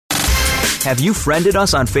Have you friended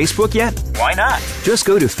us on Facebook yet? Why not? Just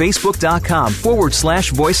go to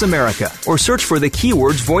facebook.com/Voice America or search for the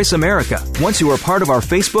keywords Voice America. Once you are part of our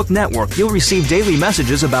Facebook network, you'll receive daily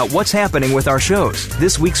messages about what's happening with our shows,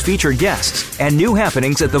 this week's featured guests, and new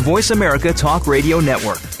happenings at the Voice America Talk Radio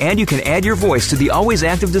Network. And you can add your voice to the always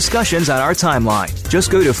active discussions on our timeline. Just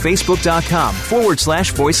go to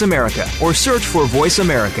facebook.com/Voice America or search for Voice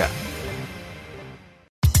America.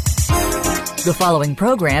 The following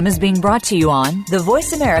program is being brought to you on the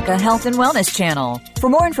Voice America Health and Wellness Channel. For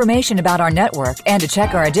more information about our network and to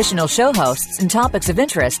check our additional show hosts and topics of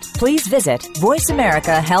interest, please visit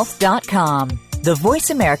voiceamericahealth.com. The Voice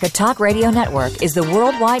America Talk Radio Network is the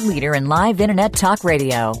worldwide leader in live Internet talk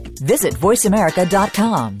radio. Visit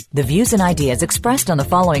voiceamerica.com. The views and ideas expressed on the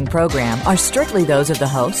following program are strictly those of the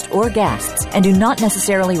host or guests and do not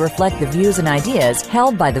necessarily reflect the views and ideas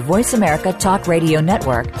held by the Voice America Talk Radio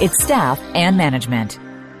Network, its staff, and management.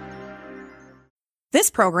 This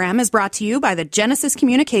program is brought to you by the Genesis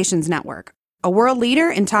Communications Network, a world leader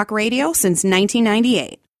in talk radio since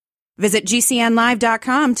 1998. Visit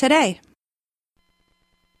GCNlive.com today.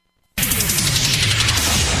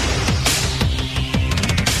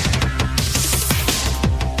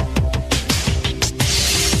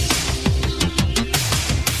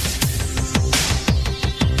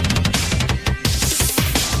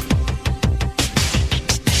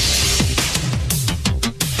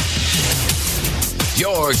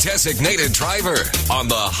 Your designated driver on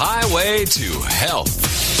the highway to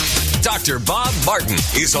health. Dr. Bob Martin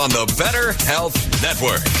is on the Better Health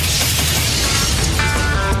Network.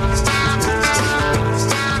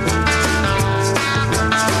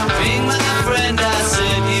 Being my friend, I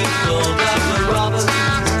said you called Dr. Robert.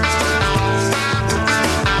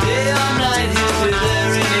 Day or night, he'll be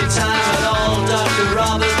there anytime at all, Dr.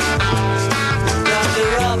 Robert. Dr.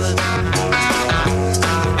 Robert.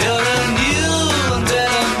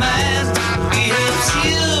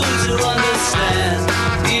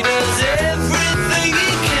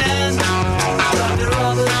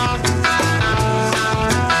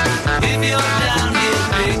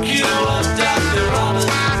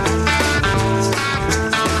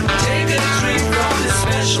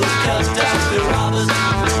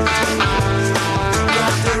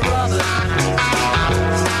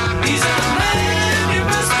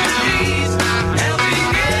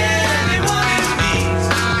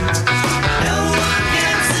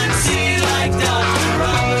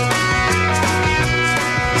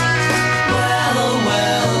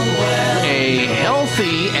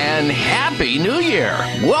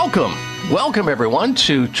 Welcome, everyone,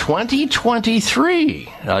 to 2023.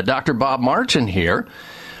 Dr. Bob Martin here,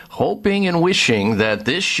 hoping and wishing that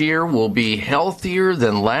this year will be healthier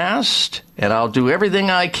than last, and I'll do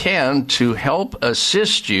everything I can to help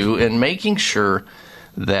assist you in making sure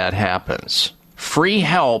that happens. Free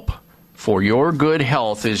help for your good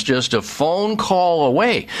health is just a phone call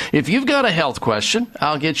away. If you've got a health question,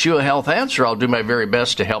 I'll get you a health answer. I'll do my very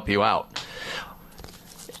best to help you out.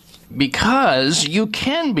 Because you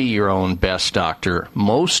can be your own best doctor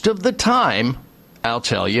most of the time. I'll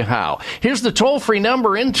tell you how. Here's the toll-free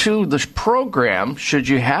number into the program should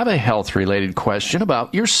you have a health-related question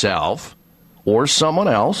about yourself or someone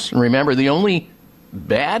else. And remember, the only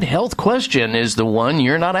bad health question is the one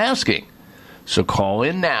you're not asking. So call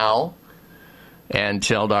in now and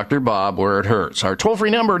tell Dr. Bob where it hurts. Our toll-free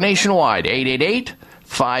number nationwide,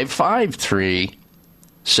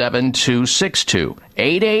 888-553-7262.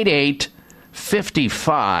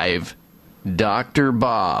 888-55 Dr.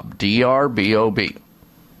 Bob, D-R-B-O-B.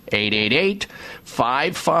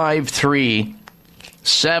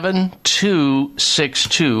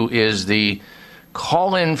 888-553-7262 is the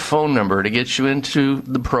call-in phone number to get you into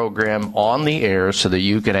the program on the air so that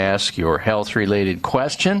you can ask your health-related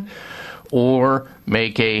question or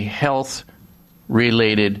make a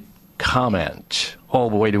health-related comment. Oh,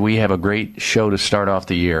 boy, do we have a great show to start off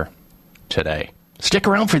the year today. Stick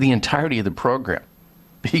around for the entirety of the program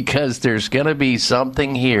because there's going to be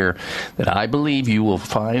something here that I believe you will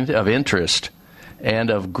find of interest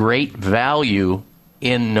and of great value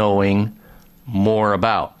in knowing more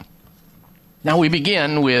about. Now we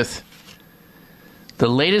begin with the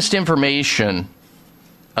latest information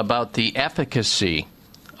about the efficacy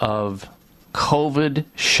of COVID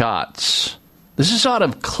shots. This is out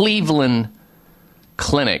of Cleveland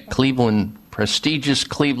Clinic, prestigious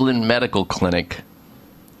Cleveland Medical Clinic,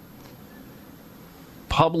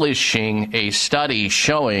 publishing a study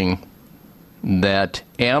showing that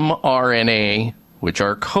mRNA, which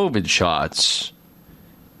are COVID shots,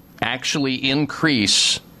 actually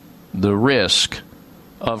increase the risk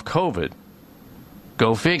of COVID.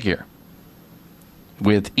 Go figure.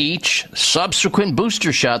 with each subsequent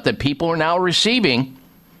booster shot that people are now receiving.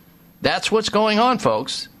 That's what's going on,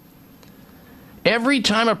 folks. Every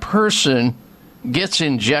time a person gets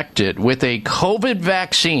injected with a COVID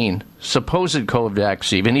vaccine, supposed COVID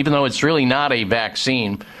vaccine, and even though it's really not a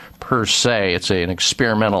vaccine per se, it's an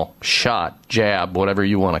experimental shot, jab, whatever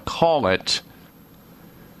you want to call it.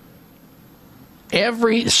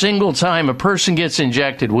 Every single time a person gets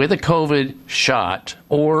injected with a COVID shot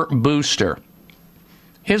or booster,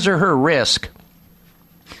 his or her risk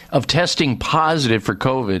of testing positive for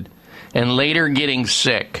COVID and later getting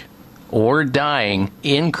sick or dying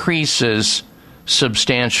increases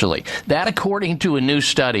substantially. That according to a new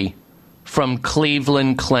study from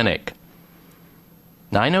Cleveland Clinic.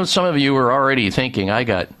 Now, I know some of you are already thinking, I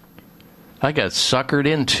got suckered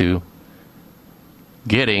into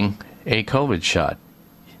getting a COVID shot.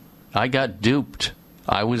 I got duped.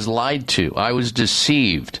 I was lied to. I was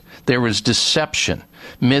deceived. There was deception,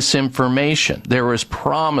 misinformation. There was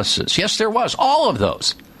promises. Yes, there was. All of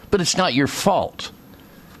those. But it's not your fault.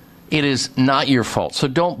 It is not your fault. So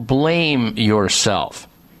don't blame yourself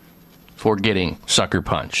for getting sucker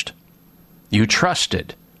punched. You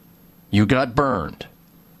trusted. You got burned.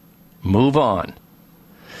 Move on.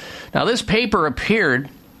 Now, this paper appeared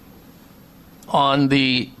on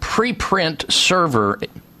the preprint server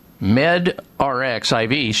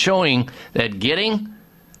MedRx IV showing that getting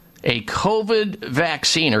a COVID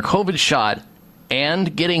vaccine or COVID shot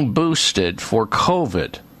and getting boosted for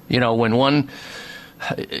COVID, you know, when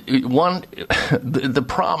the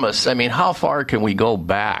promise, I mean, how far can we go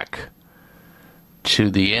back to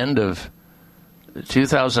the end of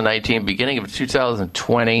 2019, beginning of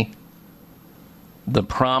 2020? The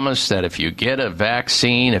promise that if you get a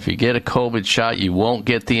vaccine, if you get a COVID shot, you won't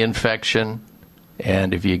get the infection.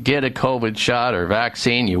 And if you get a COVID shot or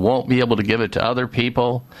vaccine, you won't be able to give it to other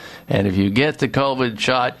people. And if you get the COVID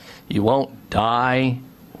shot, you won't die.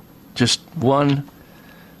 Just one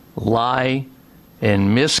lie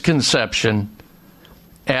and misconception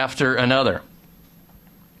after another.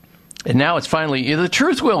 And now it's finally, the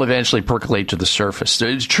truth will eventually percolate to the surface.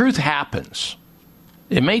 The truth happens.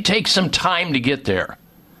 It may take some time to get there,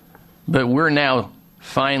 but we're now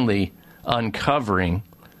finally uncovering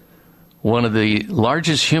one of the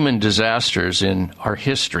largest human disasters in our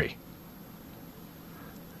history.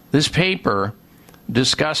 This paper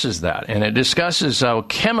discusses that, and it discusses how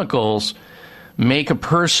chemicals make a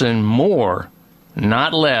person more,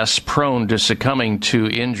 not less, prone to succumbing to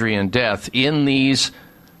injury and death in these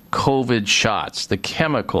COVID shots, the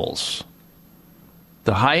chemicals.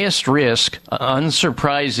 The highest risk,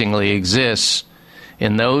 unsurprisingly, exists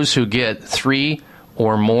in those who get 3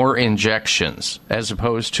 or more injections, as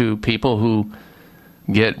opposed to people who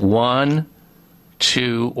get 1,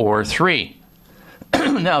 2, or 3.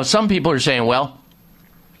 Now, some people are saying, well,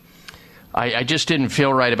 I just didn't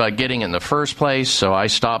feel right about getting in the first place, so I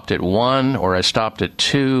stopped at 1 or I stopped at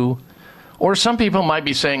 2. Or some people might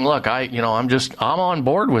be saying, look, I'm on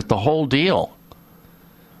board with the whole deal.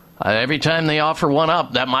 Every time they offer one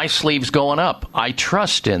up, that my sleeve's going up. I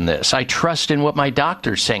trust in this. I trust in what my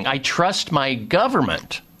doctor's saying. I trust my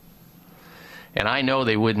government. And I know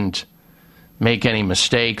they wouldn't make any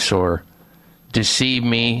mistakes or deceive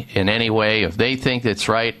me in any way. If they think it's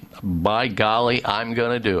right, by golly, I'm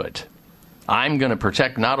going to do it. I'm going to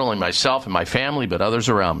protect not only myself and my family, but others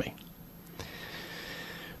around me.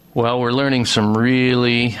 Well, we're learning some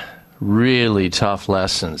really, really tough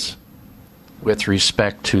lessons with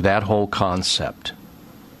respect to that whole concept.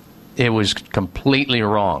 It was completely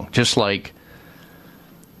wrong. Just like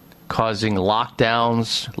causing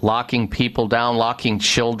lockdowns, locking people down, locking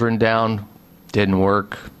children down, didn't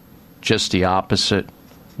work. Just the opposite.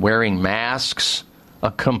 Wearing masks,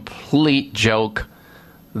 a complete joke.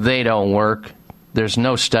 They don't work. There's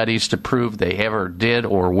no studies to prove they ever did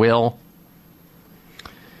or will.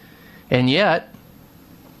 And yet,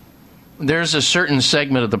 there's a certain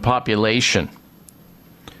segment of the population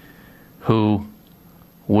who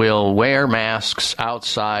will wear masks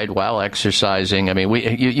outside while exercising. I mean,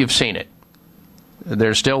 you've seen it.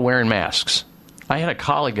 They're still wearing masks. I had a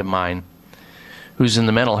colleague of mine who's in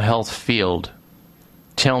the mental health field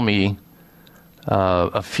tell me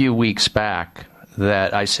a few weeks back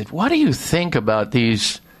that I said, what do you think about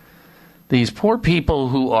these poor people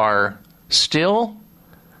who are still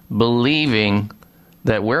believing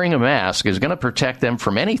that wearing a mask is going to protect them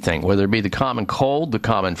from anything, whether it be the common cold, the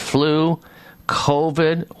common flu,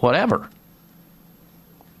 COVID, whatever.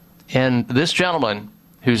 And this gentleman,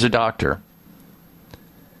 who's a doctor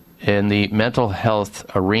in the mental health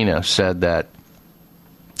arena, said that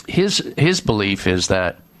his belief is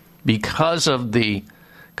that because of the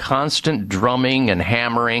constant drumming and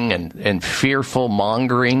hammering and fearful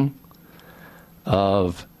mongering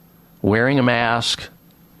of wearing a mask,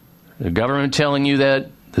 the government telling you that,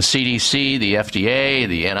 the CDC, the FDA,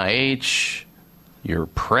 the NIH, your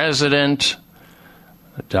president,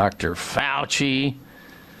 Dr. Fauci,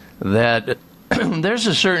 that there's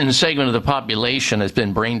a certain segment of the population that's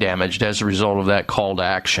been brain damaged as a result of that call to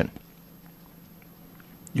action.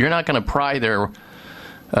 You're not going to pry their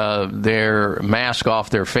mask off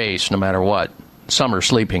their face no matter what. Some are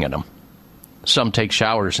sleeping in them. Some take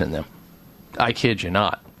showers in them. I kid you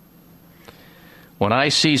not. When I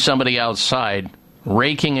see somebody outside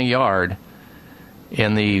raking a yard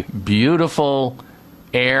in the beautiful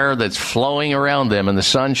air that's flowing around them and the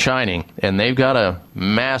sun shining, and they've got a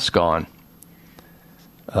mask on,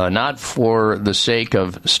 not for the sake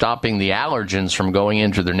of stopping the allergens from going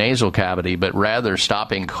into their nasal cavity, but rather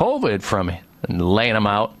stopping COVID from laying them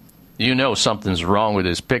out, you know something's wrong with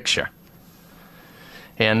this picture.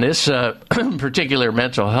 And this particular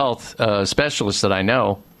mental health specialist that I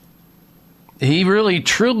know, he really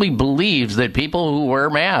truly believes that people who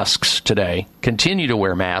wear masks today continue to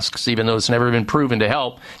wear masks, even though it's never been proven to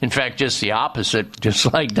help. In fact, just the opposite.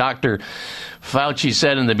 Just like Dr. Fauci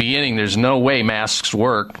said in the beginning, there's no way masks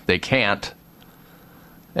work. They can't.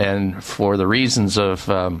 And for the reasons of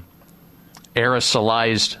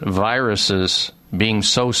aerosolized viruses being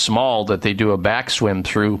so small that they do a backswim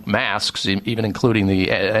through masks, even including the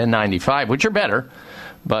N95, which are better,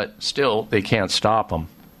 but still they can't stop them.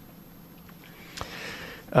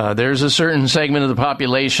 There's a certain segment of the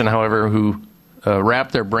population, however, who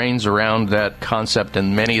wrap their brains around that concept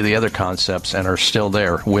and many of the other concepts and are still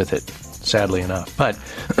there with it, sadly enough. But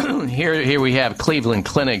here we have Cleveland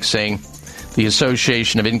Clinic saying the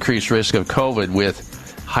association of increased risk of COVID with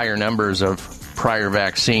higher numbers of prior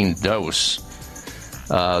vaccine dose.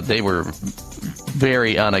 They were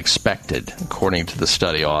very unexpected, according to the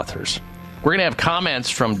study authors. We're going to have comments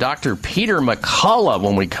from Dr. Peter McCullough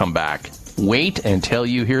when we come back. Wait until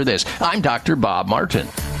you hear this. I'm Dr. Bob Martin.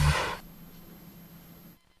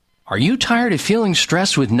 Are you tired of feeling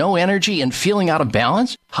stressed with no energy and feeling out of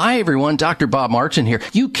balance? Hi, everyone. Dr. Bob Martin here.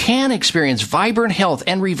 You can experience vibrant health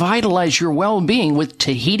and revitalize your well-being with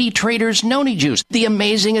Tahiti Traders Noni Juice, the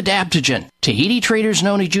amazing adaptogen. Tahiti Traders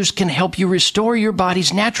Noni Juice can help you restore your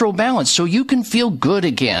body's natural balance so you can feel good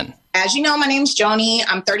again. As you know, my name's Joni.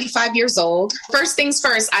 I'm 35 years old. First things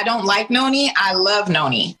first, I don't like noni. I love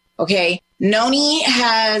noni. Okay. Noni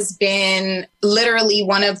has been literally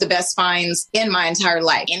one of the best finds in my entire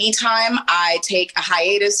life. Anytime I take a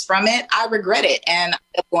hiatus from it, I regret it and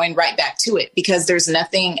I'm going right back to it because there's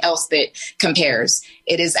nothing else that compares.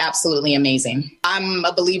 It is absolutely amazing. I'm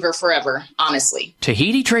a believer forever, honestly.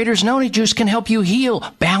 Tahiti Traders Noni Juice can help you heal,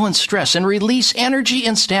 balance stress, and release energy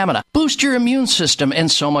and stamina, boost your immune system, and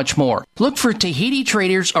so much more. Look for Tahiti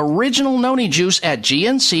Traders Original Noni Juice at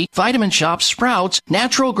GNC, Vitamin Shoppe, Sprouts,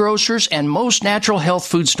 Natural Grocers, and most natural health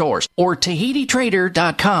food stores, or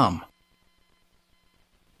TahitiTrader.com.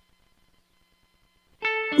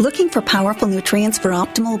 Looking for powerful nutrients for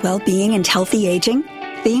optimal well-being and healthy aging?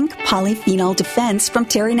 Think Polyphenol Defense from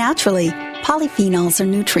Terry Naturally. Polyphenols are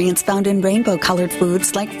nutrients found in rainbow-colored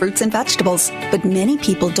foods like fruits and vegetables, but many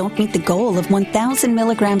people don't meet the goal of 1,000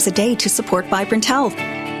 milligrams a day to support vibrant health.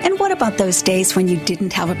 And what about those days when you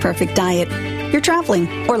didn't have a perfect diet? You're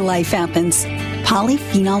traveling or life happens.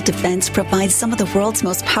 Polyphenol Defense provides some of the world's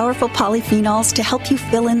most powerful polyphenols to help you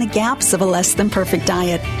fill in the gaps of a less than perfect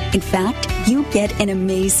diet. In fact, you get an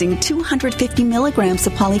amazing 250 milligrams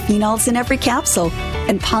of polyphenols in every capsule.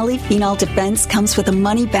 And Polyphenol Defense comes with a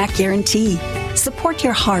money-back guarantee. Support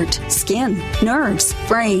your heart, skin, nerves,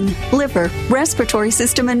 brain, liver, respiratory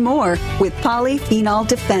system, and more with Polyphenol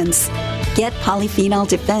Defense. Get Polyphenol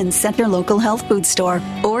Defense at your local health food store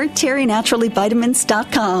or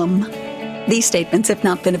TerryNaturallyVitamins.com. These statements have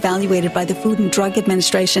not been evaluated by the Food and Drug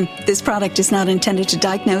Administration. This product is not intended to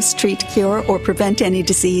diagnose, treat, cure, or prevent any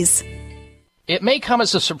disease. It may come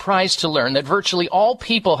as a surprise to learn that virtually all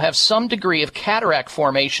people have some degree of cataract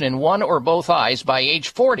formation in one or both eyes by age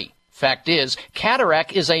 40. Fact is,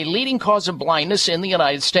 cataract is a leading cause of blindness in the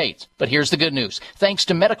United States. But here's the good news. Thanks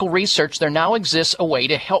to medical research, there now exists a way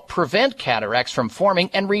to help prevent cataracts from forming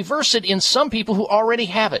and reverse it in some people who already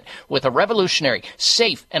have it with a revolutionary,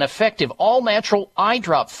 safe, and effective all-natural eye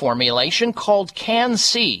drop formulation called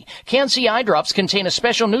Can-C. Can-C eye drops contain a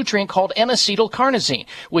special nutrient called N-acetylcarnosine,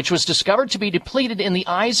 which was discovered to be depleted in the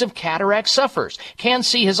eyes of cataract sufferers.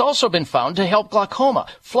 Can-C has also been found to help glaucoma,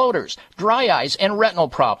 floaters, dry eyes, and retinal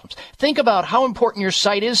problems. Think about how important your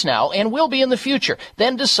sight is now and will be in the future.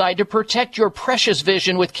 Then decide to protect your precious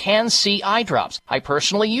vision with Can-C eye drops. I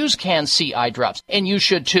personally use Can-C eye drops, and you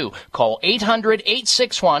should too. Call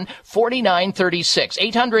 800-861-4936.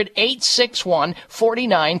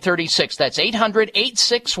 800-861-4936. That's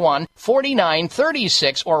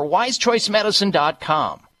 800-861-4936 or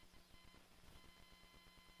wisechoicemedicine.com.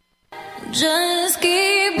 Just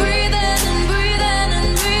keep breathing and breathing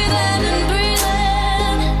and breathing and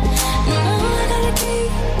breathing. No, I gotta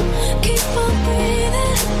keep on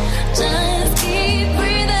breathing. Just keep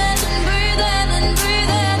breathing and breathing and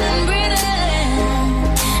breathing and breathing.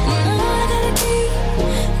 No, I gotta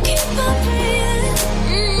keep on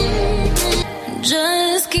breathing.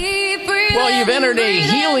 Just keep breathing. Well, you've entered a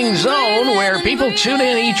healing zone where people tune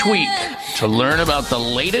in each week to learn about the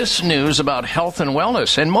latest news about health and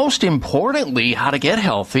wellness, and most importantly, how to get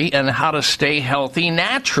healthy and how to stay healthy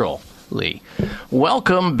naturally.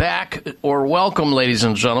 Welcome back, or welcome, ladies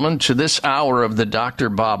and gentlemen, to this hour of the Dr.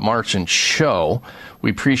 Bob Martin Show. We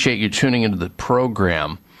appreciate you tuning into the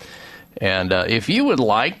program. And if you would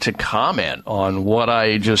like to comment on what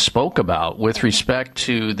I just spoke about with respect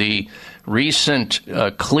to the recent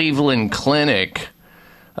Cleveland Clinic,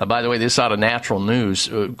 by the way, this is out of Natural News,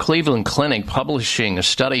 Cleveland Clinic publishing a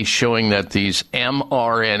study showing that these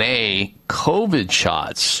mRNA COVID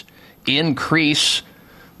shots increase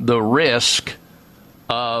the risk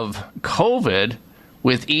of COVID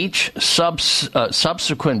with each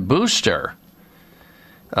subsequent booster.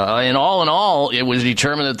 And all in all, it was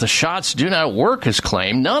determined that the shots do not work as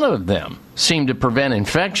claimed. None of them seem to prevent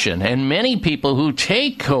infection. And many people who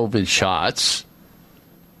take COVID shots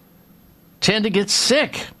tend to get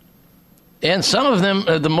sick. And some of them,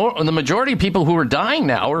 the majority of people who are dying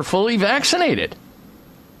now are fully vaccinated.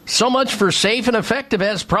 So much for safe and effective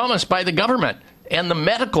as promised by the government and the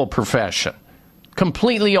medical profession.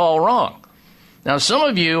 Completely all wrong. Now, some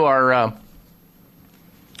of you are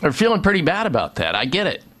feeling pretty bad about that. I get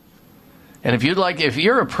it. And if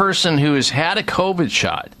you're a person who has had a COVID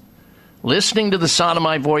shot, listening to the sound of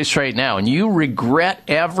my voice right now, and you regret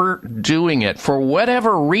ever doing it for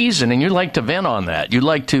whatever reason, and you'd like to vent on that, you'd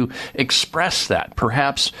like to express that,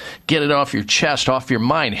 perhaps get it off your chest, off your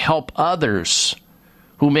mind, help others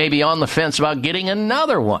who may be on the fence about getting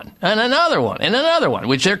another one, and another one, and another one,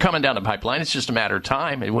 which they're coming down the pipeline. It's just a matter of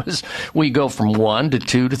time. We go from 1 to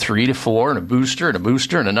 2 to 3 to 4, and a booster, and a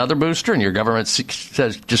booster, and another booster, and your government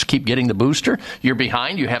says just keep getting the booster. You're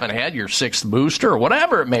behind. You haven't had your 6th booster, or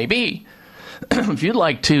whatever it may be. If you'd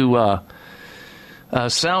like to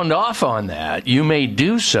sound off on that, you may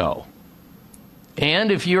do so.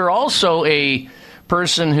 And if you're also a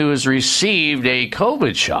person who has received a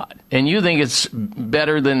COVID shot and you think it's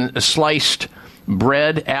better than a sliced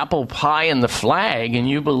bread, apple pie, and the flag, and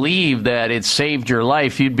you believe that it saved your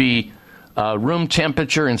life, you'd be room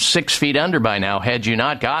temperature and 6 feet under by now had you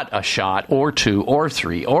not got a shot or 2 or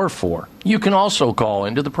 3 or 4. You can also call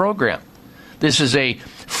into the program. This is a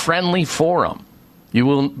friendly forum. You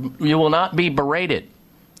will not be berated.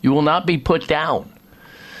 You will not be put down.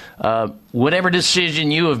 Whatever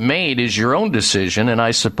decision you have made is your own decision, and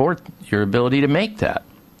I support your ability to make that.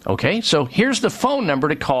 Okay? So here's the phone number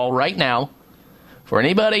to call right now for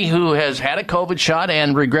anybody who has had a COVID shot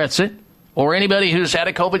and regrets it, or anybody who's had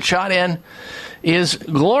a COVID shot and is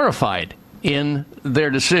glorified in their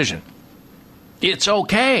decision. It's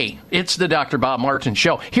okay. It's the Dr. Bob Martin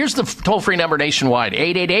Show. Here's the toll-free number nationwide,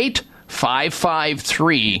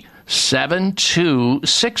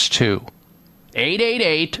 888-553-7262.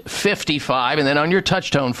 888-55, and then on your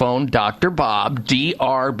touch-tone phone, Dr. Bob,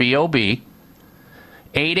 D-R-B-O-B,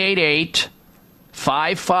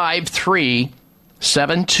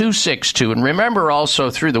 888-553-7262. And remember also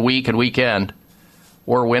through the week and weekend,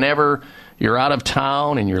 or whenever you're out of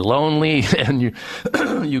town and you're lonely and you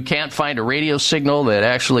can't find a radio signal that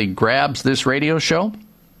actually grabs this radio show,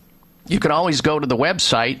 you can always go to the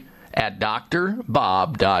website at drbob.com.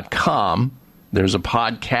 There's a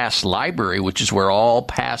podcast library, which is where all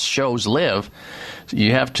past shows live. So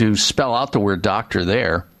you have to spell out the word doctor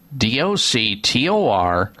there,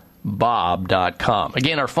 D-O-C-T-O-R, bob.com.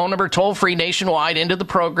 Again, our phone number, toll-free nationwide into the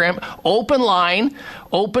program. Open line,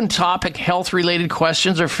 open topic, health-related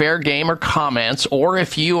questions or fair game or comments. Or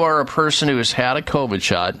if you are a person who has had a COVID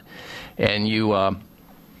shot and you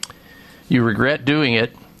regret doing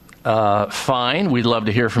it, fine. We'd love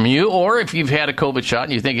to hear from you. Or if you've had a COVID shot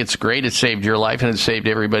and you think it's great, it saved your life and it saved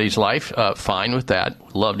everybody's life, fine with that.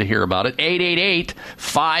 Love to hear about it.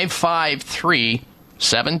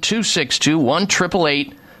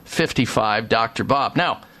 888-553-7262, 1-888-55 Dr. Bob.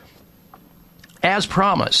 Now, as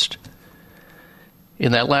promised,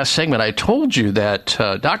 in that last segment, I told you that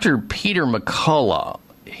Dr. Peter McCullough,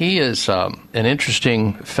 he is an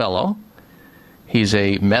interesting fellow. He's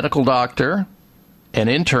a medical doctor, an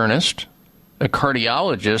internist, a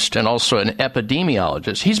cardiologist, and also an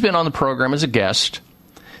epidemiologist. He's been on the program as a guest,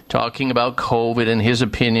 talking about COVID and his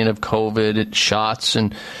opinion of COVID shots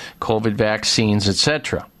and COVID vaccines,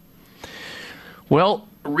 etc. Well,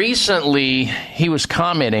 recently he was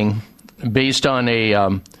commenting based on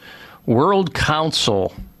a World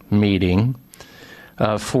Council meeting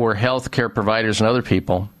for healthcare providers and other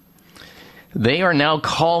people. They are now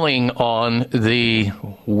calling on the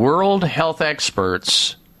world health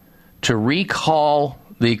experts to recall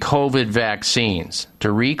the COVID vaccines,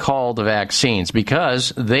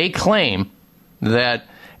 because they claim that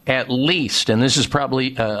at least, and this is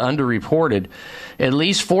probably underreported, at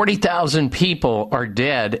least 40,000 people are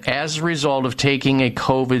dead as a result of taking a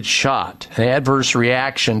COVID shot, an adverse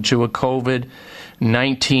reaction to a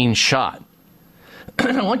COVID-19 shot.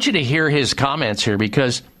 I want you to hear his comments here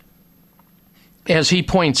because, as he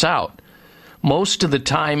points out, most of the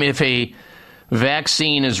time if a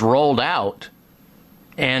vaccine is rolled out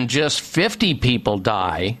and just 50 people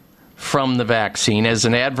die from the vaccine as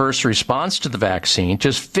an adverse response to the vaccine,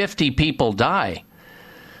 just 50 people die,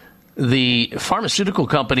 the pharmaceutical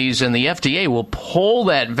companies and the FDA will pull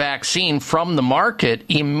that vaccine from the market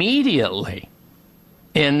immediately.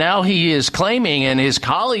 And now he is claiming, and his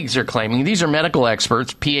colleagues are claiming, these are medical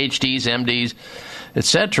experts, PhDs, MDs,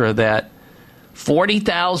 etc., that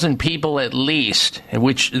 40,000 people at least,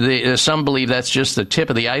 which some believe that's just the tip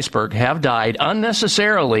of the iceberg, have died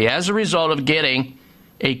unnecessarily as a result of getting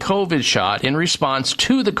a COVID shot in response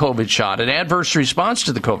to the COVID shot, an adverse response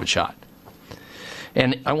to the COVID shot.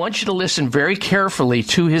 And I want you to listen very carefully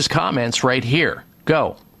to his comments right here.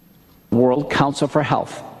 Go. World Council for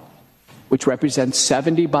Health, which represents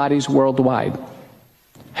 70 bodies worldwide,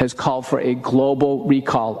 has called for a global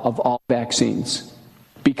recall of all vaccines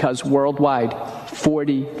because worldwide,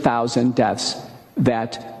 40,000 deaths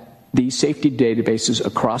that these safety databases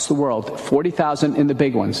across the world, 40,000 in the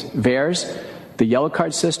big ones, VAERS, the Yellow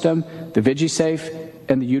Card system, the VigiSafe,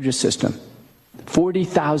 and the UDRA system.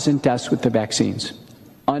 40,000 deaths with the vaccines.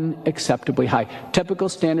 Unacceptably high. Typical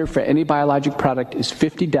standard for any biologic product is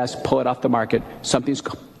 50 deaths, pull it off the market, something's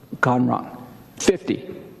gone wrong. 50,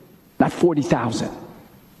 not 40,000.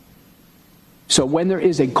 So when there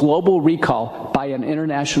is a global recall by an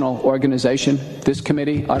international organization, this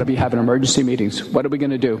committee ought to be having emergency meetings. What are we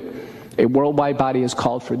going to do? A worldwide body has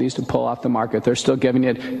called for these to pull off the market. They're still giving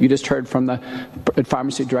it. You just heard from the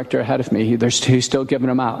pharmacy director ahead of me. He's still giving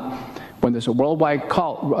them out. When there's a worldwide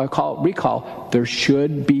recall, there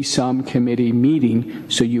should be some committee meeting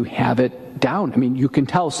so you have it down. I mean, you can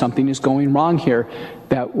tell something is going wrong here,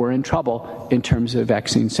 that we're in trouble in terms of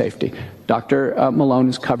vaccine safety. Dr. Malone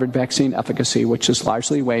has covered vaccine efficacy, which has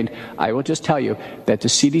largely waned. I will just tell you that the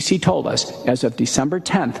CDC told us as of December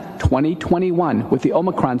 10th, 2021, with the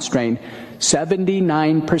Omicron strain,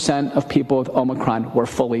 79% of people with Omicron were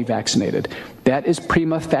fully vaccinated. That is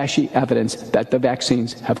prima facie evidence that the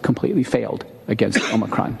vaccines have completely failed against the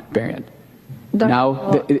Omicron variant.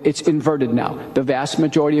 Now, it's inverted now. The vast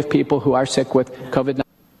majority of people who are sick with COVID-19.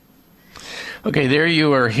 Okay, there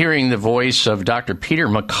you are hearing the voice of Dr. Peter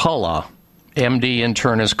McCullough, MD,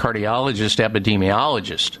 internist, cardiologist,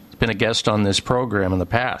 epidemiologist. He's been a guest on this program in the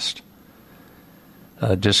past,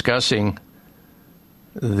 discussing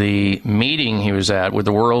the meeting he was at with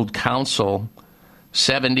the World Council,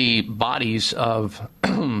 70 bodies of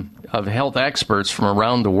health experts from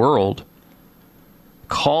around the world,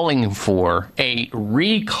 calling for a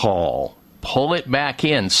recall. Pull it back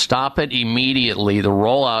in. Stop it immediately. The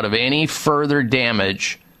rollout of any further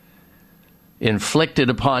damage inflicted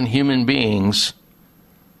upon human beings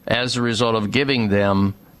as a result of giving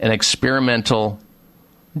them an experimental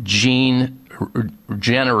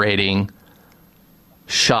gene-generating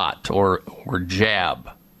shot or jab.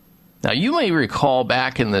 Now, you may recall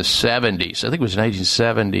back in the 70s, I think it was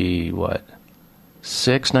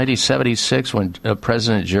 1976, when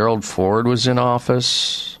President Gerald Ford was in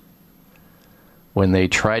office, when they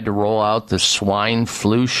tried to roll out the swine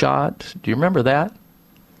flu shot. Do you remember that?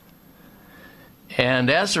 And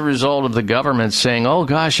as a result of the government saying, oh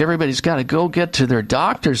gosh, everybody's got to go get to their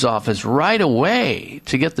doctor's office right away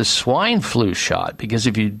to get the swine flu shot, because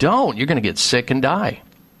if you don't, you're going to get sick and die.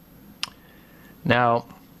 Now,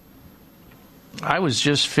 I was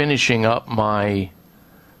just finishing up my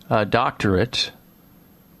doctorate,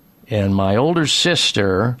 and my older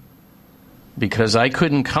sister, because I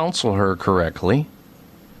couldn't counsel her correctly,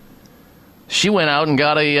 she went out and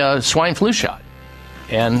got a swine flu shot.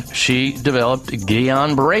 and she developed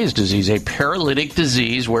Guillain-Barré's disease, a paralytic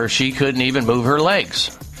disease where she couldn't even move her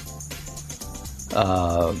legs.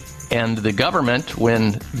 And the government,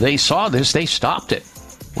 when they saw this, they stopped it.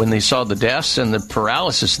 When they saw the deaths and the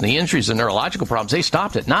paralysis and the injuries and neurological problems, they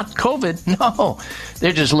stopped it. Not COVID, no.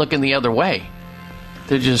 They're just looking the other way.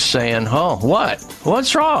 They're just saying, oh, what?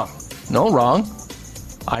 What's wrong? No wrong.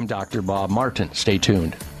 I'm Dr. Bob Martin. Stay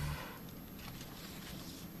tuned.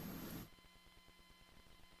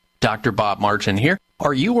 Dr. Bob Martin here.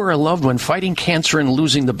 Are you or a loved one fighting cancer and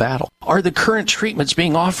losing the battle? Are the current treatments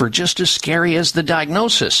being offered just as scary as the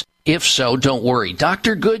diagnosis? If so, don't worry.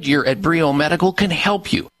 Dr. Goodyear at Brio Medical can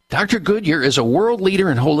help you. Dr. Goodyear is a world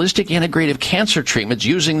leader in holistic integrative cancer treatments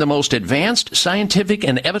using the most advanced scientific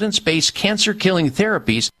and evidence-based cancer-killing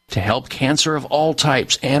therapies to help cancer of all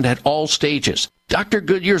types and at all stages. Dr.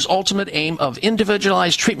 Goodyear's ultimate aim of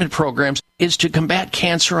individualized treatment programs is to combat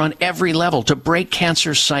cancer on every level, to break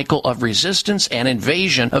cancer's cycle of resistance and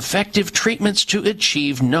invasion, effective treatments to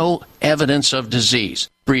achieve no evidence of disease.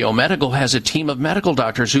 Brio Medical has a team of medical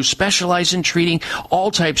doctors who specialize in treating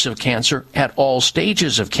all types of cancer at all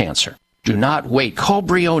stages of cancer. Do not wait. Call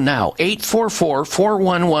Brio now.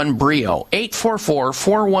 844-411-BRIO.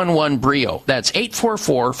 844-411-BRIO. That's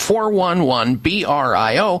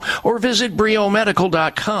 844-411-BRIO. Or visit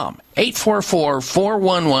briomedical.com.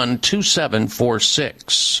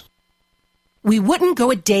 844-411-2746. We wouldn't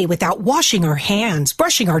go a day without washing our hands,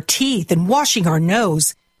 brushing our teeth, and washing our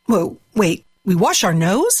nose. Whoa, wait, we wash our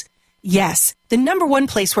nose? Yes, the number one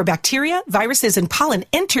place where bacteria, viruses, and pollen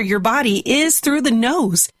enter your body is through the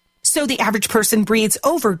nose. So the average person breathes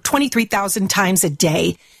over 23,000 times a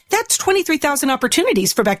day. That's 23,000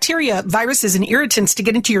 opportunities for bacteria, viruses, and irritants to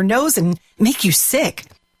get into your nose and make you sick.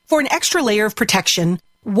 For an extra layer of protection,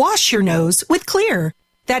 wash your nose with Xlear.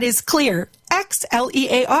 That is Xlear,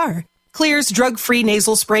 Xlear. Xlear's drug-free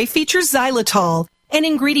nasal spray features xylitol, an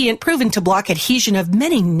ingredient proven to block adhesion of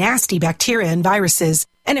many nasty bacteria and viruses,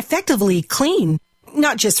 and effectively clean.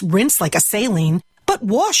 Not just rinse like a saline, but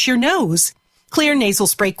wash your nose. Xlear nasal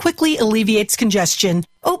spray quickly alleviates congestion,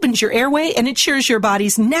 opens your airway, and ensures your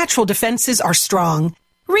body's natural defenses are strong.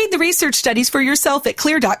 Read the research studies for yourself at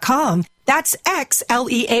Xlear.com. That's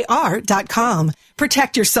Xlear.com.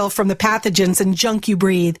 Protect yourself from the pathogens and junk you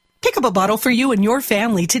breathe. Pick up a bottle for you and your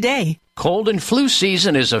family today. Cold and flu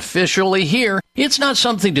season is officially here. It's not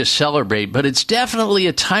something to celebrate, but it's definitely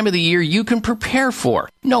a time of the year you can prepare for.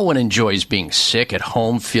 No one enjoys being sick at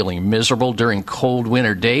home, feeling miserable during cold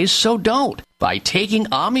winter days, so don't. By taking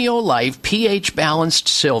Amio Life pH Balanced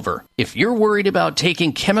Silver. If you're worried about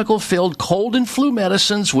taking chemical-filled cold and flu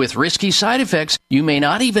medicines with risky side effects, you may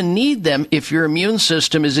not even need them if your immune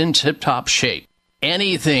system is in tip-top shape.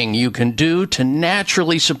 Anything you can do to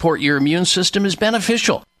naturally support your immune system is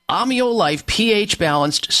beneficial. Amio Life pH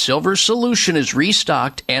Balanced Silver Solution is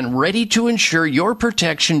restocked and ready to ensure your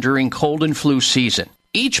protection during cold and flu season.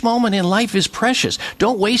 Each moment in life is precious.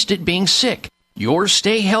 Don't waste it being sick. Your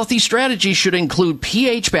stay healthy strategy should include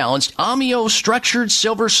pH Balanced Amio Structured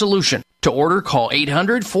Silver Solution. To order, call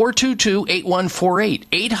 800-422-8148.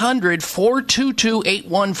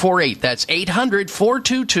 800-422-8148. That's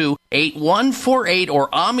 800-422-8148 or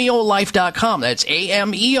AmioLife.com. That's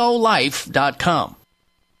AMEOLife.com.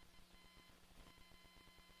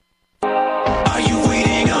 Are you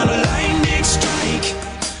waiting on a lightning strike?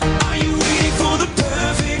 Are you waiting for the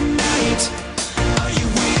perfect night? Are you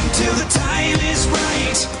waiting till the time is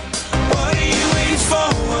right? What are you waiting for?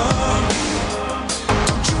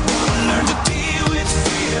 Don't you want to learn to deal with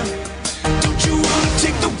fear? Don't you want to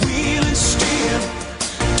take the wheel and steer?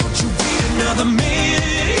 Don't you wait another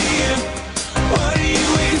minute here? What are you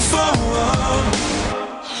waiting for?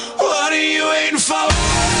 What are you waiting for?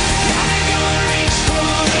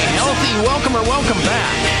 Welcome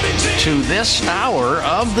back to this hour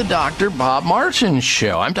of the Dr. Bob Martin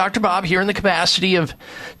Show. I'm Dr. Bob here in the capacity of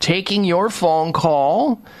taking your phone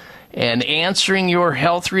call and answering your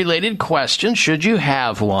health-related questions, should you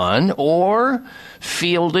have one, or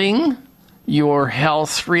fielding your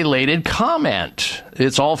health-related comment.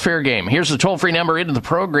 It's all fair game. Here's the toll-free number into the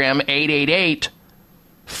program,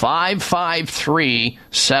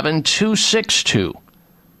 888-553-7262.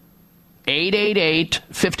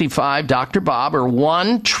 888-55-Dr. Bob or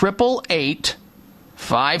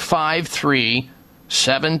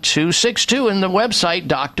 1-888-553-7262 and the website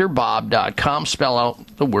drbob.com. Spell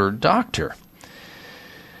out the word doctor.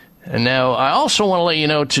 And now I also want to let you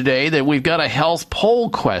know today that we've got a health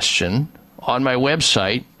poll question on my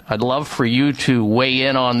website. I'd love for you to weigh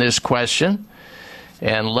in on this question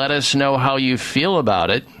and let us know how you feel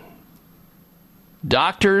about it.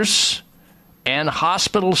 Doctors and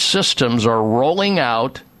hospital systems are rolling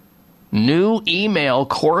out new email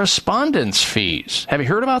correspondence fees. Have you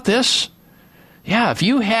heard about this? Yeah, if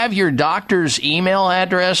you have your doctor's email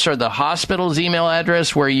address or the hospital's email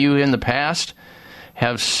address where you in the past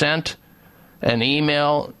have sent an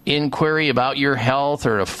email inquiry about your health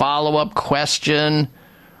or a follow-up question,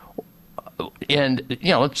 and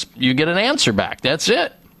you get an answer back. That's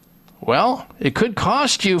it. Well, it could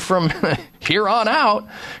cost you from here on out,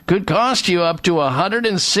 could cost you up to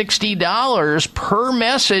 $160 per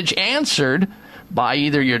message answered by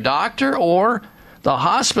either your doctor or the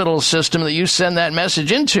hospital system that you send that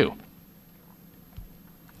message into.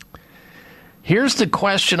 Here's the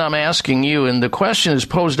question I'm asking you, and the question is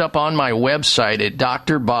posed up on my website at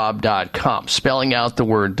drbob.com, spelling out the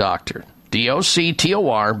word doctor,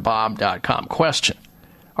 D-O-C-T-O-R, bob.com. Question: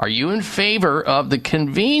 are you in favor of the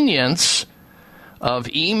convenience of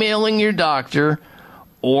emailing your doctor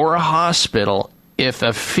or a hospital if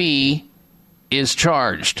a fee is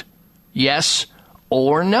charged? Yes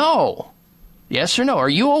or no? Yes or no? Are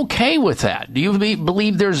you okay with that? Do you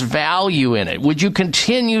believe there's value in it? Would you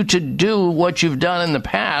continue to do what you've done in the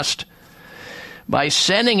past by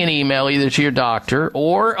sending an email either to your doctor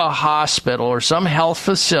or a hospital or some health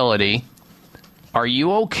facility? Are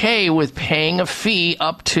you okay with paying a fee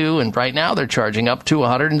up to, and right now they're charging up to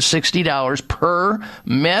 $160 per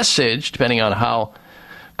message, depending on how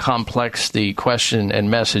complex the question and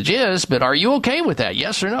message is, but are you okay with that?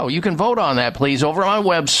 Yes or no? You can vote on that, please, over on my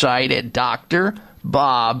website at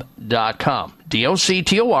drbob.com.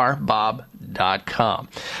 D-O-C-T-O-R, bob.com.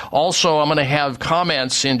 Also, I'm going to have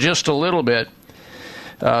comments in just a little bit,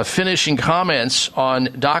 finishing comments on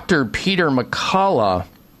Dr. Peter McCullough,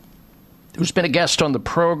 who's been a guest on the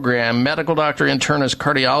program, medical doctor, internist,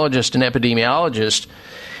 cardiologist, and epidemiologist.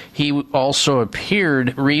 He also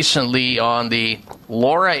appeared recently on the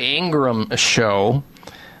Laura Ingraham show,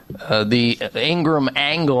 the Ingraham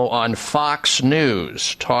Angle on Fox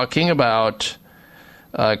News, talking about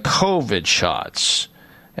COVID shots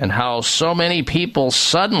and how so many people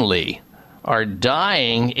suddenly are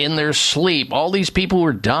dying in their sleep. All these people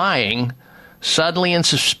were dying suddenly and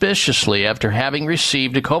suspiciously after having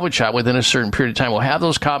received a COVID shot within a certain period of time. We'll have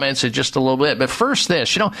those comments in just a little bit. But first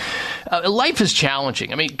this, life is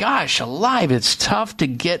challenging. I mean, gosh alive, it's tough to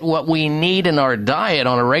get what we need in our diet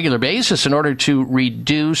on a regular basis in order to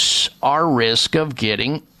reduce our risk of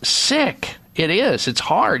getting sick. It is. It's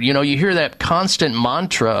hard. You hear that constant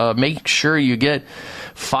mantra of make sure you get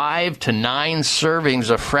 5 to 9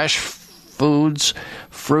 servings of fresh foods,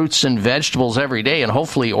 fruits, and vegetables every day, and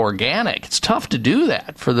hopefully organic. It's tough to do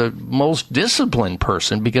that for the most disciplined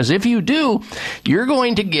person, because if you do, you're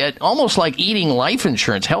going to get almost like eating life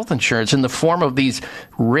insurance, health insurance, in the form of these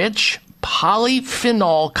rich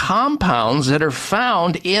polyphenol compounds that are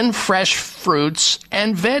found in fresh fruits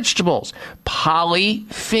and vegetables.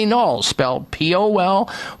 Polyphenol, spelled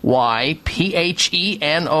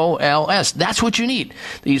P-O-L-Y-P-H-E-N-O-L-S. That's what you need.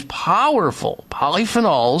 These powerful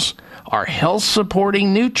polyphenols are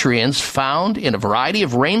health-supporting nutrients found in a variety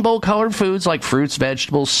of rainbow-colored foods like fruits,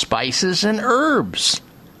 vegetables, spices, and herbs.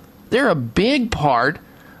 They're a big part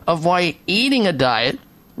of why eating a diet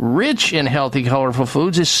rich in healthy, colorful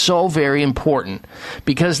foods is so very important,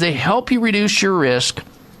 because they help you reduce your risk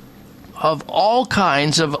of all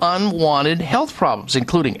kinds of unwanted health problems,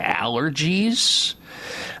 including allergies,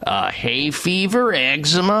 hay fever,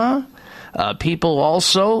 eczema. People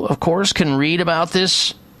also, of course, can read about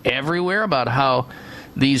this everywhere, about how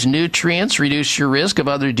these nutrients reduce your risk of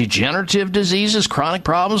other degenerative diseases, chronic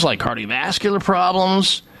problems like cardiovascular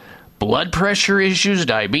problems, blood pressure issues,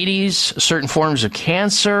 diabetes, certain forms of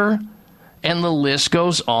cancer, and the list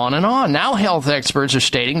goes on and on. Now health experts are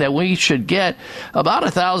stating that we should get about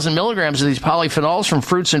 1,000 milligrams of these polyphenols from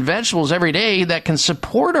fruits and vegetables every day that can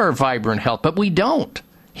support our vibrant health, but we don't.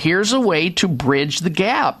 Here's a way to bridge the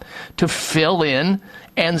gap, to fill in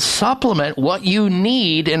and supplement what you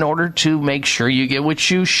need in order to make sure you get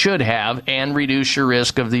what you should have and reduce your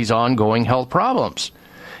risk of these ongoing health problems.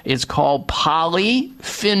 It's called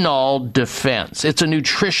Polyphenol Defense. It's a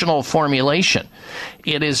nutritional formulation.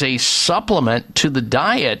 It is a supplement to the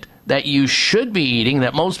diet that you should be eating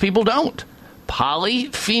that most people don't.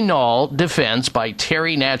 Polyphenol Defense by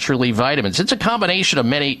Terry Naturally Vitamins. It's a combination of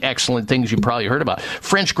many excellent things you've probably heard about.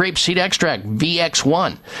 French grapeseed extract,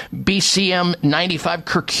 VX1, BCM 95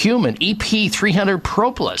 curcumin, EP 300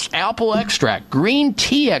 propolis, apple extract, green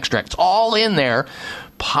tea extracts, all in there.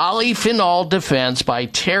 Polyphenol Defense by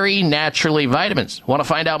Terry Naturally Vitamins. Want to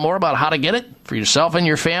find out more about how to get it for yourself and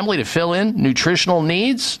your family to fill in nutritional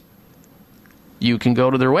needs? You can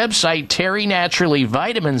go to their website,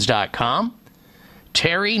 terrynaturallyvitamins.com.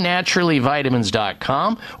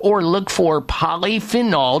 TerryNaturallyVitamins.com, or look for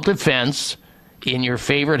Polyphenol Defense in your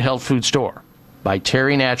favorite health food store by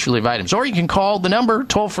Terry Naturally Vitamins. Or you can call the number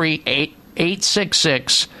toll-free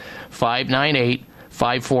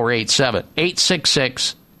 866-598-5487.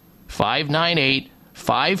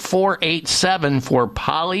 866-598-5487 for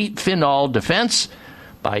Polyphenol Defense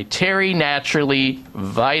by Terry Naturally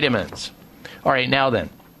Vitamins. All right, now then,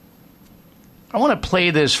 I want to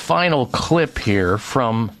play this final clip here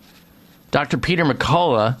from Dr. Peter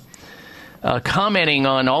McCullough commenting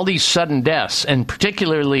on all these sudden deaths, and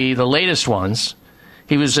particularly the latest ones.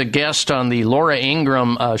 He was a guest on the Laura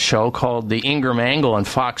Ingraham show called The Ingraham Angle on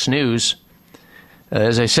Fox News.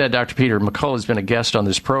 As I said, Dr. Peter McCullough has been a guest on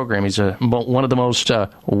this program. He's one of the most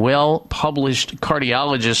well-published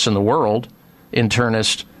cardiologists in the world,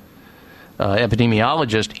 internist,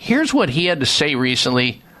 epidemiologist. Here's what he had to say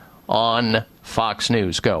recently on Fox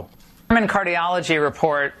News. Go. German cardiology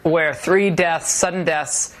report where 3 deaths, sudden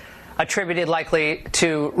deaths, attributed likely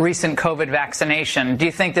to recent COVID vaccination. Do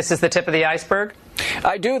you think this is the tip of the iceberg?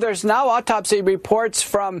 I do. There's now autopsy reports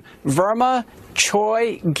from Verma,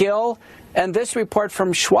 Choi, Gill, and this report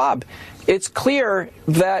from Schwab. It's clear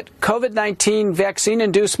that COVID-19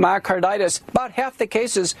 vaccine-induced myocarditis, about half the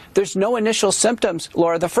cases, there's no initial symptoms,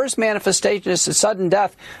 Laura. The first manifestation is a sudden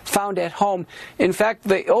death found at home. In fact,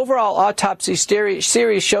 the overall autopsy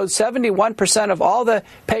series showed 71% of all the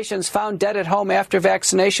patients found dead at home after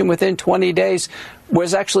vaccination within 20 days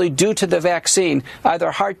was actually due to the vaccine,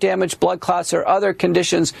 either heart damage, blood clots, or other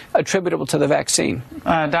conditions attributable to the vaccine.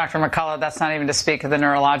 Dr. McCullough, that's not even to speak of the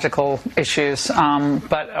neurological issues,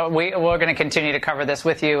 but we're going to continue to cover this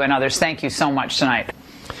with you and others. Thank you so much tonight.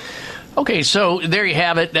 Okay, so there you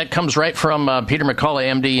have it. That comes right from Peter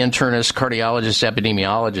McCullough, MD, internist, cardiologist,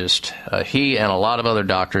 epidemiologist. He and a lot of other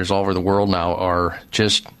doctors all over the world now are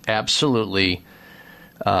just absolutely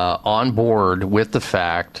on board with the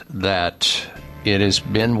fact that it has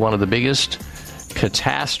been one of the biggest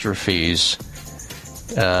catastrophes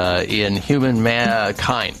in human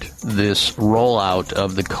mankind, this rollout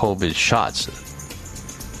of the COVID shots.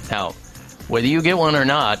 Now, whether you get one or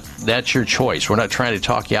not, that's your choice. We're not trying to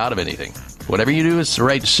talk you out of anything. Whatever you do is the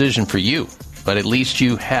right decision for you. But at least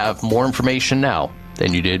you have more information now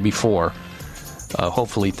than you did before.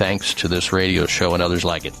 Hopefully thanks to this radio show and others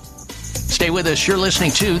like it. Stay with us. You're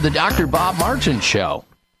listening to The Dr. Bob Martin Show.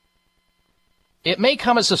 It may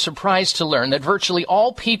come as a surprise to learn that virtually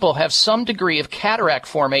all people have some degree of cataract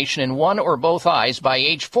formation in one or both eyes by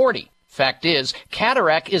age 40. Fact is,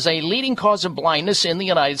 cataract is a leading cause of blindness in the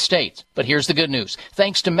United States. But here's the good news.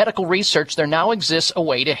 Thanks to medical research, there now exists a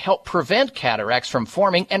way to help prevent cataracts from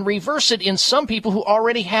forming and reverse it in some people who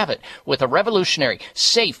already have it with a revolutionary,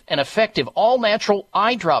 safe, and effective all-natural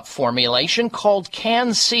eye drop formulation called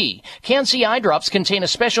Can-C. Can-C eye drops contain a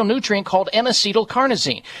special nutrient called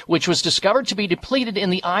N-acetylcarnosine, which was discovered to be depleted in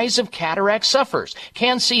the eyes of cataract sufferers.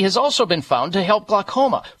 Can-C has also been found to help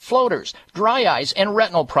glaucoma, floaters, dry eyes, and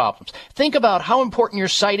retinal problems. Think about how important your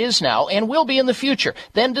sight is now and will be in the future.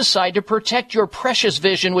 Then decide to protect your precious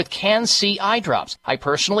vision with Can-C eye drops. I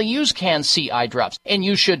personally use Can-C eye drops, and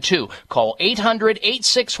you should too. Call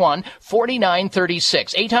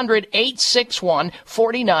 800-861-4936.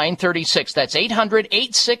 800-861-4936. That's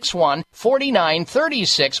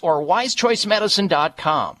 800-861-4936 or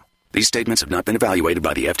wisechoicemedicine.com. These statements have not been evaluated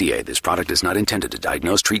by the FDA. This product is not intended to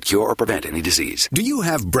diagnose, treat, cure, or prevent any disease. Do you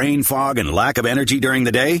have brain fog and lack of energy during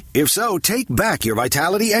the day? If so, take back your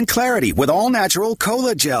vitality and clarity with all-natural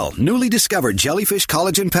Cola-Gel, newly discovered jellyfish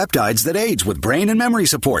collagen peptides that aids with brain and memory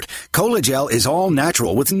support. Cola-Gel is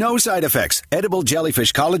all-natural with no side effects. Edible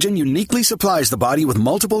jellyfish collagen uniquely supplies the body with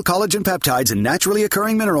multiple collagen peptides and naturally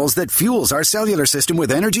occurring minerals that fuels our cellular system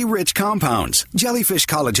with energy-rich compounds. Jellyfish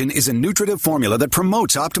collagen is a nutritive formula that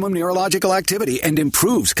promotes optimum neurological activity and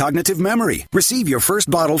improves cognitive memory. Receive your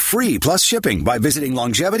first bottle free plus shipping by visiting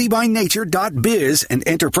longevitybynature.biz and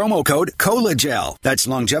enter promo code COLAGEL. That's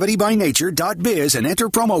longevitybynature.biz and enter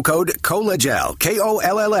promo code COLAGEL.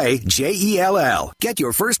 KOLLAGEL. Get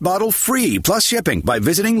your first bottle free plus shipping by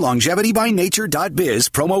visiting longevitybynature.biz,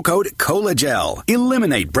 promo code COLAGEL.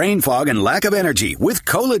 Eliminate brain fog and lack of energy with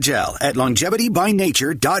Cola-Gel at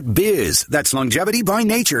longevitybynature.biz. That's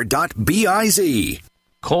longevitybynature.biz.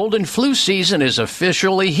 Cold and flu season is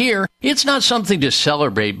officially here. It's not something to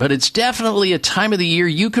celebrate, but it's definitely a time of the year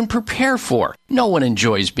you can prepare for. No one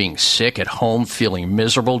enjoys being sick at home, feeling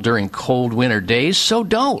miserable during cold winter days, so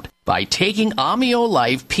don't. By taking Amio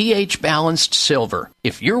Life pH Balanced Silver.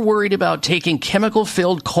 If you're worried about taking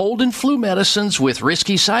chemical-filled cold and flu medicines with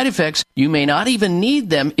risky side effects, you may not even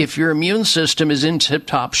need them if your immune system is in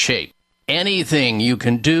tip-top shape. Anything you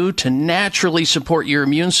can do to naturally support your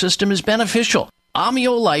immune system is beneficial.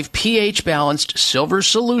 AmioLife pH Balanced Silver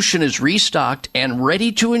Solution is restocked and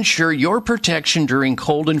ready to ensure your protection during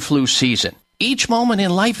cold and flu season. Each moment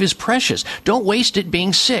in life is precious. Don't waste it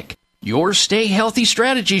being sick. Your stay healthy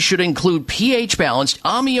strategy should include pH Balanced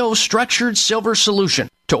Amio Structured Silver Solution.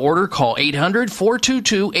 To order, call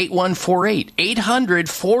 800-422-8148.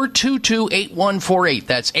 800-422-8148.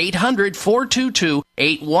 That's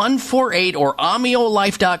 800-422-8148 or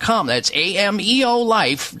AmioLife.com. That's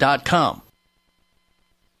AMEOLife.com.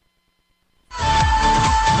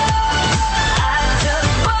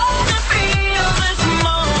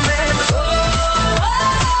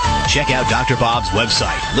 Check out Dr. Bob's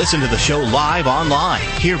website. Listen to the show live online.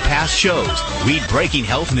 Hear past shows. Read breaking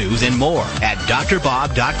health news and more at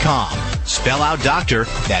drbob.com. Spell out doctor.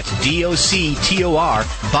 That's DOCTOR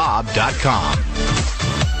Bob.com.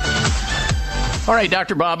 All right,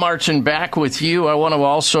 Dr. Bob Martin back with you. I want to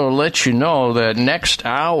also let you know that next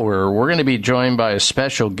hour we're going to be joined by a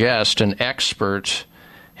special guest, an expert,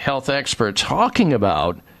 health expert, talking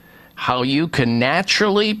about how you can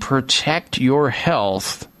naturally protect your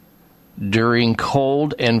health during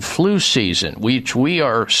cold and flu season, which we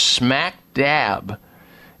are smack dab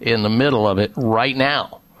in the middle of it right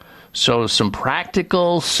now. So some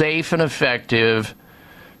practical, safe, and effective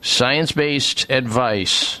science-based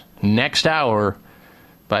advice next hour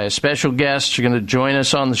by a special guest who's going to join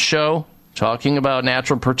us on the show talking about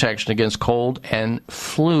natural protection against cold and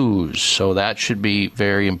flus. So that should be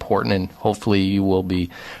very important, and hopefully you will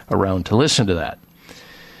be around to listen to that.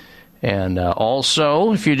 And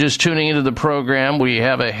also, if you're just tuning into the program, we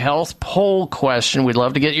have a health poll question we'd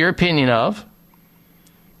love to get your opinion of.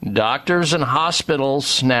 Doctors and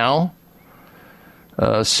hospitals now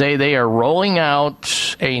say they are rolling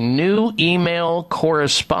out a new email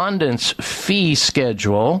correspondence fee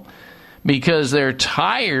schedule because they're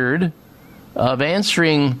tired of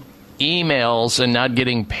answering emails and not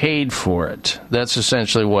getting paid for it. That's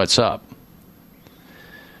essentially what's up.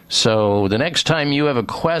 So the next time you have a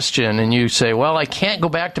question and you say, well, I can't go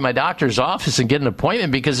back to my doctor's office and get an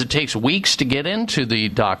appointment because it takes weeks to get into the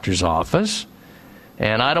doctor's office,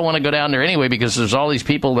 and I don't want to go down there anyway because there's all these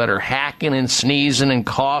people that are hacking and sneezing and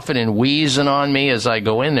coughing and wheezing on me as I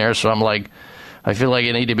go in there, so I'm like, I feel like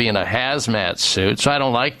I need to be in a hazmat suit, so I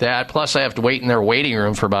don't like that. Plus, I have to wait in their waiting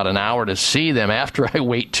room for about an hour to see them after I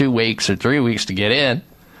wait 2 weeks or 3 weeks to get in,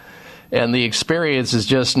 and the experience is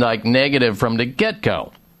just like negative from the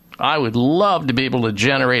get-go. I would love to be able to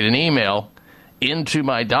generate an email into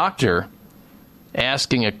my doctor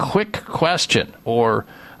asking a quick question or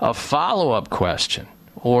a follow-up question,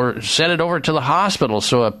 or send it over to the hospital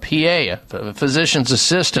so a PA, a physician's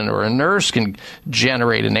assistant, or a nurse can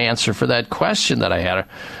generate an answer for that question that I had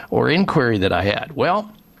or inquiry that I had.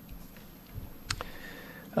 Well,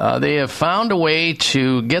 they have found a way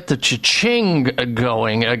to get the cha-ching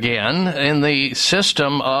going again in the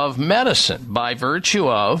system of medicine by virtue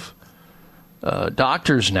of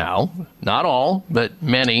doctors now, not all, but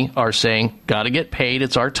many are saying, got to get paid.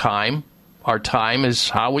 It's our time. Our time is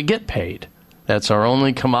how we get paid. That's our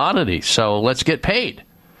only commodity. So let's get paid.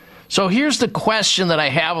 So here's the question that I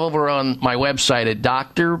have over on my website at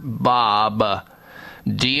Dr. Bob,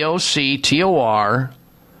 DOCTOR,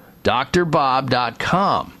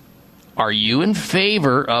 drbob.com. Are you in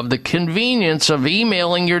favor of the convenience of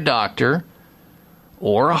emailing your doctor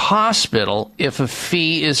or a hospital if a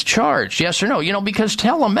fee is charged? Yes or no? You know, because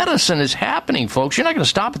telemedicine is happening, folks. You're not going to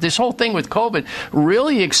stop it. This whole thing with COVID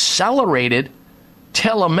really accelerated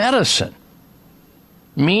telemedicine,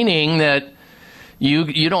 meaning that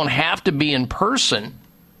you don't have to be in person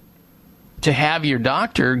to have your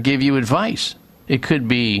doctor give you advice. It could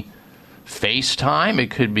be FaceTime.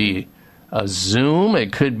 It could be a Zoom.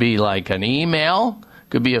 It could be like an email. It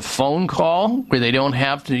could be a phone call where they don't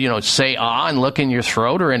have to, say and look in your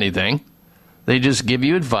throat or anything. They just give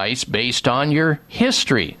you advice based on your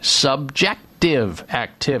history, subjective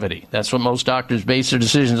activity. That's what most doctors base their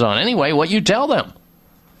decisions on anyway, what you tell them.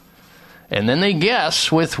 And then they guess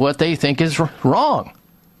with what they think is wrong.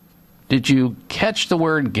 Did you catch the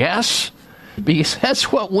word guess? Because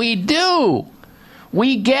that's what we do.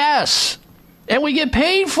 We guess. And we get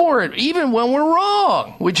paid for it, even when we're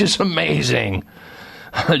wrong, which is amazing.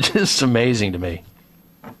 Just amazing to me.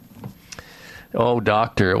 Oh,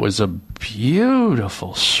 doctor, it was a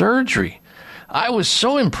beautiful surgery. I was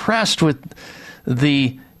so impressed with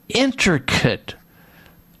the intricate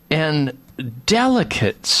and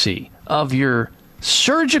delicacy of your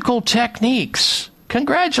surgical techniques.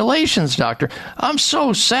 Congratulations, doctor. I'm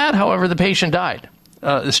so sad, however, the patient died.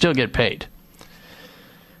 Still get paid.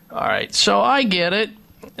 All right, so I get it.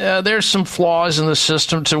 there's some flaws in the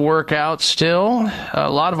system to work out still. A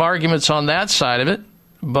lot of arguments on that side of it.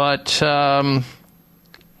 But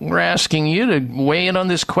we're asking you to weigh in on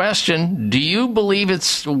this question. Do you believe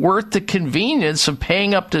it's worth the convenience of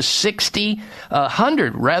paying up to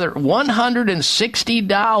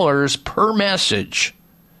 $160 per message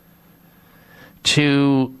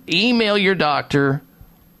to email your doctor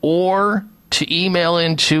or to email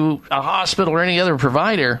into a hospital or any other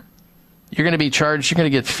provider? You're going to be charged. You're going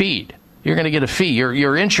to get feed. You're going to get a fee.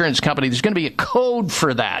 Your insurance company, there's going to be a code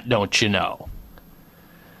for that, don't you know?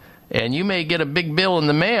 And you may get a big bill in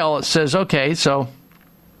the mail that says, okay, so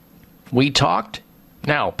we talked,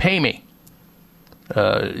 now pay me.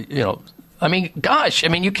 You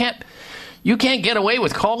can't get away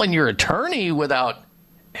with calling your attorney without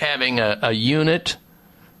having a unit,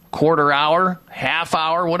 quarter hour, half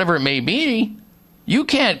hour, whatever it may be. You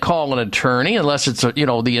can't call an attorney unless it's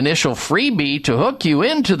the initial freebie to hook you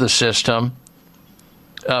into the system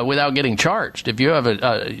without getting charged. If you have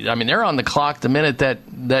they're on the clock the minute that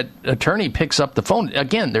attorney picks up the phone.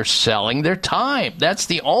 Again, they're selling their time. That's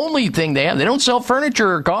the only thing they have. They don't sell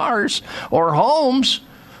furniture or cars or homes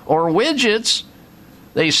or widgets.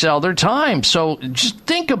 They sell their time. So just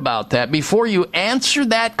think about that before you answer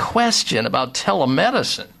that question about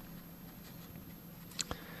telemedicine.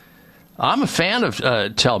 I'm a fan of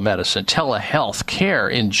telemedicine, telehealth care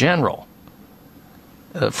in general,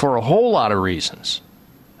 for a whole lot of reasons.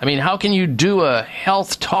 I mean, how can you do a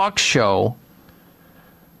health talk show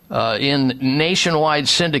in nationwide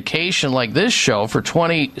syndication like this show for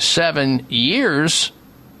 27 years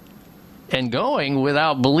and going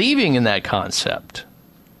without believing in that concept?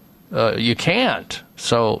 You can't.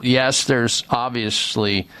 So, yes, there's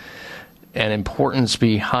obviously an importance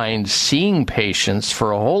behind seeing patients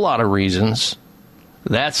for a whole lot of reasons.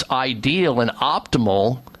 That's ideal and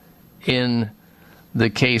optimal in the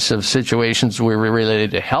case of situations where we're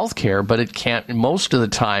related to healthcare, but it can't, most of the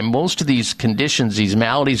time, most of these conditions, these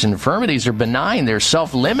maladies, infirmities are benign. They're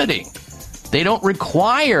self-limiting. They don't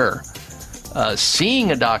require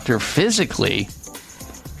seeing a doctor physically.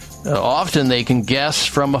 Often they can guess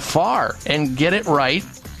from afar and get it right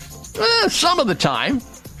some of the time.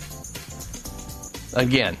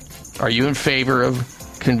 Again, are you in favor of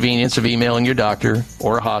convenience of emailing your doctor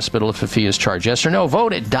or a hospital if a fee is charged? Yes or no?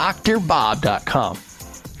 Vote at drbob.com.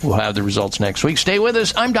 We'll have the results next week. Stay with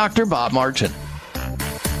us. I'm Dr. Bob Martin.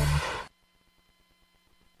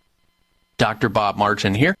 Dr. Bob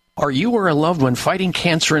Martin here. Are you or a loved one fighting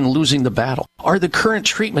cancer and losing the battle? Are the current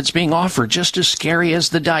treatments being offered just as scary as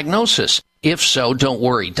the diagnosis? If so, don't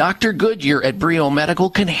worry. Dr. Goodyear at Brio Medical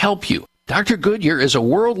can help you. Dr. Goodyear is a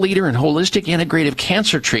world leader in holistic integrative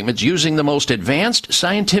cancer treatments using the most advanced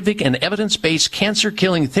scientific and evidence-based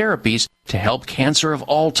cancer-killing therapies to help cancer of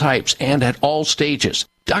all types and at all stages.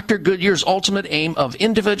 Dr. Goodyear's ultimate aim of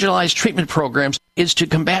individualized treatment programs is to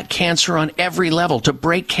combat cancer on every level, to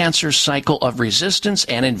break cancer's cycle of resistance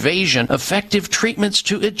and invasion, effective treatments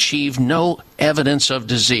to achieve no evidence of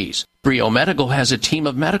disease. Brio Medical has a team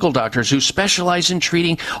of medical doctors who specialize in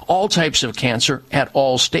treating all types of cancer at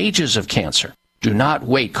all stages of cancer. Do not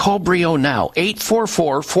wait. Call Brio now.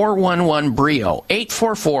 844-411-BRIO.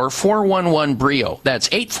 844-411-BRIO. That's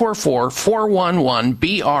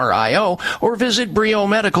 844-411-BRIO. Or visit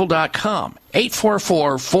briomedical.com.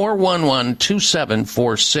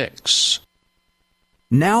 844-411-2746.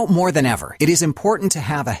 Now more than ever, it is important to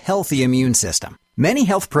have a healthy immune system. Many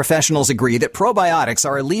health professionals agree that probiotics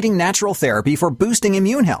are a leading natural therapy for boosting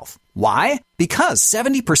immune health. Why? Because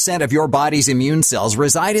 70% of your body's immune cells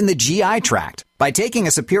reside in the GI tract. By taking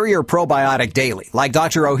a superior probiotic daily, like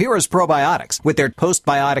Dr. Ohhira's probiotics, with their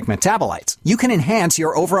postbiotic metabolites, you can enhance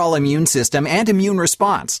your overall immune system and immune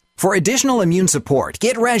response. For additional immune support,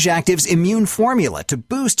 get RegActive's Immune Formula to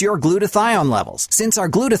boost your glutathione levels, since our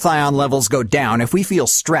glutathione levels go down if we feel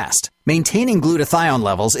stressed. Maintaining glutathione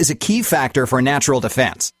levels is a key factor for natural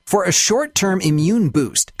defense. For a short-term immune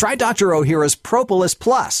boost, try Dr. Ohhira's Propolis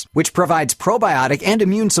Plus, which provides probiotic and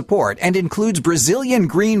immune support and includes Brazilian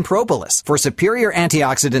green propolis for superior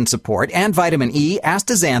antioxidant support and vitamin E,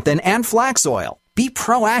 astaxanthin, and flax oil. Be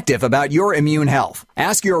proactive about your immune health.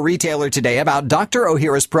 Ask your retailer today about Dr.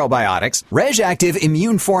 Ohhira's probiotics, RegActive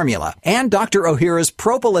Immune Formula, and Dr. Ohhira's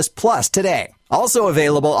Propolis Plus today. Also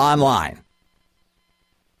available online.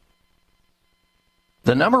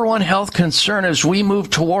 The number one health concern as we move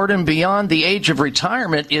toward and beyond the age of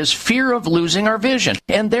retirement is fear of losing our vision,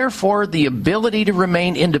 and therefore the ability to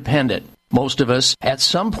remain independent. Most of us, at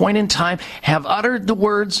some point in time, have uttered the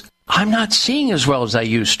words, "I'm not seeing as well as I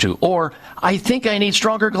used to," or "I think I need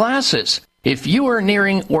stronger glasses." If you are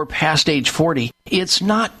nearing or past age 40, it's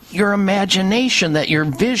not your imagination that your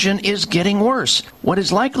vision is getting worse. What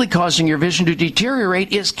is likely causing your vision to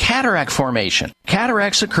deteriorate is cataract formation.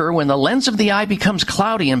 Cataracts occur when the lens of the eye becomes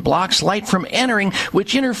cloudy and blocks light from entering,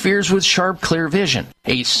 which interferes with sharp, clear vision.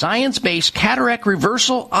 A science-based cataract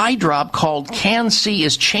reversal eye drop called Can-C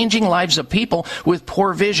is changing lives of people with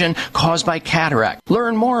poor vision caused by cataract.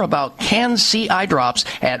 Learn more about Can-C eye drops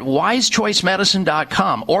at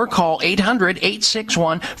wisechoicemedicine.com or call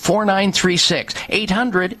 800-861-4936.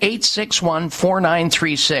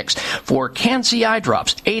 800-861-4936 for Can-C eye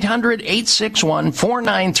drops.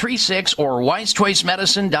 800-861-4936 or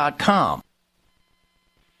wisechoicemedicine.com.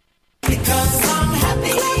 Because I'm happy.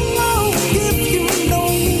 If you know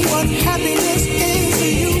what happiness is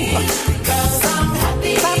to you. Because I'm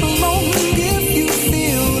happy. Clap along if you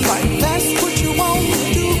feel like that's what you want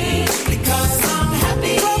to do. Because I'm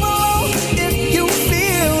happy. Clap along if you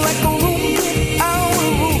feel like a room without a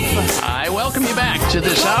roof. I welcome you back to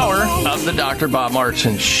this hour of the Dr. Bob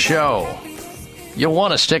Martin Show. You'll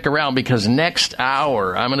want to stick around because next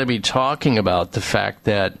hour I'm going to be talking about the fact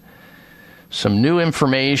that some new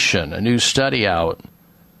information, a new study out,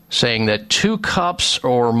 saying that 2 cups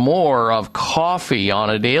or more of coffee on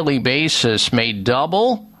a daily basis may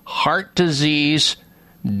double heart disease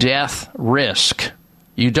death risk.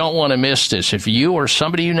 You don't want to miss this. If you or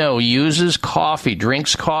somebody you know uses coffee,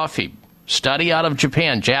 drinks coffee, study out of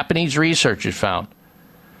Japan, Japanese researchers found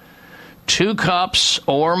 2 cups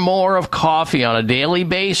or more of coffee on a daily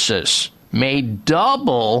basis may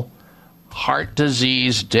double heart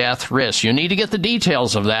disease death risk. You need to get the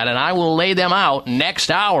details of that, and I will lay them out next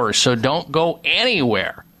hour, so don't go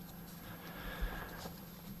anywhere.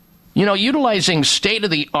 You know, utilizing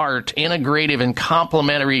state-of-the-art integrative and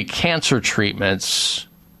complementary cancer treatments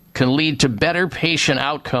can lead to better patient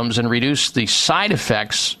outcomes and reduce the side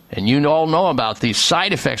effects, and you all know about the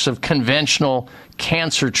side effects of conventional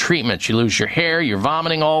cancer treatments. You lose your hair, you're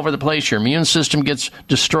vomiting all over the place, your immune system gets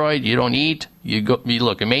destroyed, you don't eat, you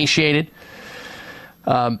look emaciated.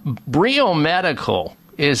 Brio Medical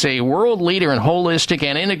is a world leader in holistic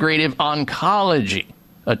and integrative oncology.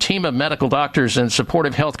 A team of medical doctors and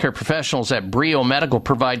supportive healthcare professionals at Brio Medical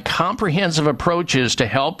provide comprehensive approaches to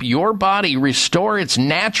help your body restore its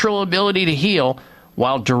natural ability to heal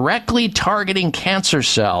while directly targeting cancer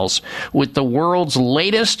cells with the world's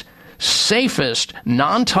latest, safest,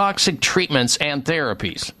 non-toxic treatments and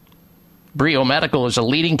therapies. Brio Medical is a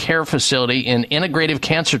leading care facility in integrative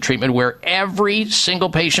cancer treatment where every single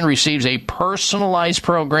patient receives a personalized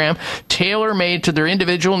program tailor-made to their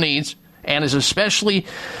individual needs and is specifically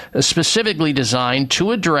designed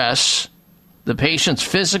to address the patient's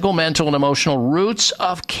physical, mental, and emotional roots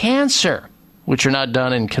of cancer, which are not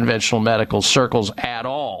done in conventional medical circles at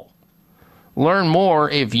all. Learn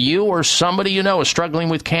more if you or somebody you know is struggling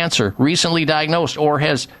with cancer, recently diagnosed, or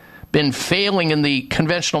has been failing in the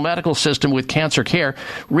conventional medical system with cancer care.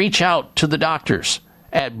 Reach out to the doctors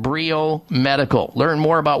at Brio Medical. Learn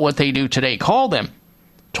more about what they do today. Call them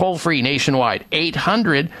toll-free nationwide,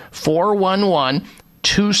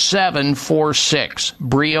 800-411-2746.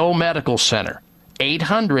 Brio Medical Center,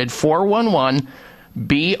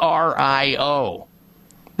 800-411-BRIO.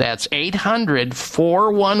 That's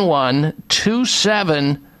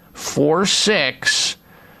 800-411-2746.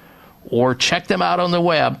 Or check them out on the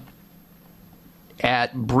web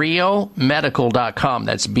at briomedical.com.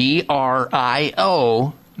 That's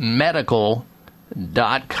BRIO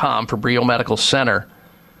medical.com for Brio Medical Center.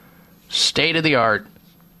 State-of-the-art,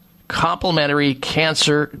 complementary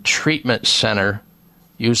cancer treatment center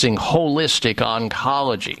using holistic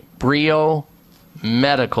oncology.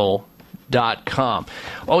 briomedical.com.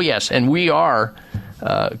 Oh, yes, and we are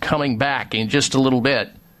coming back in just a little bit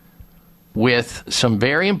with some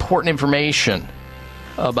very important information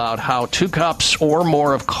about how 2 cups or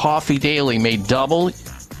more of coffee daily may double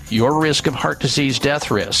your risk of heart disease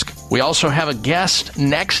death risk. We also have a guest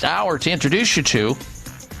next hour to introduce you to,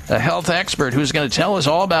 a health expert who's going to tell us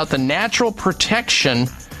all about the natural protection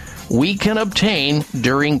we can obtain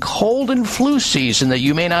during cold and flu season that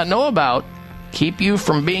you may not know about, keep you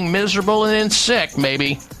from being miserable and then sick,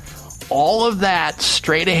 maybe. All of that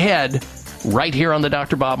straight ahead right here on the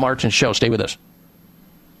Dr. Bob Martin Show. Stay with us.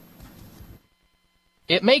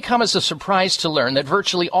 It may come as a surprise to learn that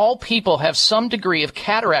virtually all people have some degree of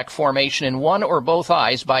cataract formation in one or both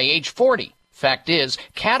eyes by age 40. Fact is,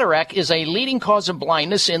 cataract is a leading cause of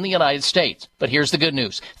blindness in the United States. But here's the good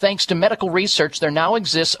news. Thanks to medical research, there now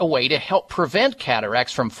exists a way to help prevent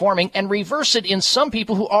cataracts from forming and reverse it in some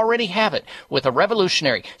people who already have it with a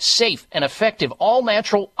revolutionary, safe, and effective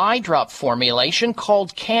all-natural eye drop formulation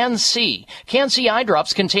called Can-C. Can-C eye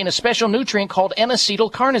drops contain a special nutrient called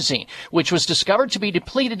N-acetylcarnosine, which was discovered to be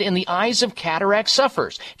depleted in the eyes of cataract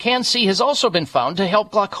sufferers. Can-C has also been found to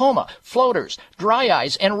help glaucoma, floaters, dry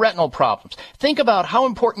eyes, and retinal problems. Think about how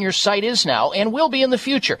important your sight is now and will be in the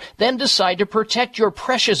future. Then decide to protect your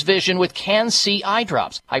precious vision with Can-C eye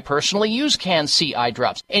drops. I personally use Can-C eye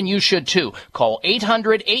drops, and you should too. Call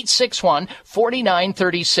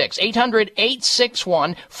 800-861-4936.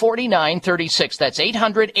 800-861-4936. That's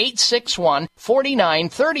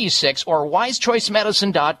 800-861-4936 or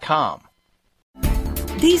wisechoicemedicine.com.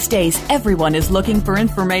 These days, everyone is looking for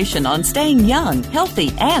information on staying young,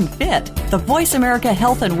 healthy, and fit. The Voice America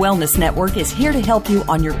Health and Wellness Network is here to help you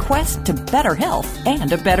on your quest to better health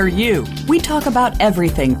and a better you. We talk about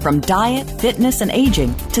everything from diet, fitness, and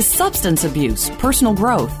aging to substance abuse, personal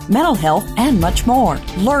growth, mental health, and much more.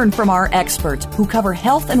 Learn from our experts who cover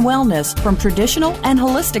health and wellness from traditional and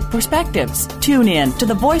holistic perspectives. Tune in to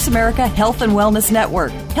the Voice America Health and Wellness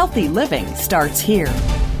Network. Healthy living starts here.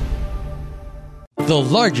 The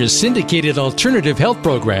largest syndicated alternative health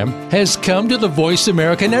program has come to the Voice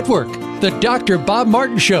America Network. The Dr. Bob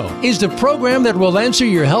Martin Show is the program that will answer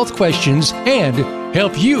your health questions and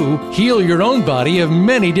help you heal your own body of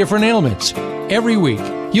many different ailments. Every week,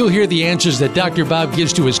 you'll hear the answers that Dr. Bob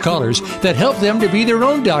gives to his callers that help them to be their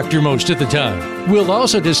own doctor most of the time. We'll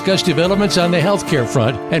also discuss developments on the healthcare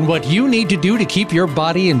front and what you need to do to keep your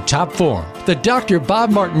body in top form. The Dr.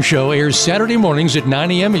 Bob Martin Show airs Saturday mornings at 9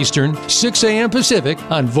 a.m. Eastern, 6 a.m. Pacific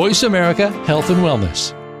on Voice America Health and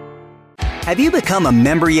Wellness. Have you become a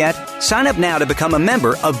member yet? Sign up now to become a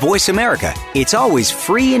member of Voice America. It's always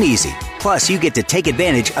free and easy. Plus, you get to take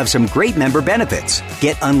advantage of some great member benefits.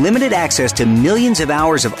 Get unlimited access to millions of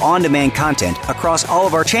hours of on-demand content across all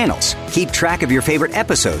of our channels. Keep track of your favorite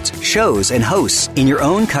episodes, shows, and hosts in your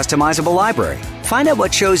own customizable library. Find out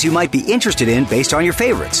what shows you might be interested in based on your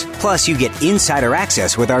favorites. Plus, you get insider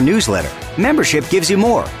access with our newsletter. Membership gives you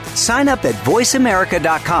more. Sign up at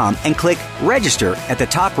voiceamerica.com and click Register at the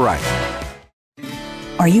top right.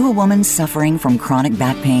 Are you a woman suffering from chronic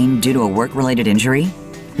back pain due to a work-related injury?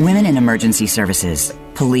 Women in emergency services,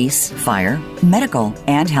 police, fire, medical,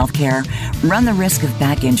 and healthcare run the risk of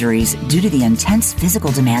back injuries due to the intense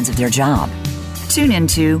physical demands of their job. Tune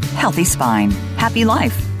into Healthy Spine, Happy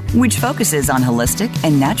Life, which focuses on holistic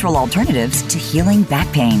and natural alternatives to healing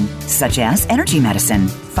back pain, such as energy medicine,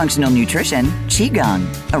 functional nutrition, qigong,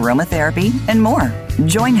 aromatherapy, and more.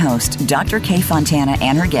 Join host Dr. Kay Fontana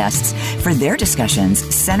and her guests for their discussions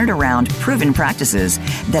centered around proven practices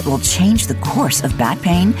that will change the course of back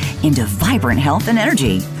pain into vibrant health and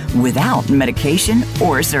energy without medication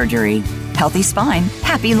or surgery. Healthy Spine,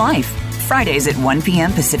 Happy Life. Fridays at 1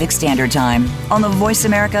 p.m. Pacific Standard Time on the Voice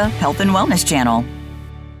America Health and Wellness Channel.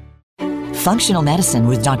 Functional Medicine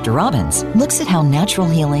with Dr. Robbins looks at how natural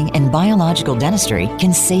healing and biological dentistry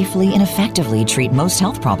can safely and effectively treat most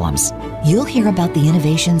health problems. You'll hear about the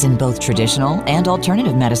innovations in both traditional and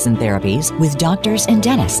alternative medicine therapies with doctors and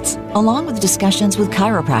dentists, along with discussions with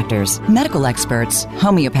chiropractors, medical experts,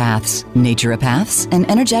 homeopaths, naturopaths, and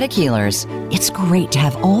energetic healers. It's great to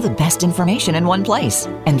have all the best information in one place.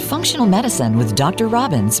 And Functional Medicine with Dr.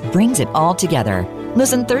 Robbins brings it all together.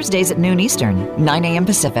 Listen Thursdays at noon Eastern, 9 a.m.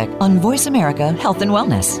 Pacific on Voice America Health and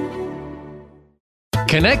Wellness.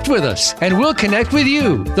 Connect with us, and we'll connect with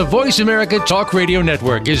you. The Voice America Talk Radio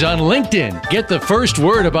Network is on LinkedIn. Get the first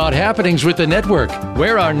word about happenings with the network,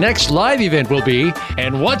 where our next live event will be,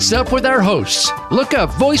 and what's up with our hosts. Look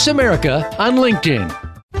up Voice America on LinkedIn.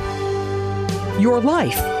 Your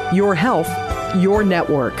life, your health, your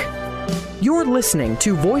network. You're listening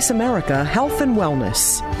to Voice America Health and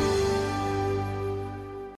Wellness.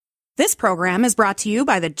 This program is brought to you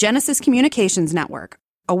by the Genesis Communications Network,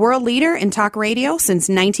 a world leader in talk radio since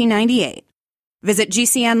 1998. Visit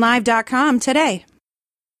GCNlive.com today.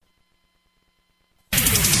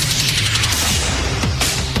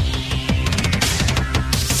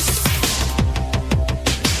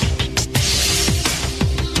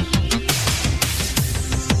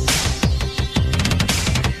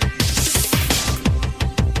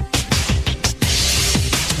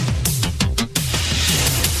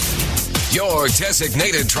 Your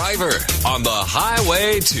designated driver on the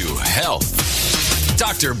highway to health.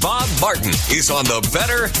 Dr. Bob Martin is on the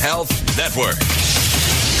Better Health Network.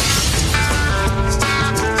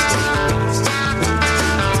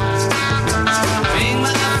 Ring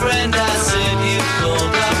my friend, I said you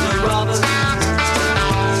called Dr. Robert.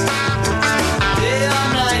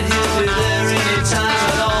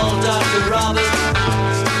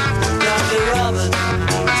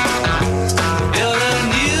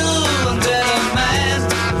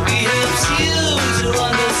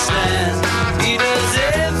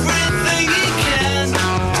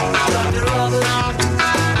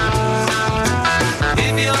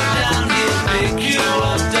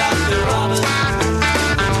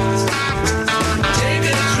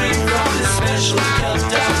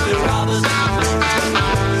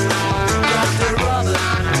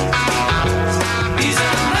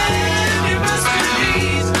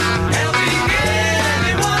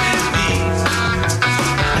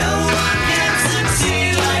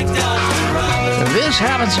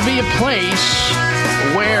 happens to be a place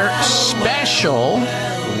where special,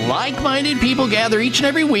 like-minded people gather each and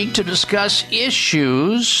every week to discuss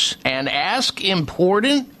issues and ask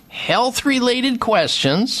important health-related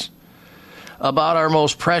questions about our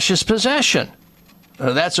most precious possession.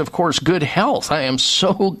 That's, of course, good health. I am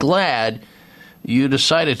so glad you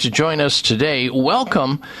decided to join us today.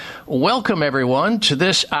 Welcome, everyone, to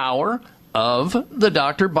this hour of the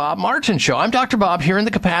Dr. Bob Martin Show. I'm Dr. Bob here in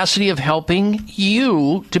the capacity of helping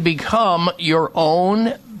you to become your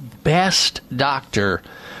own best doctor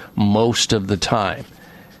most of the time.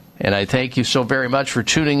 And I thank you so very much for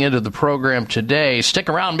tuning into the program today. Stick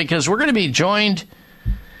around because we're going to be joined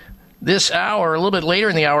this hour, a little bit later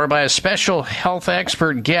in the hour, by a special health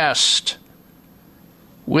expert guest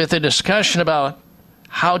with a discussion about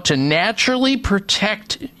how to naturally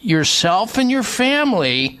protect yourself and your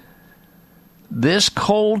family this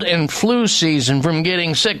cold and flu season from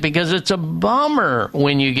getting sick, because it's a bummer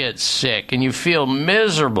when you get sick and you feel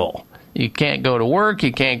miserable. You can't go to work,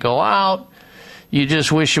 you can't go out, you just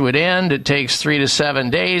wish it would end. It takes 3 to 7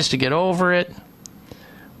 days to get over it.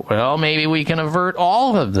 Well, maybe we can avert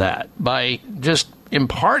all of that by just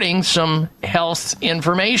imparting some health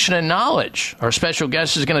information and knowledge. Our special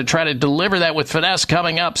guest is going to try to deliver that with finesse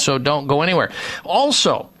coming up, so don't go anywhere.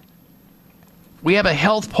 Also, we have a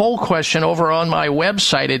health poll question over on my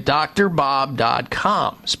website at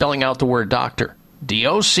drbob.com, spelling out the word doctor,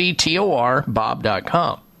 D-O-C-T-O-R,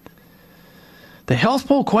 bob.com. The health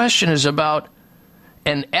poll question is about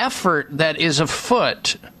an effort that is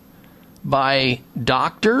afoot by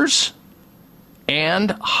doctors and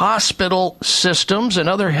hospital systems and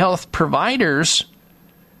other health providers.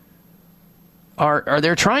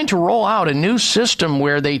 They're trying to roll out a new system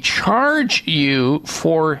where they charge you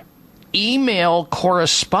for email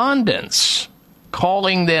correspondence,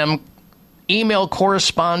 calling them email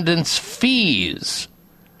correspondence fees.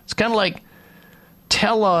 It's kind of like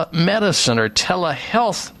telemedicine or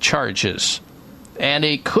telehealth charges. And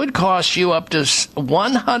it could cost you up to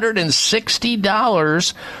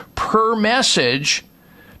 $160 per message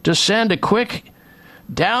to send a quick,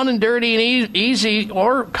 down and dirty and easy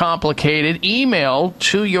or complicated email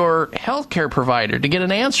to your healthcare provider to get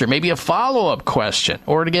an answer, maybe a follow-up question,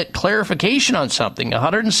 or to get clarification on something.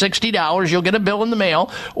 $160, you'll get a bill in the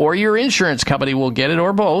mail, or your insurance company will get it,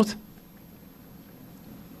 or both.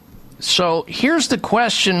 So here's the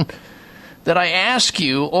question that I ask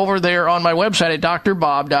you over there on my website at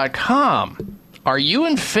drbob.com. Are you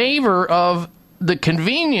in favor of the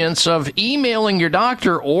convenience of emailing your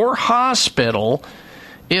doctor or hospital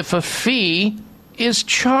if a fee is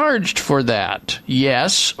charged for that?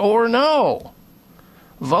 Yes or no?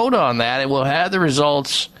 Vote on that, and we'll have the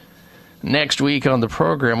results next week on the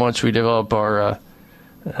program once we develop our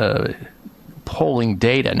polling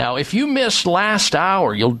data. Now, if you missed last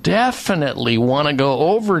hour, you'll definitely want to go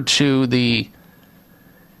over to the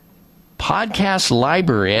podcast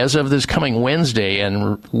library as of this coming Wednesday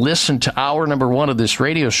and listen to hour number 1 of this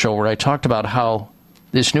radio show, where I talked about how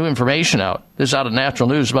this new information this is out of Natural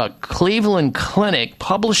News, about Cleveland Clinic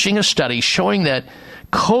publishing a study showing that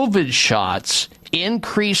COVID shots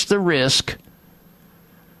increase the risk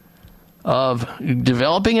of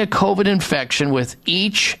developing a COVID infection with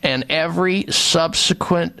each and every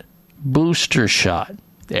subsequent booster shot.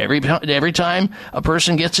 Every time a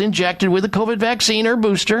person gets injected with a COVID vaccine or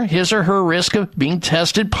booster, his or her risk of being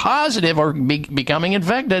tested positive or becoming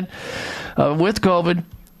infected with COVID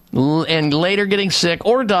and later getting sick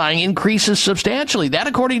or dying increases substantially. That,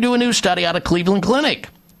 according to a new study out of Cleveland Clinic.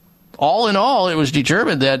 All in all, it was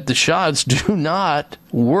determined that the shots do not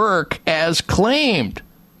work as claimed.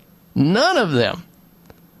 None of them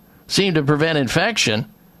seem to prevent infection,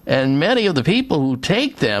 and many of the people who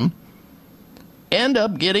take them end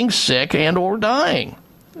up getting sick and or dying.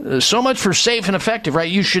 So much for safe and effective, right?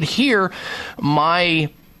 You should hear my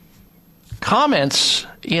comments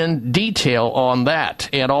in detail on that.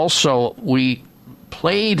 And also, we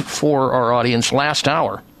played for our audience last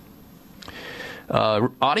hour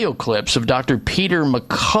audio clips of Dr. Peter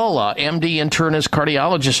McCullough, MD, internist,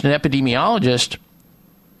 cardiologist, and epidemiologist,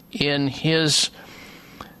 in his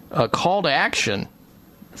call to action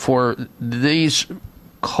for these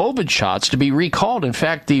COVID shots to be recalled. In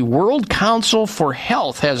fact, the World Council for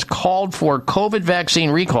Health has called for COVID vaccine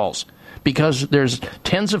recalls because there's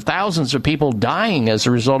tens of thousands of people dying as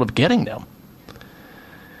a result of getting them.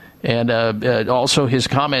 And also his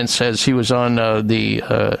comments as he was on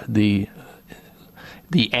the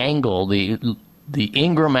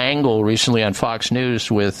Ingram Angle recently on Fox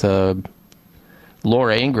News with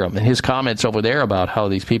Laura Ingram, and his comments over there about how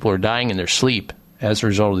these people are dying in their sleep as a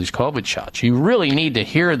result of these COVID shots. You really need to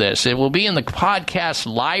hear this. It will be in the podcast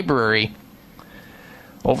library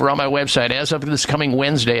over on my website as of this coming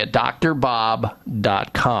Wednesday at drbob.com.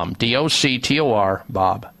 DOCTOR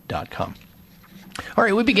Bob.com. All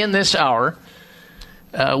right, we begin this hour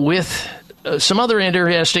with some other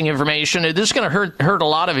interesting information. This is going to hurt a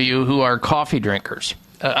lot of you who are coffee drinkers.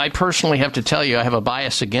 I personally have to tell you, I have a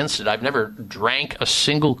bias against it. I've never drank a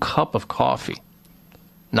single cup of coffee.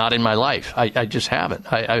 Not in my life. I just haven't.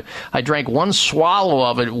 I drank one swallow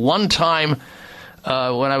of it one time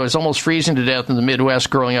when I was almost freezing to death in the Midwest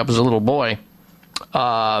growing up as a little boy.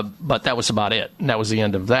 But that was about it. And that was the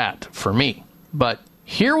end of that for me. But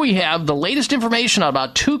here we have the latest information on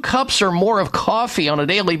about 2 cups or more of coffee on a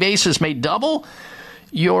daily basis may double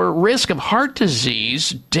your risk of heart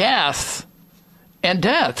disease, death.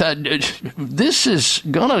 This is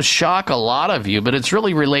going to shock a lot of you, but it's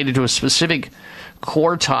really related to a specific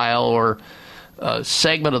quartile or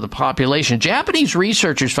segment of the population. Japanese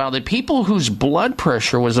researchers found that people whose blood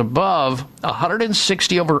pressure was above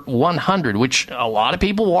 160/100, which a lot of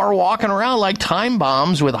people are walking around like time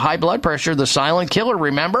bombs with high blood pressure, the silent killer,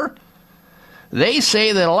 remember? They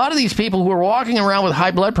say that a lot of these people who are walking around with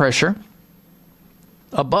high blood pressure,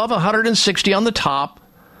 above 160 on the top,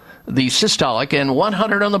 the systolic, and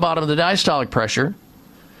 100 on the bottom of the diastolic pressure,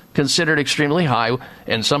 considered extremely high,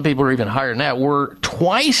 and some people are even higher than that, were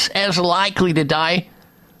twice as likely to die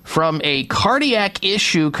from a cardiac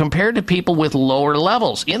issue compared to people with lower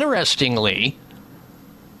levels. Interestingly,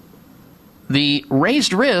 the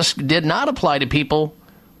raised risk did not apply to people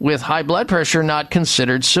with high blood pressure not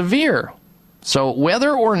considered severe. So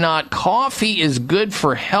whether or not coffee is good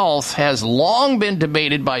for health has long been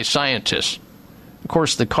debated by scientists. Of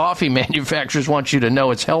course, the coffee manufacturers want you to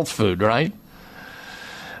know it's health food, right?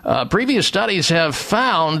 Previous studies have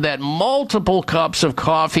found that multiple cups of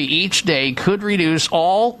coffee each day could reduce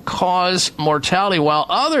all-cause mortality, while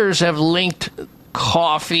others have linked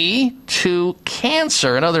coffee to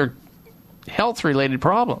cancer and other health-related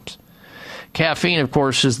problems. Caffeine, of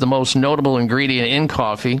course, is the most notable ingredient in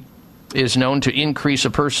coffee, is known to increase a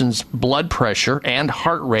person's blood pressure and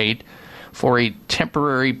heart rate for a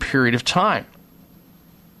temporary period of time.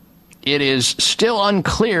 It is still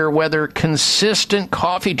unclear whether consistent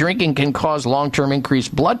coffee drinking can cause long-term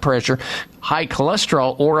increased blood pressure, high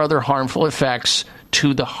cholesterol, or other harmful effects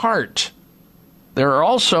to the heart. There are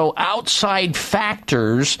also outside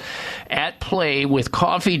factors at play with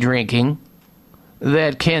coffee drinking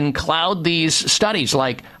that can cloud these studies,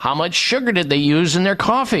 like how much sugar did they use in their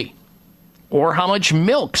coffee? Or how much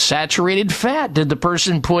milk, saturated fat, did the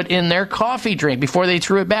person put in their coffee drink before they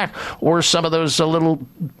threw it back? Or some of those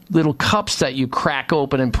little cups that you crack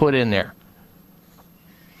open and put in there.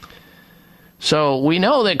 So we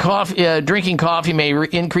know that drinking coffee may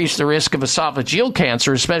increase the risk of esophageal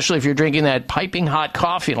cancer, especially if you're drinking that piping hot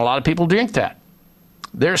coffee, and a lot of people drink that.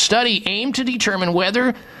 Their study aimed to determine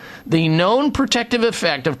whether the known protective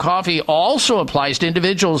effect of coffee also applies to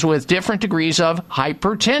individuals with different degrees of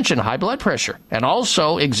hypertension, high blood pressure, and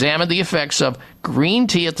also examine the effects of green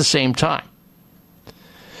tea at the same time.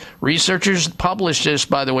 Researchers published this,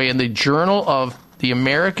 by the way, in the Journal of the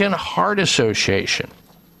American Heart Association.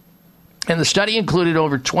 And the study included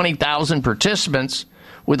over 20,000 participants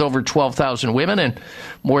with over 12,000 women and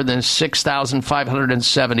more than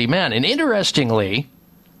 6,570 men. And interestingly,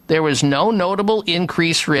 there was no notable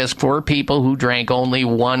increased risk for people who drank only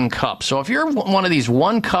 1 cup. So if you're one of these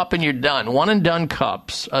 1 cup and you're done, one and done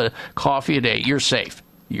cups, coffee a day, you're safe.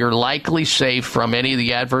 You're likely safe from any of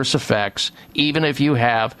the adverse effects, even if you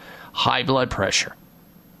have high blood pressure.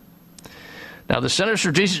 Now, the Centers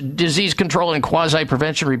for Disease Control and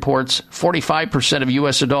Quasi-Prevention reports 45% of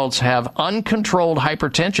U.S. adults have uncontrolled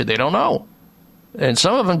hypertension. They don't know. And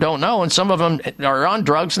some of them don't know, and some of them are on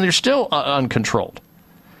drugs and they're still uncontrolled.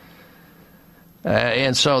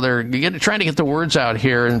 And so they're trying to get the words out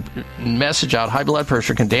here and message out. High blood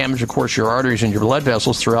pressure can damage, of course, your arteries and your blood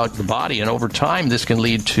vessels throughout the body. And over time, this can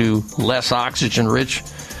lead to less oxygen-rich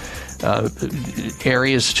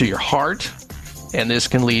areas to your heart. And this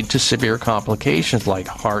can lead to severe complications like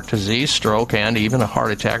heart disease, stroke, and even a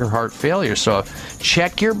heart attack or heart failure. So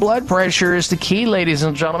check your blood pressure is the key, ladies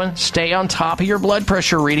and gentlemen. Stay on top of your blood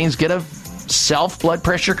pressure readings. Get a self-blood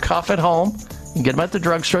pressure cuff at home. You can get them at the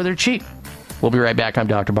drugstore. They're cheap. We'll be right back. I'm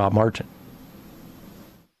Dr. Bob Martin.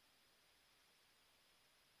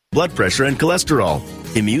 Blood pressure and cholesterol,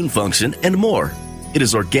 immune function, and more. It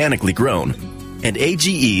is organically grown. And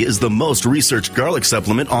AGE is the most researched garlic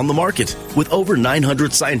supplement on the market, with over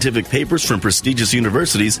 900 scientific papers from prestigious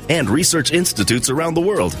universities and research institutes around the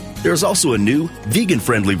world. There's also a new,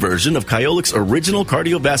 vegan-friendly version of Kyolic's original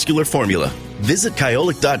cardiovascular formula. Visit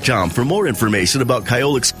Kyolic.com for more information about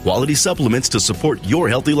Kyolic's quality supplements to support your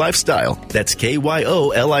healthy lifestyle. That's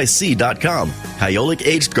KYOLIC.com. Kyolic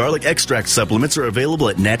Aged Garlic Extract supplements are available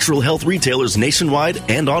at natural health retailers nationwide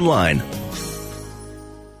and online.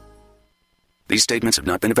 These statements have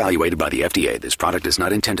not been evaluated by the FDA. This product is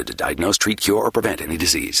not intended to diagnose, treat, cure, or prevent any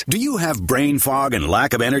disease. Do you have brain fog and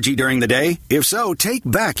lack of energy during the day? If so, take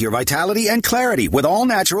back your vitality and clarity with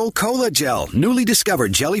all-natural Cola Gel. Newly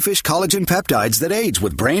discovered jellyfish collagen peptides that aids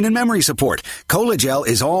with brain and memory support. Cola Gel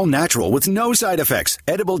is all natural with no side effects.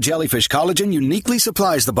 Edible jellyfish collagen uniquely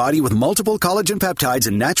supplies the body with multiple collagen peptides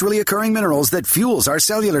and naturally occurring minerals that fuels our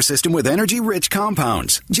cellular system with energy-rich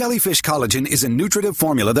compounds. Jellyfish collagen is a nutritive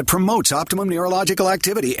formula that promotes optimum neurological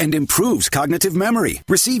activity and improves cognitive memory.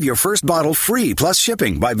 Receive your first bottle free plus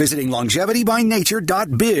shipping by visiting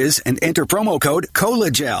longevitybynature.biz and enter promo code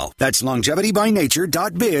COLAGEL. That's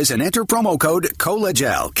longevitybynature.biz and enter promo code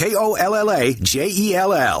COLAGEL.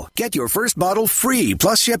 KOLLAGEL. Get your first bottle free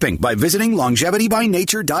plus shipping by visiting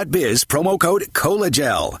longevitybynature.biz, promo code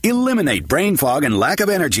COLAGEL. Eliminate brain fog and lack of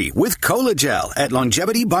energy with COLAGEL at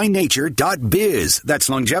longevitybynature.biz. That's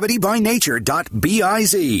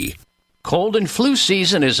longevitybynature.biz. Cold and flu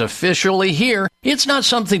season is officially here. It's not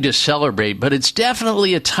something to celebrate, but it's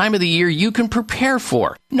definitely a time of the year you can prepare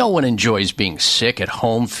for. No one enjoys being sick at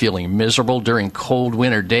home, feeling miserable during cold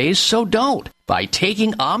winter days, so don't. By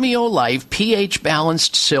taking Amio Life pH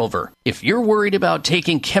Balanced Silver. If you're worried about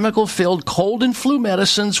taking chemical-filled cold and flu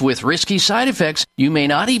medicines with risky side effects, you may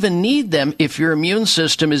not even need them if your immune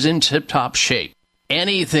system is in tip-top shape.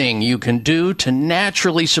 Anything you can do to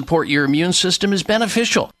naturally support your immune system is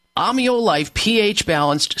beneficial. Amio Life pH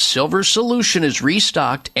Balanced Silver Solution is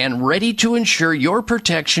restocked and ready to ensure your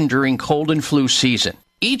protection during cold and flu season.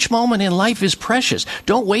 Each moment in life is precious.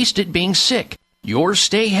 Don't waste it being sick. Your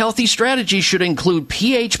stay healthy strategy should include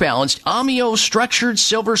pH Balanced Amio Structured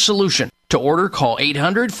Silver Solution. To order, call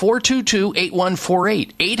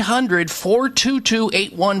 800-422-8148.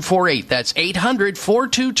 800-422-8148. That's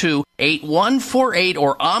 800-422-8148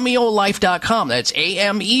 or AmioLife.com. That's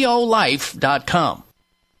AMEOLife.com.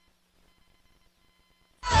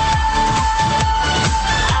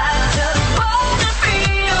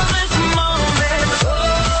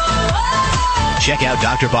 Check out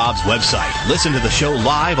Dr. Bob's website. Listen to the show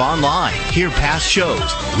live online. Hear past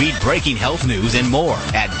shows. Read breaking health news and more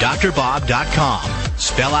at drbob.com.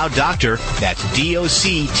 Spell out doctor. That's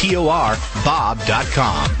DOCTOR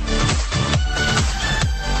Bob.com.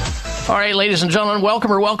 All right, ladies and gentlemen,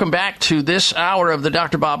 welcome back to this hour of the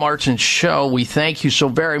Dr. Bob Martin Show. We thank you so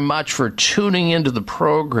very much for tuning into the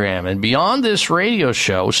program. And beyond this radio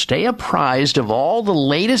show, stay apprised of all the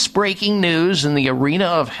latest breaking news in the arena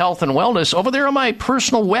of health and wellness over there on my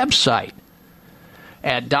personal website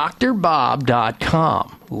at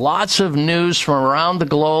drbob.com. Lots of news from around the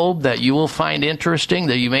globe that you will find interesting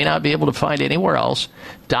that you may not be able to find anywhere else.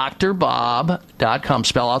 drbob.com.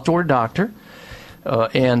 Spell out the word doctor.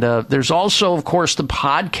 And there's also, of course, the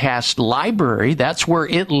podcast library. That's where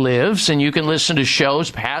it lives, and you can listen to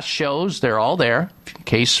shows, past shows. They're all there. In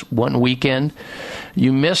case one weekend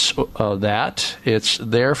you miss that, it's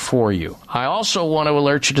there for you. I also want to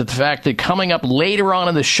alert you to the fact that coming up later on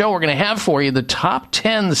in the show, we're going to have for you the top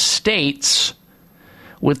 10 states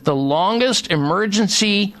with the longest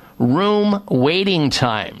emergency room waiting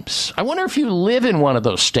times. I wonder if you live in one of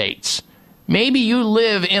those states. Maybe you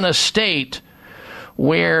live in a state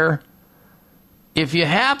where if you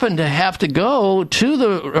happen to have to go to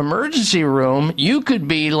the emergency room, you could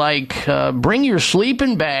be like, bring your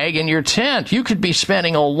sleeping bag and your tent. You could be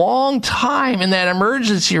spending a long time in that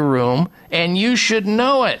emergency room, and you should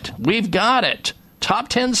know it. We've got it. Top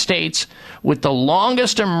 10 states with the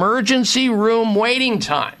longest emergency room waiting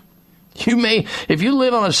time. You may, if you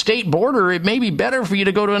live on a state border, it may be better for you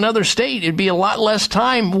to go to another state. It'd be a lot less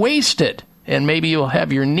time wasted. And maybe you'll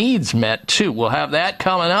have your needs met, too. We'll have that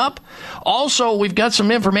coming up. Also, we've got some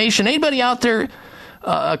information. Anybody out there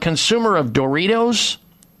a consumer of Doritos?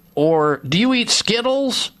 Or do you eat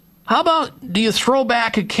Skittles? How about do you throw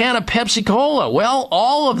back a can of Pepsi-Cola? Well,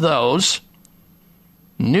 all of those.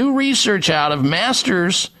 New research out of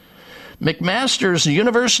McMaster's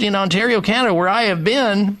University in Ontario, Canada, where I have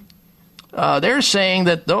been, they're saying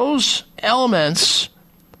that those elements...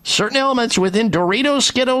 certain elements within Doritos,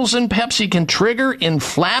 Skittles, and Pepsi can trigger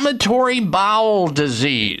inflammatory bowel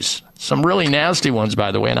disease. Some really nasty ones,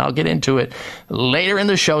 by the way, and I'll get into it later in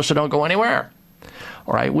the show, so don't go anywhere.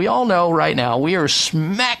 All right, we all know right now we are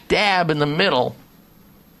smack dab in the middle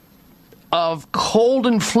of cold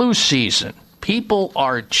and flu season. People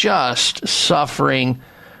are just suffering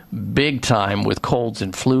big time with colds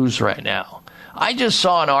and flus right now. I just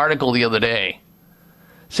saw an article the other day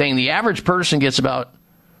saying the average person gets about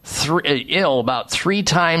three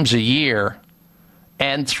times a year,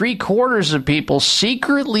 and 3/4 of people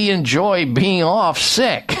secretly enjoy being off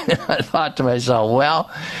sick. I thought to myself, well,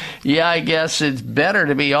 yeah, I guess it's better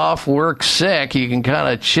to be off work sick. You can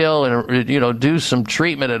kind of chill and, do some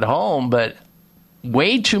treatment at home, but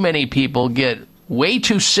way too many people get way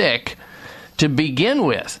too sick to begin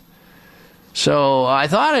with. So I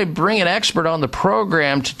thought I'd bring an expert on the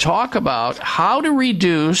program to talk about how to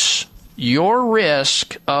reduce your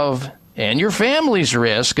risk and your family's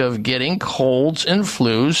risk of getting colds and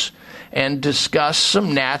flus, and discuss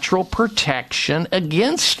some natural protection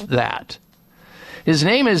against that. His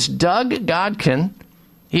name is Doug Godkin.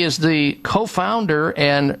 He is the co-founder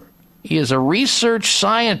and he is a research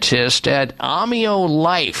scientist at Amio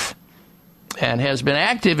Life and has been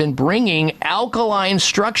active in bringing alkaline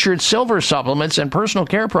structured silver supplements and personal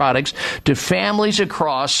care products to families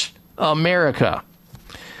across America.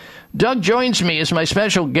 Doug joins me as my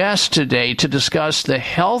special guest today to discuss the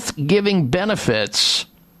health-giving benefits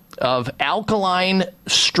of alkaline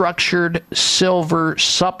structured silver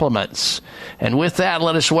supplements. And with that,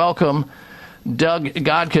 let us welcome Doug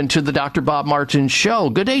Godkin to the Dr. Bob Martin Show.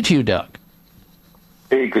 Good day to you, Doug.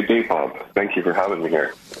 Hey, good day, Bob. Thank you for having me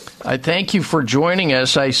here. I thank you for joining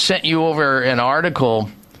us. I sent you over an article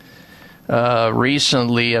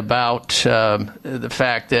recently about the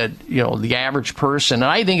fact that, the average person,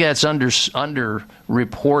 and I think that's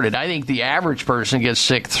underreported. I think the average person gets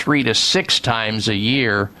sick 3 to 6 times a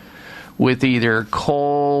year with either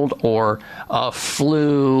cold or a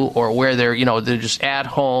flu, or where they're just at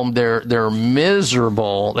home, they're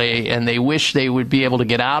miserable, they wish they would be able to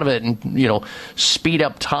get out of it and speed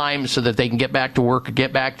up time so that they can get back to work,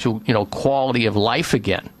 get back to quality of life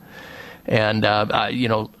again. And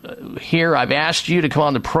here I've asked you to come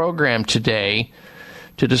on the program today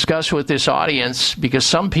to discuss with this audience, because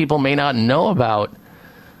some people may not know about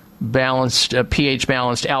pH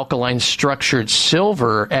balanced alkaline structured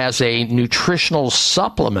silver as a nutritional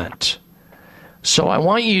supplement. So I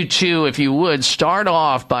want you to, if you would, start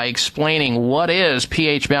off by explaining what is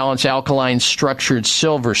pH balanced alkaline structured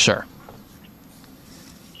silver, sir.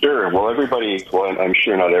 Sure. Well, I'm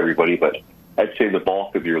sure not everybody, but I'd say the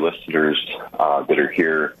bulk of your listeners that are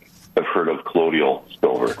here have heard of colloidal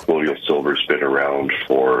silver. Colloidal silver's been around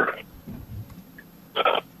for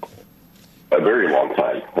a very long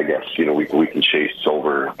time, I guess. We can chase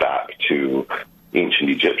silver back to ancient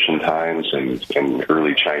Egyptian times and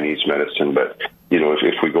early Chinese medicine. But,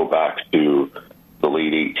 if we go back to the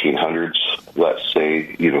late 1800s, let's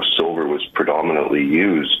say, silver was predominantly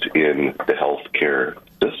used in the healthcare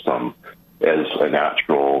system as a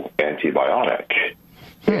natural antibiotic.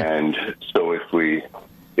 And so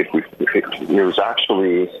there's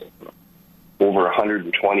actually over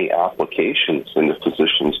 120 applications in the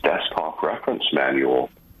physician's desktop reference manual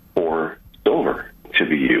for silver to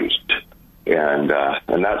be used. And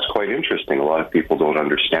that's quite interesting. A lot of people don't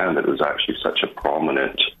understand that it was actually such a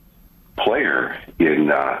prominent player in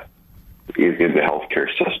the healthcare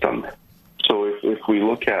system. So if we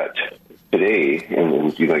look at today,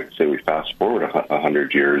 and you like to say we fast forward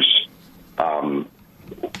 100 years,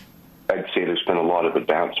 I'd say there's been a lot of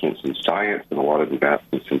advancements in science and a lot of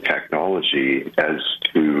advancements in technology as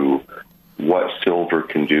to what silver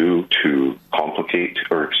can do to complement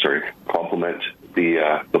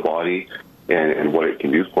the body and what it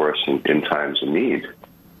can do for us in times of need.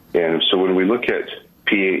 And so when we look at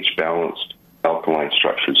pH balanced alkaline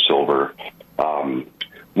structured silver,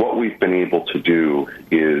 what we've been able to do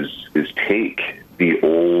is take the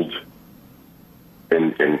old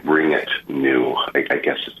and bring it new, I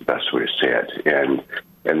guess is the best way to say it.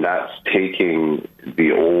 And that's taking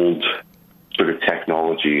the old sort of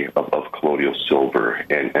technology of colloidal silver.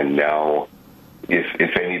 And now,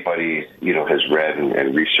 if anybody, has read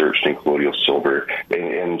and researched in colloidal silver,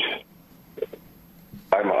 and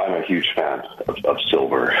I'm a huge fan of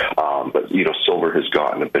silver, but, silver has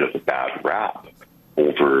gotten a bit of a bad rap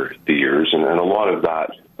over the years, and a lot of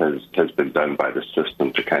that has been done by the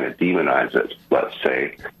system to kind of demonize it, let's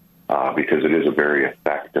say, because it is a very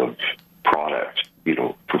effective product,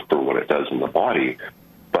 for what it does in the body.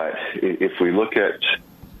 But if we look at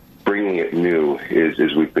bringing it new,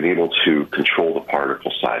 is we've been able to control the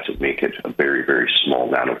particle size and make it a very, very small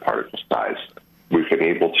nanoparticle size. We've been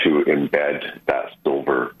able to embed that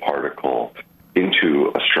silver particle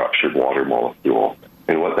into a structured water molecule.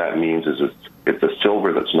 And what that means is it's a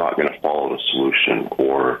silver that's not going to follow the solution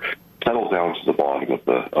or settle down to the bottom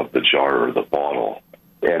of the jar or the bottle.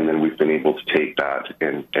 And then we've been able to take that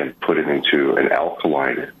and put it into an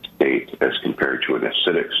alkaline state as compared to an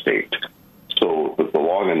acidic state. So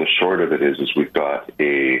and the short of it is we've got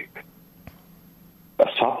a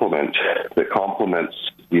supplement that complements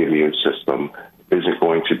the immune system, isn't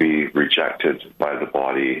going to be rejected by the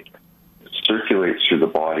body, circulates through the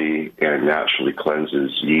body and naturally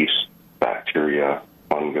cleanses yeast, bacteria,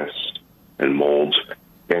 fungus, and mold,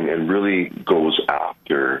 and really goes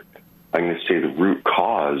after, I'm going to say, the root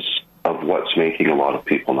cause of what's making a lot of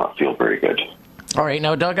people not feel very good. All right.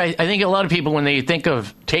 Now, Doug, I think a lot of people, when they think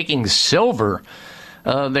of taking silver,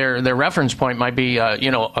 their reference point might be,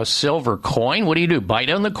 a silver coin. What do? Bite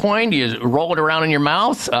on the coin? Do you roll it around in your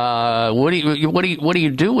mouth? What do you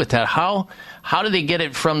do with that? How do they get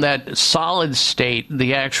it from that solid state,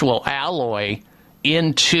 the actual alloy,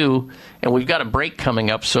 into? And we've got a break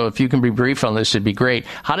coming up, so if you can be brief on this, it'd be great.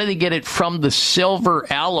 How do they get it from the silver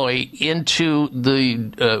alloy into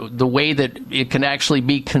the way that it can actually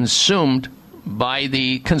be consumed by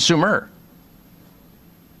the consumer?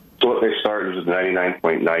 So what they start is with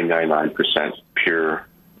 99.999% pure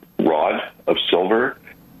rod of silver,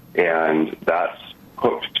 and that's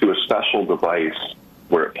hooked to a special device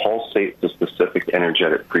where it pulsates a specific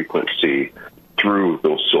energetic frequency through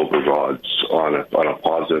those silver rods on a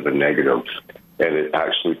positive and negative, and it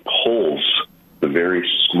actually pulls the very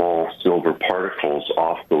small silver particles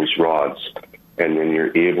off those rods, and then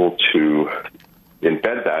you're able to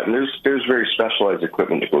embed that. And there's very specialized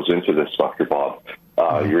equipment that goes into this, Dr. Bob.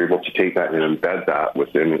 You're able to take that and embed that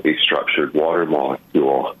within a structured water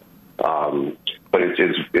molecule. But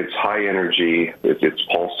it's high energy, it's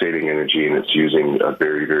pulsating energy, and it's using a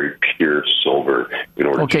very, very pure silver in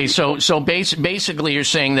order. Okay, so basically, you're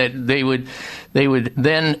saying that they would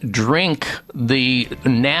then drink the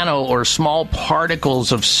nano or small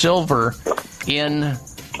particles of silver in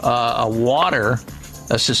water.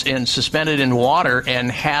 And suspended in water,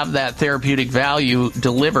 and have that therapeutic value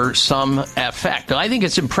deliver some effect. I think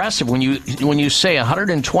it's impressive when you say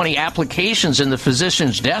 120 applications in the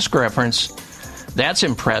physician's desk reference. That's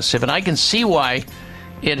impressive, and I can see why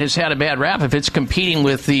it has had a bad rap if it's competing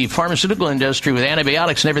with the pharmaceutical industry with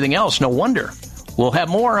antibiotics and everything else. No wonder. We'll have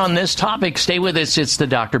more on this topic. Stay with us. It's the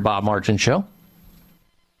Dr. Bob Martin Show.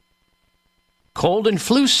 Cold and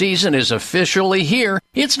flu season is officially here.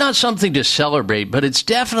 It's not something to celebrate, but it's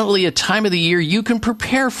definitely a time of the year you can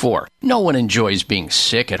prepare for. No one enjoys being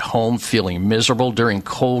sick at home, feeling miserable during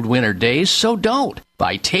cold winter days, so don't.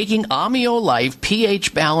 By taking Amio Life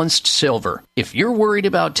pH Balanced Silver. If you're worried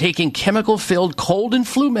about taking chemical-filled cold and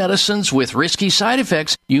flu medicines with risky side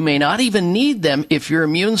effects, you may not even need them if your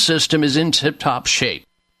immune system is in tip-top shape.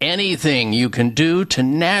 Anything you can do to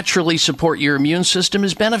naturally support your immune system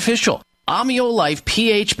is beneficial. Amio Life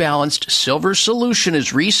pH Balanced Silver Solution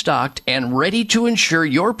is restocked and ready to ensure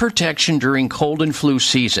your protection during cold and flu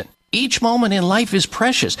season. Each moment in life is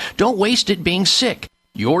precious. Don't waste it being sick.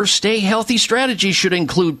 Your stay healthy strategy should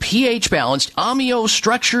include pH Balanced Amio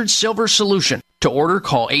Structured Silver Solution. To order,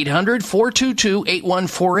 call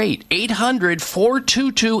 800-422-8148.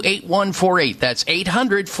 800-422-8148. That's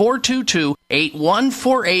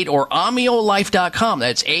 800-422-8148 or AmioLife.com.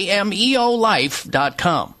 That's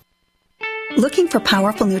AMEOLife.com. Looking for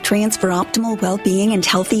powerful nutrients for optimal well-being and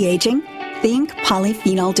healthy aging? Think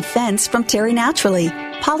Polyphenol Defense from Terry Naturally.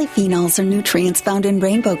 Polyphenols are nutrients found in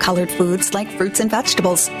rainbow-colored foods like fruits and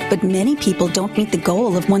vegetables, but many people don't meet the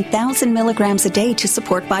goal of 1,000 milligrams a day to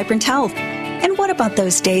support vibrant health. And what about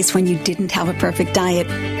those days when you didn't have a perfect diet?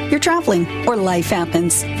 You're traveling or life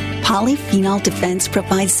happens. Polyphenol Defense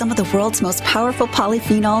provides some of the world's most powerful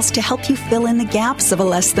polyphenols to help you fill in the gaps of a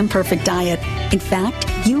less than perfect diet. In fact,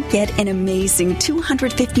 you get an amazing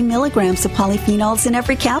 250 milligrams of polyphenols in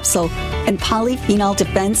every capsule. And Polyphenol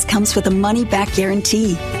Defense comes with a money-back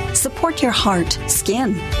guarantee. Support your heart,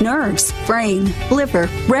 skin, nerves, brain, liver,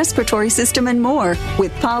 respiratory system, and more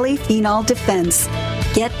with Polyphenol Defense.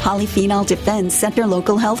 Get Polyphenol Defense at your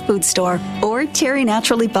local health food store or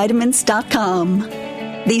TerryNaturallyVitamins.com.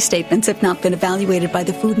 These statements have not been evaluated by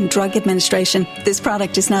the Food and Drug Administration. This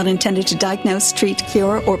product is not intended to diagnose, treat,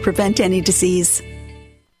 cure, or prevent any disease.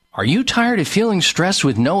 Are you tired of feeling stressed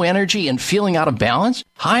with no energy and feeling out of balance?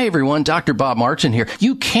 Hi, everyone. Dr. Bob Martin here.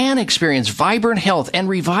 You can experience vibrant health and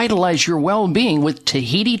revitalize your well-being with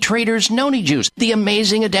Tahiti Traders Noni Juice, the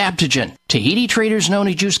amazing adaptogen. Tahiti Traders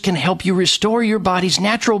Noni Juice can help you restore your body's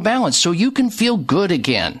natural balance so you can feel good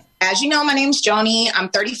again. As you know, my name's Joni. I'm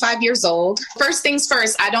 35 years old. First things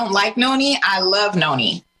first, I don't like noni. I love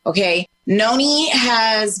noni. Okay. Noni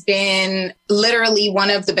has been literally one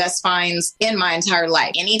of the best finds in my entire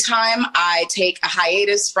life. Anytime I take a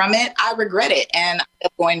hiatus from it, I regret it and I end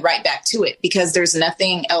up going right back to it because there's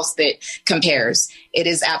nothing else that compares. It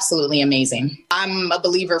is absolutely amazing. I'm a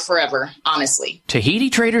believer forever, honestly. Tahiti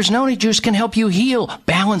Traders Noni Juice can help you heal,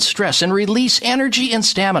 balance stress, and release energy and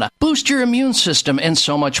stamina, boost your immune system, and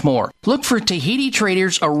so much more. Look for Tahiti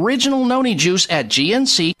Traders Original Noni Juice at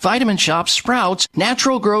GNC, Vitamin Shoppe, Sprouts,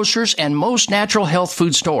 Natural Grocers, and most natural health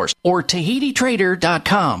food stores, or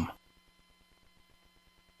TahitiTrader.com.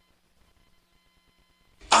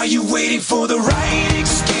 Are you waiting for the right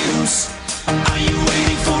excuse? Are you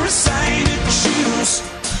waiting for a sign to choose?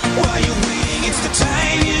 While you're waiting, it's the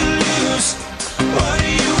time you lose. What are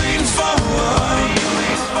you waiting for? Don't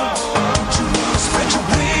you want to spread your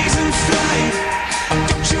wings and fly?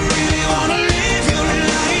 Don't you really want to live your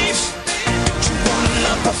life? Don't you want to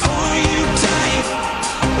love before you die?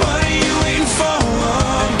 What are you waiting for?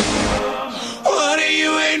 What are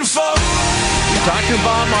you waiting for? Dr.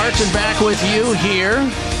 Bob Martin back with you here.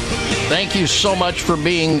 Thank you so much for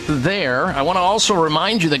being there. I want to also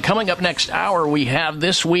remind you that coming up next hour, we have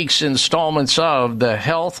this week's installments of the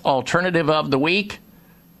Health Alternative of the Week.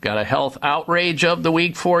 Got a Health Outrage of the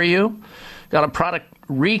Week for you. Got a product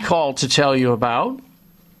recall to tell you about.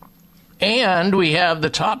 And we have the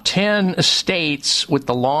top 10 states with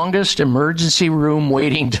the longest emergency room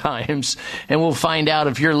waiting times. And we'll find out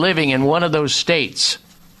if you're living in one of those states.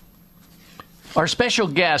 Our special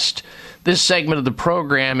guest this segment of the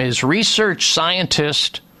program is research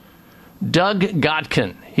scientist Doug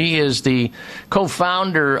Godkin. He is the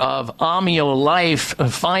co-founder of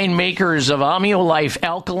AmioLife, fine makers of AmioLife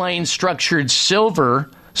alkaline structured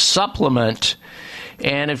silver supplement.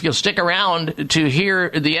 And if you'll stick around to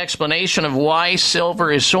hear the explanation of why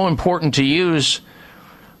silver is so important to use,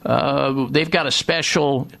 they've got a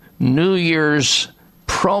special New Year's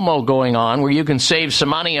promo going on where you can save some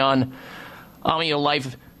money on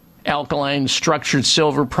AmioLife alkaline structured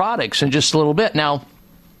silver products in just a little bit. Now,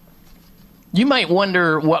 you might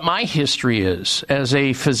wonder what my history is as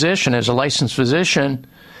a physician, as a licensed physician,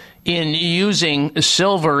 in using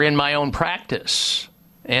silver in my own practice.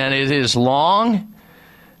 And it is long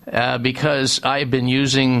because I've been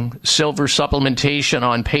using silver supplementation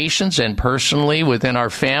on patients and personally within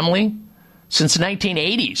our family since the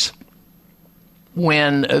 1980s.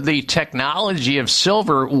 When the technology of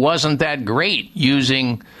silver wasn't that great,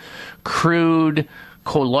 using crude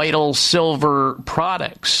colloidal silver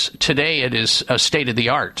products. Today it is a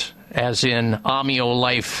state-of-the-art, as in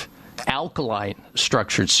AmioLife alkaline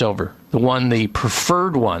structured silver, the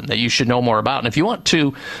preferred one that you should know more about. And if you want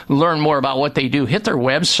to learn more about what they do, hit their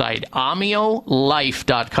website,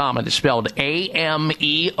 AmioLife.com. It is spelled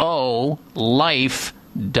AMEO life.com.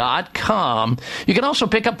 You can also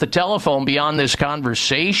pick up the telephone beyond this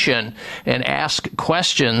conversation and ask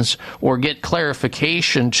questions or get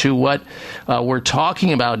clarification to what we're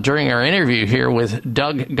talking about during our interview here with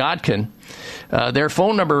Doug Godkin. Their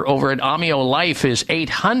phone number over at AmioLife is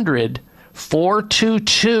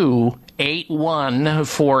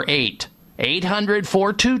 800-422-8148.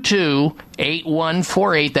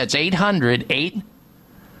 800-422-8148. That's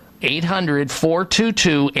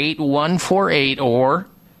 800-422-8148 or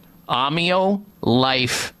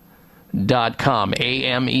AmioLife.com,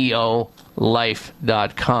 AMEO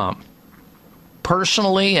life.com.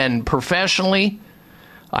 Personally and professionally,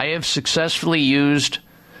 I have successfully used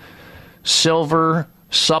silver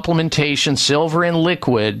supplementation, silver in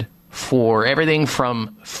liquid, for everything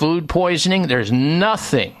from food poisoning. There's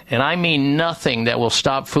nothing, and I mean nothing, that will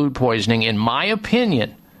stop food poisoning, in my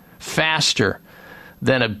opinion, faster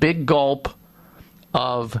than a big gulp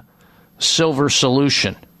of silver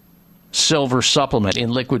solution, silver supplement in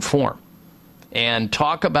liquid form. And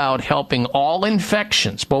talk about helping all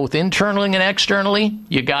infections, both internally and externally.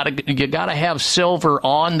 You gotta have silver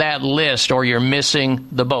on that list, or you're missing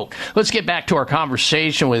the boat. Let's get back to our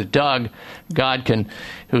conversation with Doug Godkin,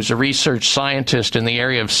 who's a research scientist in the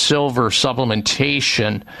area of silver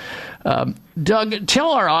supplementation. Doug, tell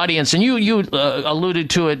our audience, and you alluded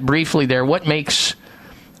to it briefly there, what makes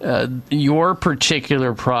your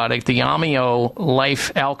particular product, the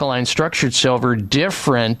AmioLife alkaline structured silver,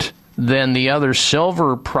 different than the other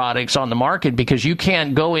silver products on the market, because you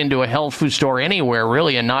can't go into a health food store anywhere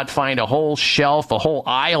really and not find a whole shelf, a whole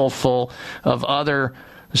aisle full of other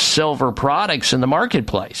silver products in the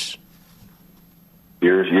marketplace.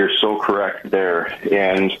 You're so correct there.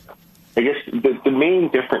 And I guess the main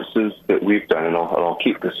differences that we've done, and I'll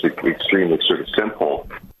keep this extremely sort of simple,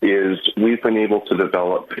 is we've been able to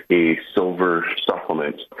develop a silver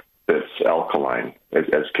supplement that's alkaline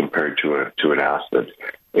as compared to an acid.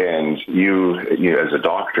 And you as a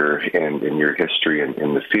doctor and in your history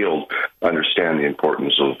in the field, understand the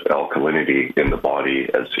importance of alkalinity in the body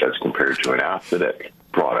as compared to an acidic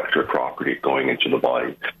product or property going into the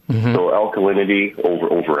body. Mm-hmm. So alkalinity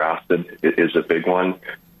over acid is a big one.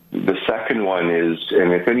 The second one is,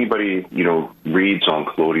 and if anybody, reads on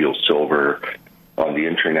colloidal silver on the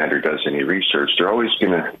internet or does any research, they're always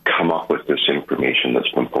going to come up with this information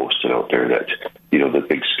that's been posted out there that, the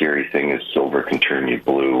big scary thing is silver can turn you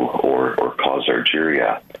blue or cause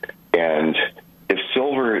argyria. And if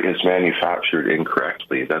silver is manufactured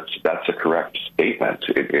incorrectly, that's a correct statement.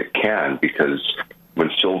 It can, because when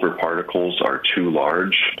silver particles are too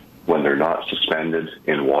large, when they're not suspended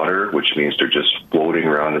in water, which means they're just floating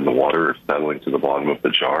around in the water or settling to the bottom of the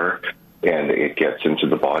jar, and it gets into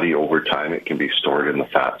the body over time, it can be stored in the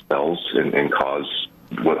fat cells and cause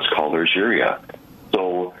what's called argyria.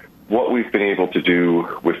 So what we've been able to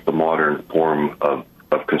do with the modern form of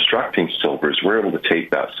constructing silver is we're able to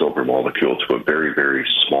take that silver molecule to a very, very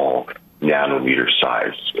small nanometer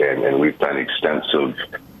size. And we've done extensive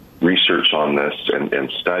research on this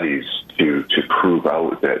and studies to prove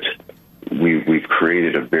out that we've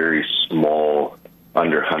created a very small,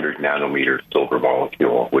 under 100 nanometer silver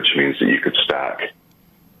molecule, which means that you could stack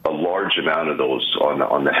a large amount of those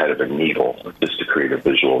on the head of a needle, just to create a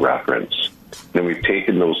visual reference. Then we've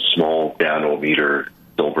taken those small nanometer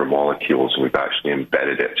silver molecules and we've actually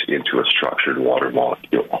embedded it into a structured water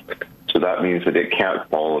molecule. So that means that it can't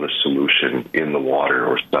fall in a solution in the water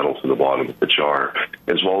or settle to the bottom of the jar,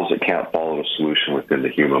 as well as it can't fall in a solution within the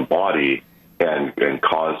human body and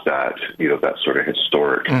cause that, that sort of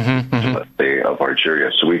historic, let's say, of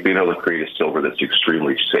argyria. So we've been able to create a silver that's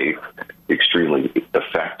extremely safe, extremely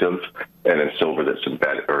effective, and a silver that's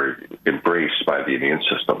embedded or embraced by the immune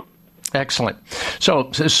system. Excellent.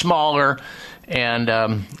 So smaller, and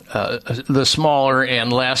the smaller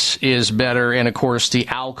and less is better. And, of course, the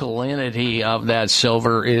alkalinity of that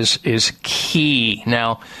silver is key.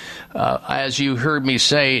 Now, as you heard me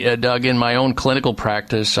say, Doug, in my own clinical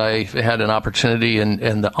practice, I had an opportunity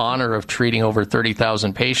and the honor of treating over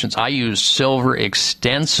 30,000 patients. I use silver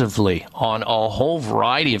extensively on a whole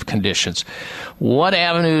variety of conditions. What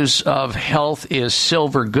avenues of health is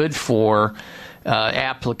silver good for?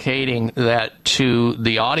 Applicating that to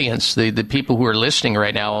the audience, the people who are listening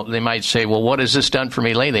right now, they might say, well, what has this done for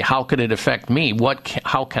me lately? How could it affect me?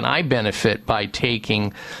 How can I benefit by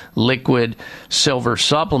taking liquid silver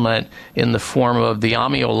supplement in the form of the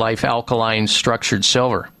AmioLife alkaline structured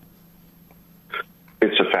silver?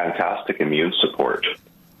 It's a fantastic immune support.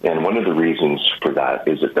 And one of the reasons for that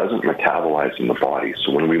is it doesn't metabolize in the body.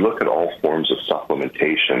 So when we look at all forms of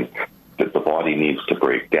supplementation that the body needs to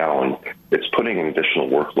break down, it's putting an additional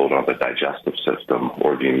workload on the digestive system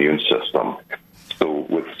or the immune system. So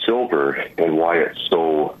with silver, and why it's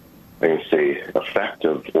so,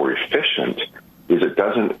 effective or efficient, is it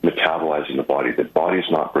doesn't metabolize in the body. The body's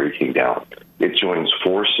not breaking down. It joins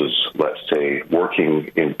forces, let's say,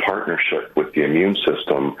 working in partnership with the immune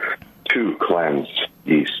system to cleanse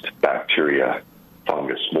yeast, bacteria,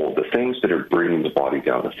 fungus, mold, the things that are bringing the body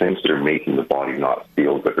down, the things that are making the body not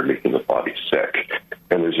feel good or making the body sick.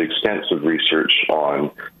 And there's extensive research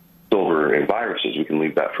on silver and viruses. We can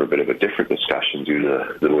leave that for a bit of a different discussion due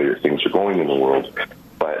to the way that things are going in the world.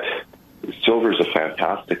 But silver is a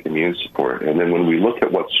fantastic immune support. And then when we look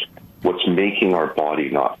at what's making our body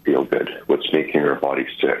not feel good, what's making our body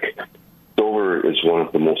sick, silver is one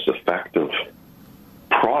of the most effective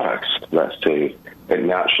products, let's say, at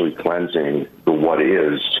naturally cleansing the what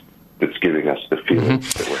is that's giving us the feeling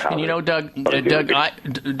that we're having.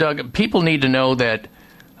 And Doug, people need to know that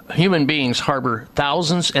human beings harbor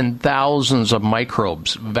thousands and thousands of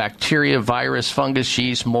microbes, bacteria, virus, fungus,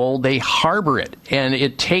 yeast, mold. They harbor it, and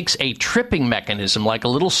it takes a tripping mechanism, like a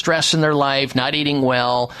little stress in their life, not eating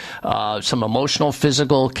well, some emotional,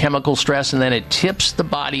 physical, chemical stress, and then it tips the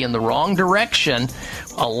body in the wrong direction,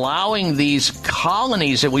 allowing these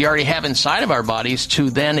colonies that we already have inside of our bodies to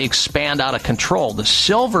then expand out of control. The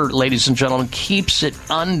silver, ladies and gentlemen, keeps it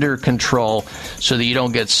under control so that you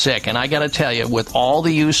don't get sick. And I got to tell you, with all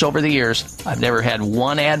the use over the years, I've never had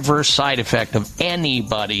one adverse side effect of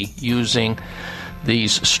anybody using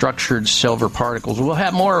these structured silver particles. We'll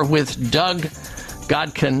have more with Doug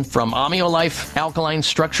Godkin from AmioLife Alkaline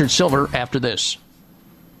Structured Silver after this.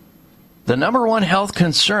 The number one health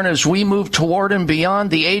concern as we move toward and beyond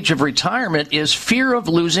the age of retirement is fear of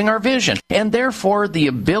losing our vision, and therefore the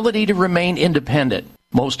ability to remain independent.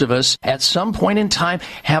 Most of us, at some point in time,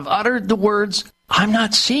 have uttered the words, "I'm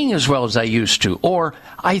not seeing as well as I used to," or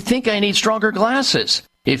 "I think I need stronger glasses."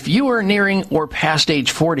 If you are nearing or past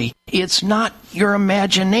age 40, It's not your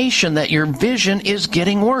imagination that your vision is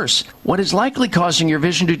getting worse. What is likely causing your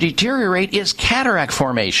vision to deteriorate is cataract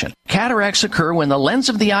formation. Cataracts occur when the lens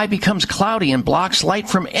of the eye becomes cloudy and blocks light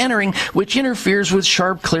from entering, which interferes with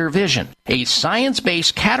sharp, clear vision. A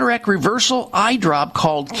science-based cataract reversal eye drop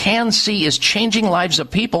called Can-C is changing lives of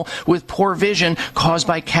people with poor vision caused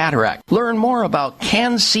by cataract. Learn more about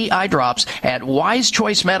Can-C eye drops at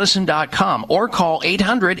wisechoicemedicine.com or call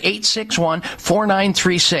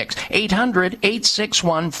 800-861-4936.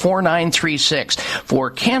 800-861-4936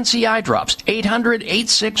 for Can-C eye drops.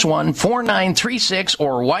 800-861-4936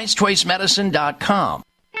 or wisechoicemedicine.com.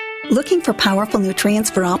 Looking for powerful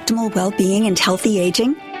nutrients for optimal well-being and healthy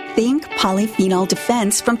aging? Think Polyphenol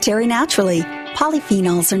Defense from Terry Naturally.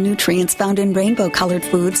 Polyphenols are nutrients found in rainbow-colored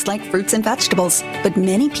foods like fruits and vegetables, but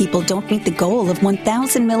many people don't meet the goal of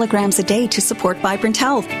 1,000 milligrams a day to support vibrant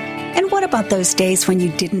health. And what about those days when you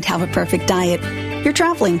didn't have a perfect diet? You're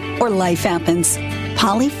traveling or life happens.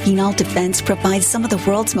 Polyphenol Defense provides some of the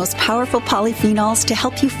world's most powerful polyphenols to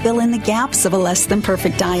help you fill in the gaps of a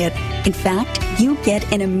less-than-perfect diet. In fact, you get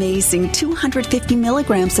an amazing 250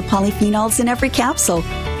 milligrams of polyphenols in every capsule.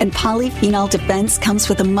 And Polyphenol Defense comes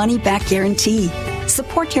with a money-back guarantee.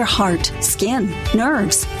 Support your heart, skin,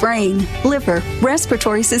 nerves, brain, liver,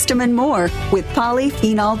 respiratory system, and more with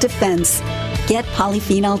Polyphenol Defense. Get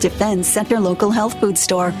Polyphenol Defense at your local health food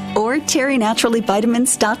store or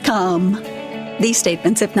terrynaturallyvitamins.com. These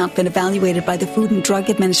statements have not been evaluated by the Food and Drug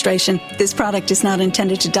Administration. This product is not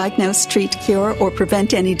intended to diagnose, treat, cure, or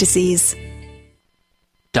prevent any disease.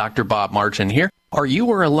 Dr. Bob Martin here. Are you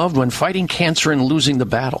or a loved one fighting cancer and losing the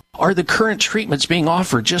battle? Are the current treatments being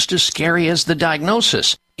offered just as scary as the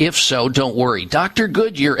diagnosis? If so, don't worry. Dr.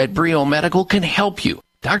 Goodyear at Brio Medical can help you.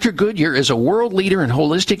 Dr. Goodyear is a world leader in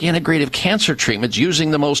holistic integrative cancer treatments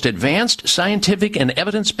using the most advanced scientific and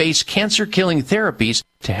evidence-based cancer-killing therapies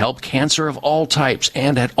to help cancer of all types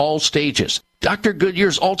and at all stages. Dr.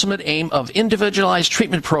 Goodyear's ultimate aim of individualized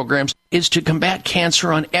treatment programs is to combat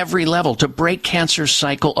cancer on every level, to break cancer's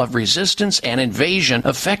cycle of resistance and invasion,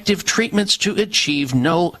 effective treatments to achieve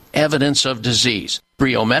no evidence of disease.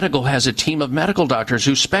 Brio Medical has a team of medical doctors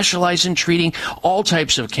who specialize in treating all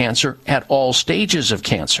types of cancer at all stages of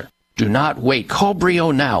cancer. Do not wait. Call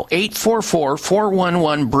Brio now.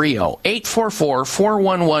 844-411-BRIO.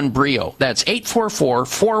 844-411-BRIO. That's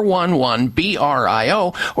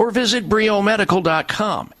 844-411-BRIO. Or visit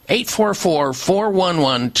briomedical.com.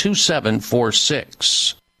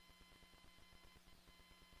 844-411-2746.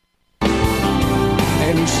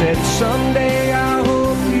 And he said, someday I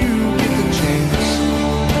hope you get the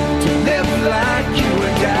chance to live like you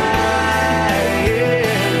and I.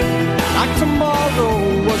 Like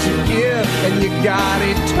tomorrow was a gift and you got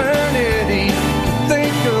eternity to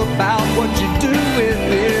think about what you do with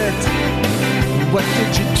it. What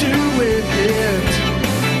did you do with it?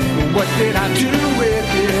 What did I do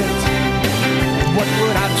with it? What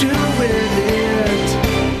would I do with it?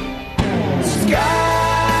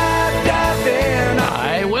 Skydiving.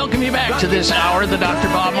 I welcome you back to this hour of the Dr.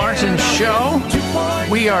 Bob Martin Show.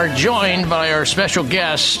 We are joined by our special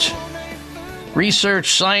guest,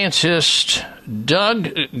 research scientist Doug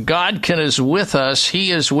Godkin is with us.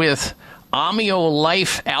 He is with Amio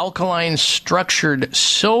Life Alkaline Structured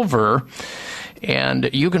Silver, and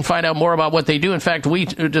you can find out more about what they do. In fact, we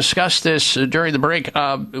discussed this during the break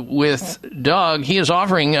with Doug. He is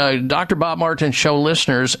offering Dr. Bob Martin Show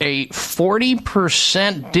listeners a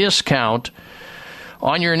 40% discount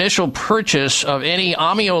on your initial purchase of any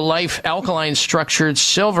Amio Life Alkaline Structured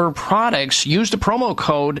Silver products. Use the promo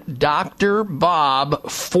code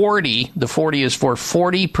DrBob40. The 40 is for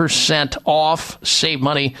 40% off. Save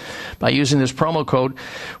money by using this promo code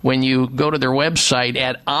when you go to their website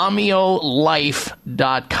at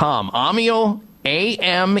AmioLife.com. Amio,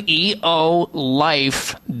 AMEO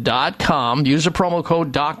Life.com. Use the promo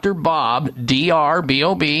code DrBob,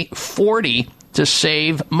 DRBOB 40 to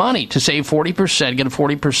save money, to save 40%, get a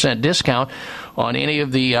 40% discount on any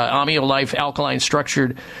of the Amio Life Alkaline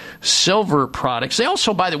Structured Silver products. They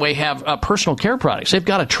also, by the way, have personal care products. They've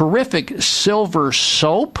got a terrific silver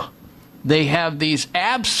soap. They have these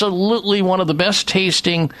absolutely one of the best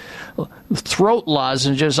tasting throat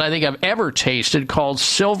lozenges I think I've ever tasted, called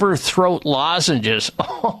Silver Throat Lozenges.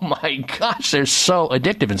 Oh my gosh, they're so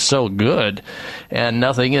addictive and so good. And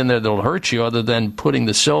nothing in there that'll hurt you other than putting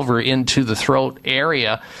the silver into the throat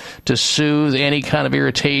area to soothe any kind of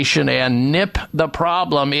irritation and nip the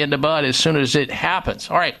problem in the bud as soon as it happens.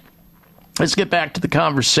 All right, let's get back to the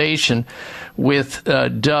conversation with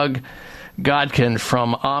Doug Godkin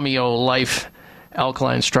from Amio Life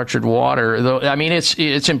alkaline structured water. Though, I mean,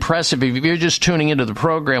 it's impressive. If you're just tuning into the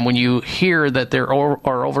program, when you hear that there are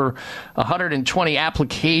over 120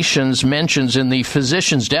 applications mentions in the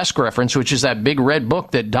physician's desk reference, which is that big red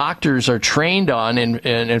book that doctors are trained on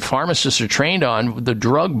and pharmacists are trained on, the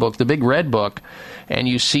drug book, the big red book, and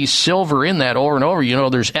you see silver in that over and over, you know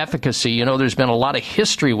there's efficacy, you know there's been a lot of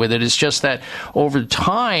history with it. It's just that over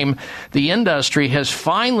time, the industry has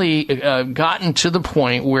finally gotten to the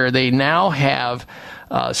point where they now have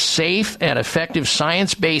safe and effective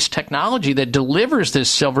science-based technology that delivers this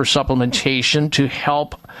silver supplementation to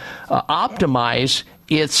help optimize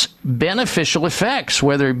its beneficial effects,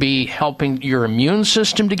 whether it be helping your immune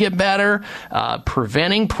system to get better,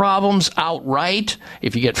 preventing problems outright.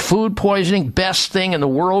 If you get food poisoning, best thing in the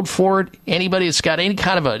world for it. Anybody that's got any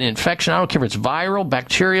kind of an infection, I don't care if it's viral,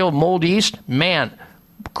 bacterial, mold, yeast, man,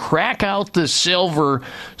 crack out the silver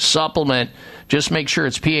supplement. Just make sure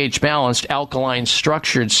it's pH balanced, alkaline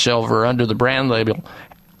structured silver under the brand label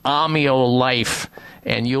Amio Life,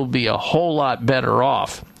 and you'll be a whole lot better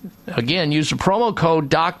off. Again, use the promo code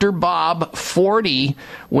DrBob40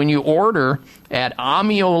 when you order at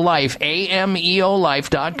AmeoLife,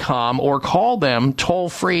 AMEOLife.com, or call them toll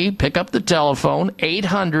free. Pick up the telephone,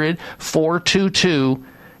 800-422-8148.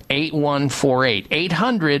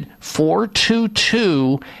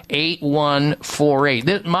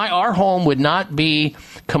 800-422-8148. Our home would not be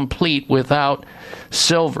complete without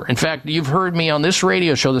silver. In fact, you've heard me on this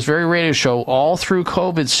radio show, this very radio show, all through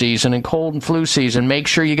COVID season and cold and flu season. Make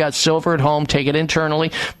sure you got silver at home. Take it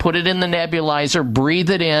internally. Put it in the nebulizer. Breathe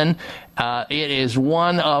it in. It is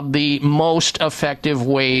one of the most effective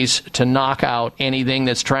ways to knock out anything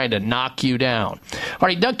that's trying to knock you down. All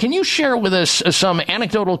right, Doug, can you share with us some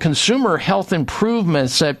anecdotal consumer health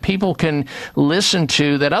improvements that people can listen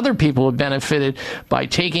to that other people have benefited by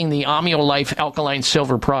taking the Amio Life Alkaline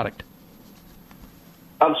Silver product?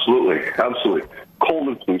 Absolutely. Cold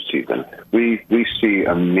and flu season, we see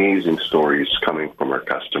amazing stories coming from our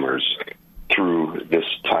customers through this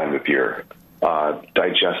time of year.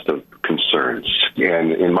 Digestive concerns.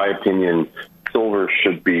 And in my opinion, silver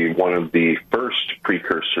should be one of the first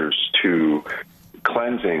precursors to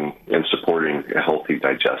cleansing and supporting a healthy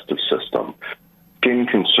digestive system. Skin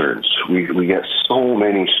concerns. We get so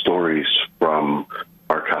many stories from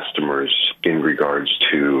our customers in regards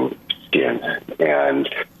to skin, and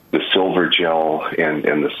the silver gel and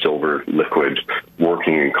the silver liquid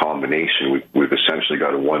working in combination. We've essentially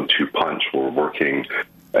got a 1-2 punch. We're working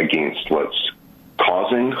against what's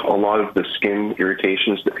causing a lot of the skin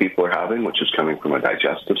irritations that people are having, which is coming from a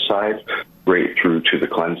digestive side, right through to the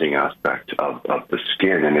cleansing aspect of the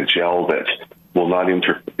skin, and a gel that will not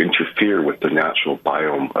interfere with the natural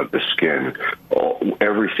biome of the skin.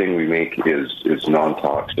 Everything we make is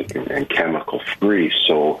non-toxic and chemical-free,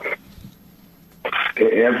 so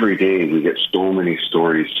every day we get so many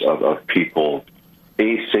stories of people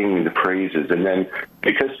singing the praises. And then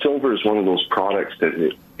because silver is one of those products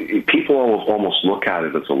that people almost look at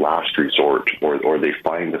it as a last resort, or they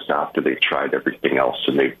find us after they've tried everything else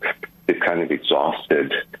and they've kind of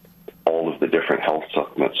exhausted all of the different health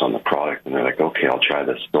supplements on the product, and they're like, okay, I'll try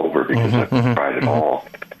this silver because I've tried it all.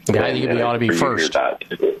 Yeah, I think it ought to be first.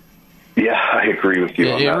 Yeah, I agree with you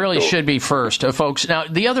on that. It really should be first, folks. Now,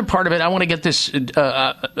 the other part of it, I want to get this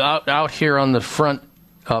out here on the front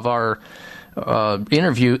of our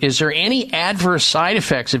interview. Is there any adverse side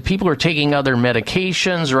effects if people are taking other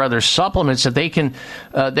medications or other supplements that they can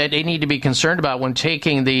that they need to be concerned about when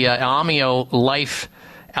taking the Amio Life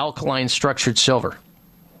Alkaline Structured Silver?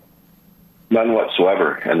 None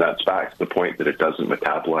whatsoever, and that's back to the point that it doesn't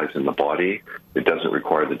metabolize in the body. It doesn't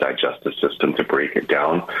require the digestive system to break it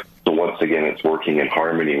down. So once again, it's working in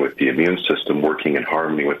harmony with the immune system, working in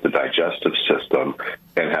harmony with the digestive system,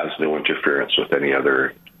 and has no interference with any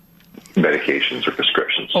other medications or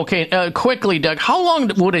prescriptions. Okay, quickly, Doug, how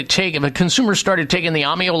long would it take if a consumer started taking the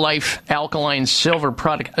Amio Life Alkaline Silver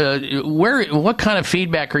product? What kind of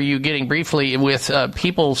feedback are you getting briefly with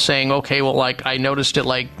people saying, okay, well, like I noticed it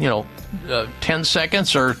 10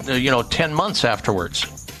 seconds or 10 months afterwards?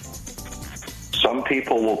 Some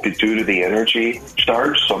people will be due to the energy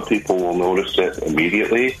charge. Some people will notice it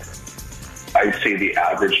immediately. I'd say the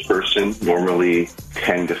average person, normally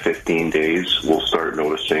 10 to 15 days, will start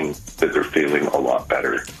noticing that they're feeling a lot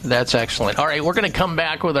better. That's excellent. All right, we're going to come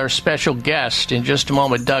back with our special guest in just a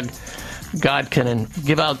moment. Doug Godkin, and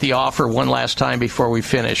give out the offer one last time before we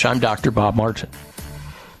finish. I'm Dr. Bob Martin.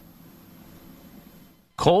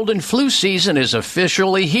 Cold and flu season is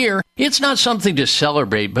officially here. It's not something to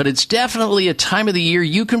celebrate, but it's definitely a time of the year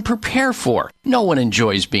you can prepare for. No one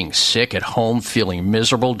enjoys being sick at home, feeling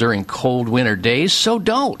miserable during cold winter days, so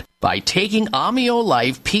don't. By taking Amio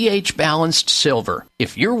Life pH Balanced Silver.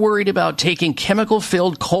 If you're worried about taking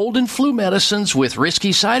chemical-filled cold and flu medicines with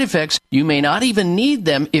risky side effects, you may not even need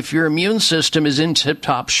them if your immune system is in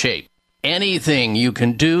tip-top shape. Anything you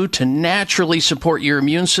can do to naturally support your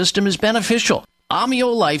immune system is beneficial.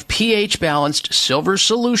 Amio Life pH Balanced Silver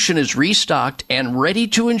Solution is restocked and ready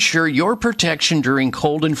to ensure your protection during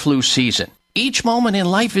cold and flu season. Each moment in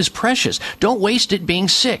life is precious. Don't waste it being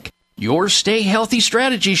sick. Your stay healthy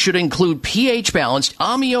strategy should include pH Balanced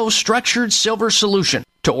Amio Structured Silver Solution.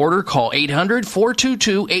 To order, call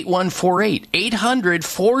 800-422-8148.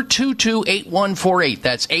 800-422-8148.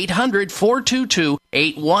 That's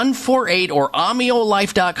 800-422-8148 or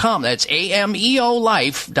AmioLife.com. That's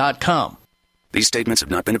AMEOLife.com. These statements have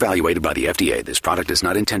not been evaluated by the FDA. This product is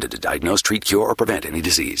not intended to diagnose, treat, cure, or prevent any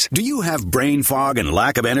disease. Do you have brain fog and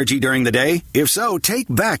lack of energy during the day? If so, take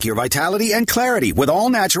back your vitality and clarity with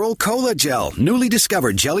all-natural Cola-Gel, newly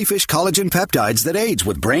discovered jellyfish collagen peptides that aids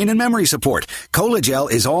with brain and memory support. Cola-Gel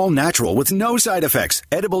is all-natural with no side effects.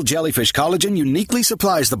 Edible jellyfish collagen uniquely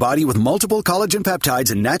supplies the body with multiple collagen peptides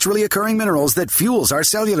and naturally occurring minerals that fuels our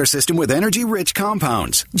cellular system with energy-rich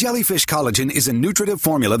compounds. Jellyfish collagen is a nutritive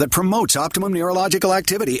formula that promotes optimum neurological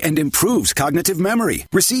activity and improves cognitive memory.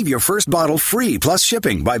 Receive your first bottle free plus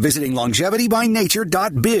shipping by visiting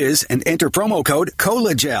longevitybynature.biz and enter promo code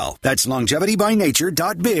COLAGEL. That's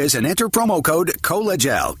longevitybynature.biz and enter promo code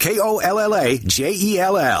COLAGEL.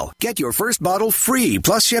 KOLLAGEL. Get your first bottle free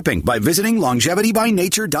plus shipping by visiting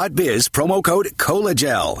longevitybynature.biz, promo code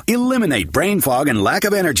COLAGEL. Eliminate brain fog and lack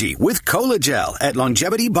of energy with Cola-Gel at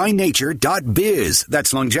longevitybynature.biz.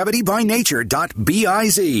 That's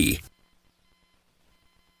longevitybynature.biz.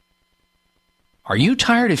 Are you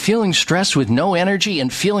tired of feeling stressed with no energy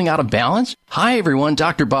and feeling out of balance? Hi, everyone.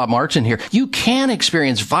 Dr. Bob Martin here. You can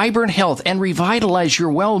experience vibrant health and revitalize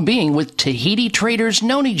your well-being with Tahiti Traders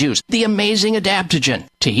Noni Juice, the amazing adaptogen.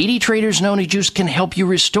 Tahiti Traders Noni Juice can help you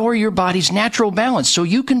restore your body's natural balance so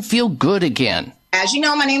you can feel good again. As you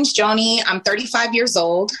know, my name's Joni. I'm 35 years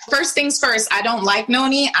old. First things first, I don't like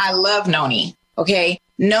noni. I love noni. Okay.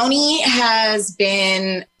 Noni has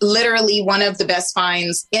been literally one of the best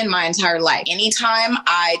finds in my entire life. Anytime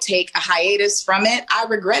I take a hiatus from it, I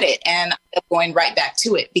regret it and I'm going right back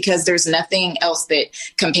to it because there's nothing else that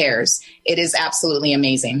compares. It is absolutely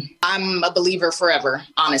amazing. I'm a believer forever,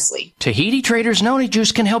 honestly. Tahiti Traders Noni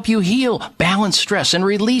Juice can help you heal, balance stress, and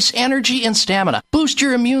release energy and stamina, boost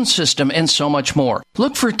your immune system, and so much more.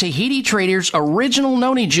 Look for Tahiti Traders Original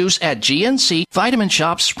Noni Juice at GNC, Vitamin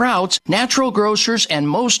Shoppe, Sprouts, Natural Grocers,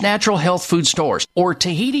 and most natural health food stores, or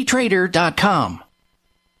TahitiTrader.com.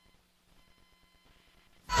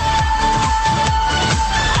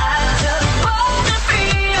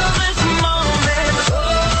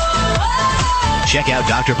 Check out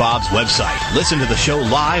Dr. Bob's website. Listen to the show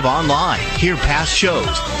live online. Hear past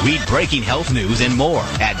shows. Read breaking health news and more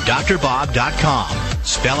at drbob.com.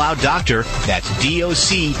 Spell out doctor, that's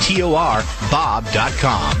DOCTOR,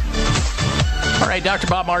 Bob.com. All right, Dr.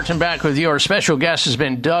 Bob Martin back with you. Our special guest has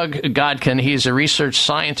been Doug Godkin. He's a research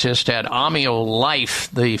scientist at Amio Life,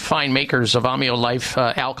 the fine makers of Amio Life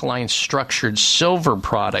alkaline structured silver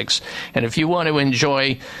products. And if you want to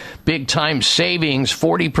enjoy big-time savings,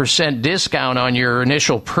 40% discount on your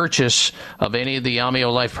initial purchase of any of the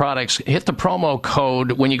Amio Life products, hit the promo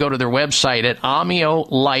code when you go to their website at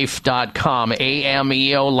AmioLife.com,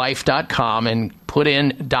 AMEOLife.com, and put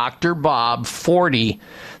in Dr. Bob 40.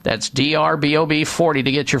 That's DRBOB 40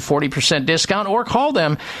 to get your 40% discount, or call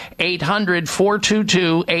them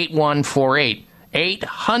 800-422-8148.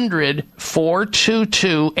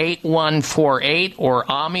 800-422-8148 or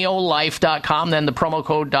AmioLife.com. Then the promo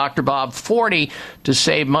code Dr. Bob 40 to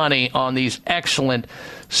save money on these excellent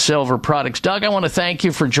silver products. Doug, I want to thank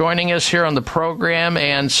you for joining us here on the program.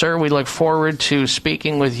 And, sir, we look forward to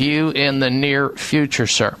speaking with you in the near future,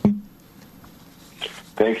 sir.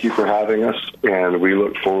 Thank you for having us, and we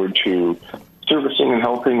look forward to servicing and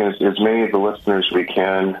helping as many of the listeners we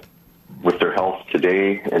can with their health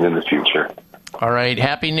today and in the future. All right.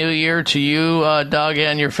 Happy New Year to you, Doug,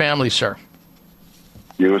 and your family, sir.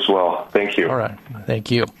 You as well. Thank you. All right.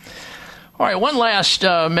 Thank you. All right. One last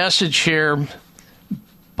message here.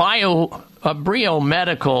 Brio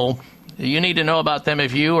Medical. You need to know about them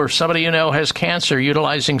if you or somebody you know has cancer.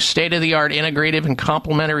 Utilizing state-of-the-art integrative and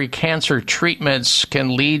complementary cancer treatments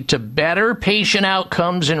can lead to better patient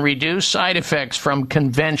outcomes and reduce side effects from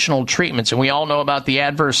conventional treatments. And we all know about the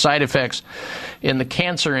adverse side effects in the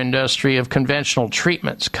cancer industry of conventional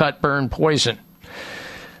treatments: cut, burn, poison.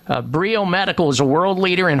 Brio Medical is a world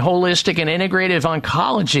leader in holistic and integrative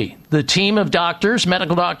oncology. The team of doctors,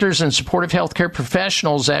 medical doctors, and supportive healthcare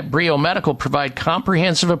professionals at Brio Medical provide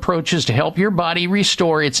comprehensive approaches to help your body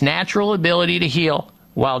restore its natural ability to heal,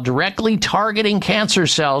 while directly targeting cancer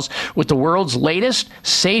cells with the world's latest,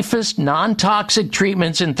 safest, non-toxic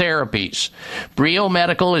treatments and therapies. Brio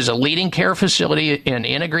Medical is a leading care facility in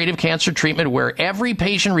integrative cancer treatment where every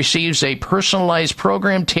patient receives a personalized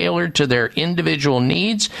program tailored to their individual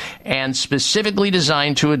needs and specifically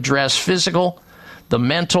designed to address physical, the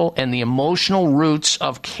mental, and the emotional roots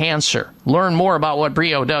of cancer. Learn more about what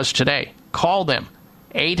Brio does today. Call them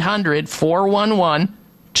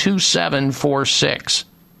 800-411-2746.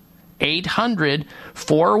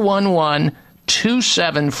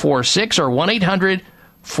 800-411-2746 or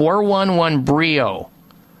 1-800-411-BRIO.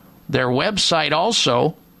 Their website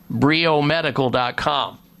also,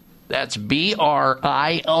 briomedical.com. That's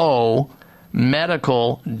BRIO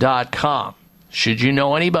medical.com. Should you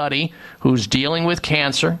know anybody who's dealing with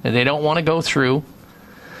cancer and they don't want to go through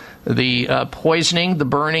the poisoning, the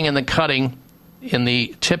burning, and the cutting in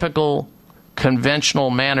the typical conventional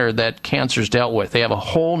manner that cancer's dealt with, they have a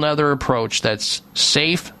whole nother approach that's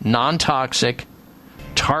safe, non-toxic,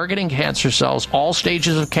 targeting cancer cells, all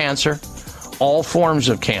stages of cancer, all forms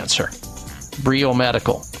of cancer. Brio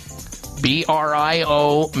Medical.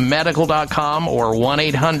 BRIO medical.com or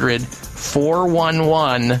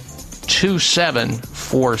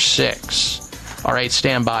 1-800-411-2746. All right,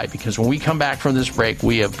 stand by, because when we come back from this break,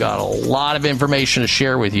 we have got a lot of information to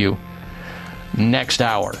share with you next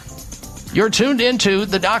hour. You're tuned into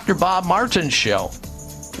the Dr. Bob Martin Show.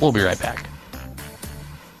 We'll be right back.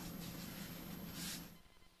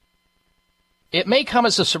 It may come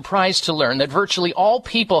as a surprise to learn that virtually all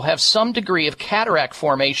people have some degree of cataract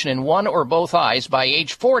formation in one or both eyes by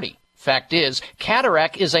age 40. Fact is,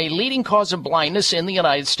 cataract is a leading cause of blindness in the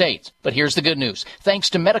United States. But here's the good news. Thanks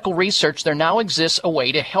to medical research, there now exists a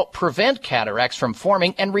way to help prevent cataracts from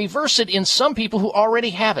forming and reverse it in some people who already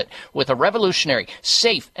have it with a revolutionary,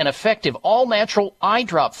 safe, and effective all-natural eye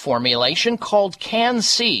drop formulation called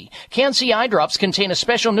Can-C. Can-C eye drops contain a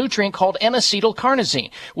special nutrient called N-acetylcarnosine,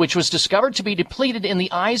 which was discovered to be depleted in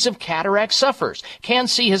the eyes of cataract sufferers.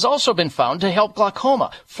 Can-C has also been found to help glaucoma,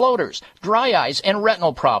 floaters, dry eyes, and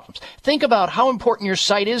retinal problems. Think about how important your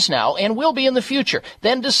sight is now and will be in the future.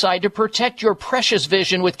 Then decide to protect your precious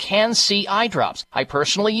vision with Can-C eye drops. I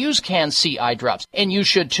personally use Can-C eye drops, and you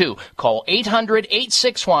should too. Call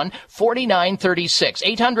 800-861-4936.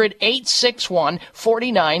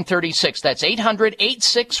 800-861-4936. That's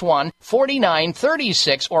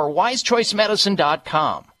 800-861-4936 or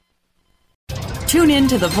wisechoicemedicine.com. Tune in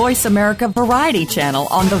to the Voice America Variety channel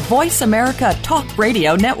on the Voice America Talk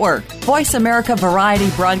Radio Network. Voice America Variety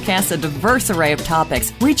broadcasts a diverse array of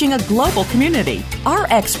topics, reaching a global community. Our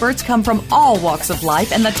experts come from all walks of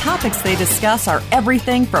life, and the topics they discuss are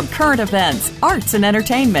everything from current events, arts and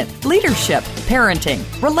entertainment, leadership, parenting,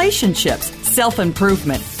 relationships,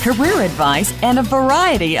 self-improvement, career advice, and a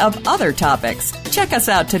variety of other topics. Check us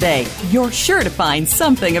out today. You're sure to find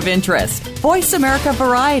something of interest. Voice America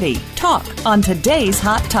Variety. Talk on today's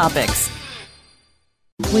hot topics.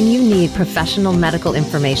 When you need professional medical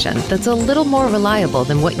information that's a little more reliable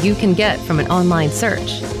than what you can get from an online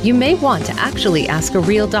search, you may want to actually ask a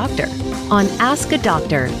real doctor. On Ask a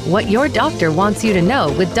Doctor, what your doctor wants you to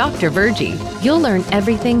know with Dr. Virgie, you'll learn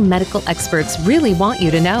everything medical experts really want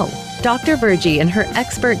you to know. Dr. Virgie and her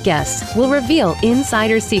expert guests will reveal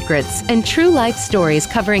insider secrets and true life stories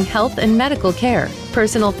covering health and medical care,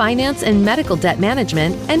 personal finance and medical debt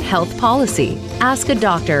management, and health policy. Ask a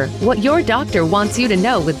Doctor what your doctor wants you to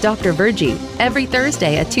know with Dr. Virgie every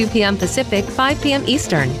Thursday at 2 p.m. Pacific, 5 p.m.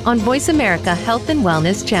 Eastern on Voice America Health and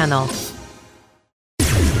Wellness Channel.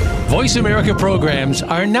 Voice America programs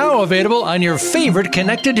are now available on your favorite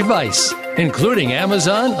connected device, including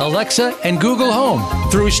Amazon, Alexa, and Google Home.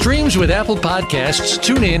 Through streams with Apple Podcasts,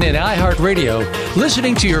 TuneIn, and iHeartRadio,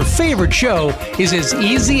 listening to your favorite show is as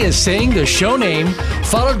easy as saying the show name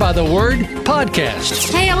followed by the word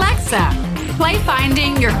podcast. Hey, Alexa, play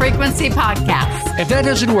Finding Your Frequency podcast. If that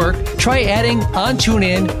doesn't work, try adding on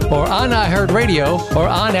TuneIn or on iHeartRadio or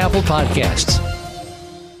on Apple Podcasts.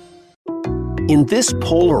 In this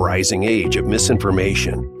polarizing age of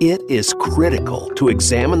misinformation, it is critical to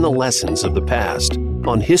examine the lessons of the past.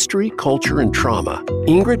 On history, culture, and trauma,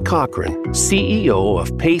 Ingrid Cochran, CEO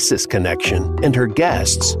of PACES Connection, and her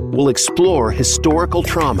guests will explore historical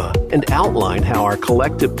trauma and outline how our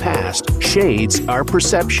collective past shades our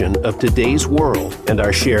perception of today's world and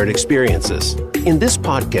our shared experiences. In this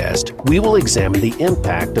podcast, we will examine the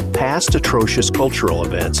impact of past atrocious cultural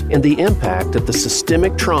events and the impact of the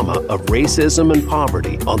systemic trauma of racism and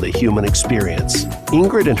poverty on the human experience.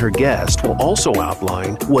 Ingrid and her guest will also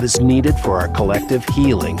outline what is needed for our collective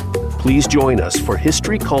healing. Please join us for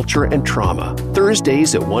History, Culture, and Trauma,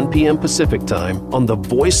 Thursdays at 1 p.m. Pacific Time on the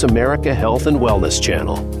Voice America Health and Wellness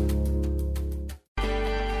Channel.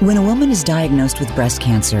 When a woman is diagnosed with breast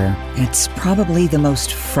cancer, it's probably the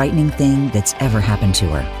most frightening thing that's ever happened to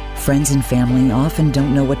her. Friends and family often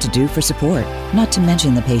don't know what to do for support, not to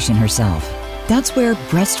mention the patient herself. That's where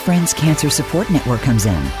Breast Friends Cancer Support Network comes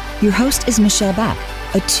in. Your host is Michelle Beck,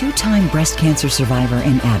 a 2-time breast cancer survivor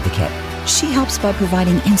and advocate. She helps by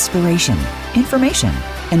providing inspiration, information,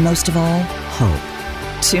 and most of all, hope.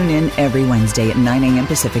 Tune in every Wednesday at 9 a.m.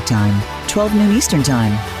 Pacific Time, 12 noon Eastern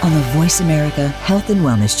Time on the Voice America Health and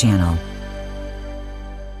Wellness Channel.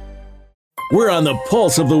 We're on the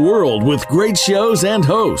pulse of the world with great shows and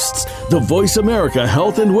hosts. The Voice America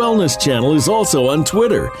Health and Wellness Channel is also on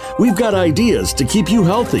Twitter. We've got ideas to keep you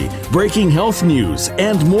healthy, breaking health news,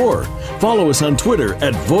 and more. Follow us on Twitter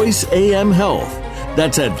at VoiceAM Health.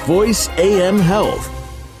 That's at VoiceAM Health.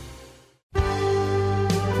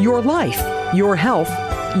 Your life, your health,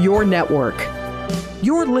 your network.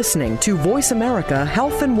 You're listening to Voice America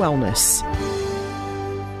Health and Wellness.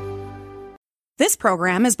 This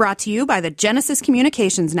program is brought to you by the Genesis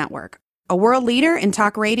Communications Network, a world leader in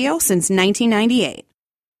talk radio since 1998.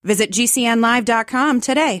 Visit GCNlive.com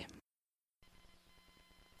today.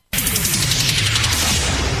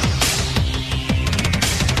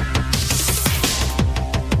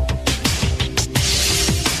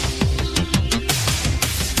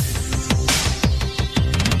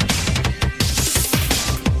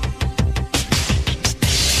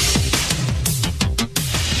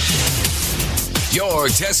 Your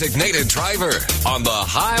designated driver on the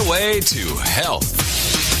highway to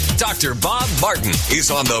health. Dr. Bob Martin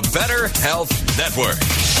is on the Better Health Network.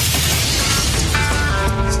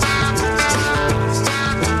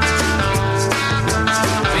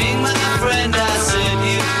 Being my friend, I said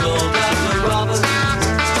you called Dr. Robert.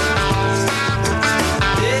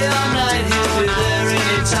 Day or night, he'll be there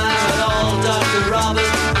anytime at all, Dr.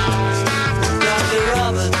 Robert. Dr.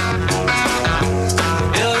 Robert.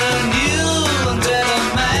 You're a new and better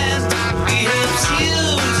man. He helps you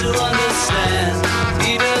to understand.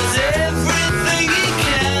 He does everything he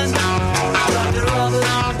can, Dr. Robert.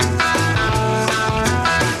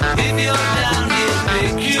 If you're down, he'll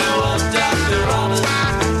pick you up, Dr. Robert.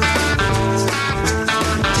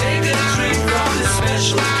 Take a drink from this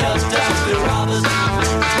special cup, Dr. Robert.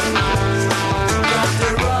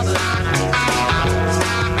 Dr. Robert.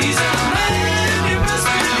 He's a man you must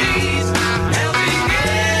believe, helping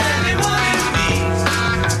anyone in need.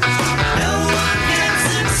 No one can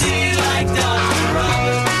succeed like Dr.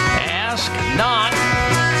 Robert. Ask not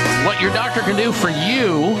what your doctor can do for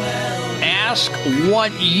you. Ask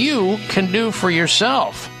what you can do for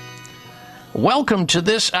yourself. Welcome to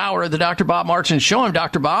this hour of the Dr. Bob Martin Show. I'm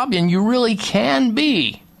Dr. Bob, and you really can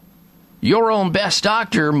be your own best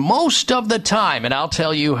doctor most of the time, and I'll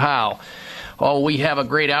tell you how. Oh, we have a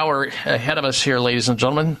great hour ahead of us here, ladies and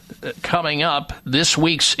gentlemen. Coming up, this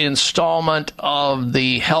week's installment of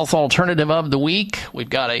the Health Alternative of the Week. We've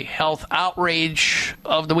got a health outrage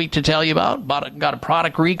of the week to tell you about. Got a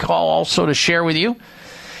product recall also to share with you.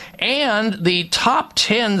 And the top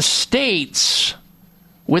 10 states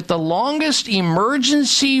with the longest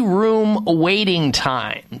emergency room waiting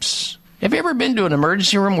times. Have you ever been to an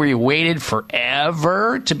emergency room where you waited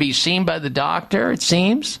forever to be seen by the doctor, it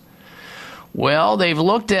seems? Well, they've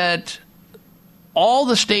looked at all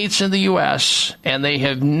the states in the U.S., and they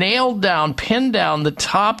have pinned down the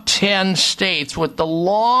top 10 states with the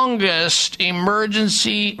longest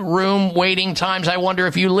emergency room waiting times. I wonder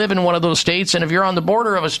if you live in one of those states, and if you're on the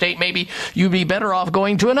border of a state, maybe you'd be better off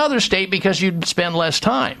going to another state because you'd spend less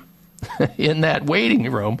time in that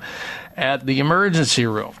waiting room at the emergency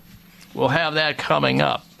room. We'll have that coming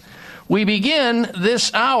up. We begin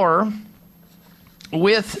this hour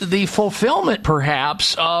with the fulfillment,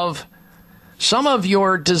 perhaps, of some of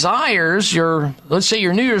your desires, let's say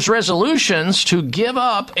your New Year's resolutions to give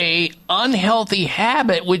up a unhealthy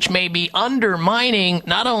habit which may be undermining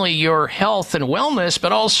not only your health and wellness,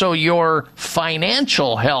 but also your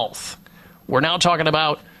financial health. We're now talking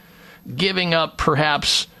about giving up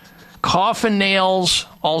perhaps coffin nails,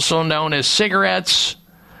 also known as cigarettes,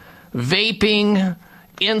 vaping,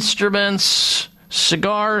 instruments,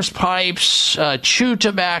 cigars, pipes, chew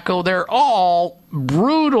tobacco, they're all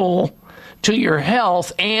brutal to your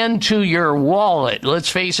health and to your wallet. Let's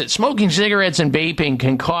face it, smoking cigarettes and vaping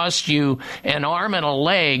can cost you an arm and a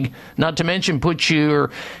leg, not to mention put your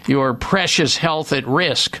precious health at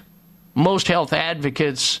risk. Most health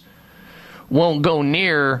advocates won't go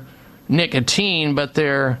near nicotine, but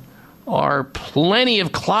there are plenty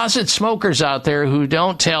of closet smokers out there who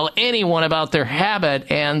don't tell anyone about their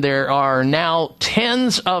habit, and there are now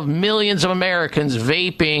tens of millions of Americans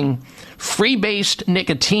vaping free-based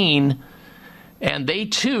nicotine, and they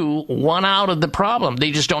too want out of the problem.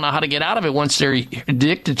 They just don't know how to get out of it. Once they're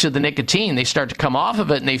addicted to the nicotine, they start to come off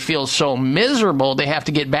of it, and they feel so miserable they have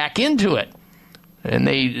to get back into it. And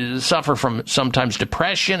they suffer from sometimes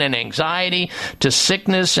depression and anxiety to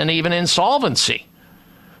sickness and even insolvency.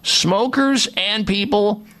 Smokers and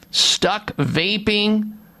people stuck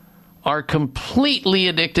vaping are completely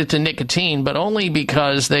addicted to nicotine, but only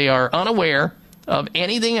because they are unaware of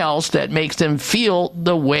anything else that makes them feel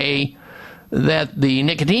the way that the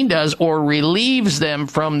nicotine does or relieves them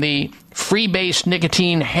from the free-based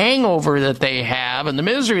nicotine hangover that they have and the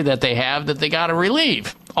misery that they have that they got to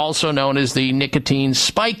relieve, also known as the nicotine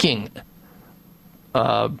spiking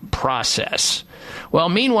process. Well,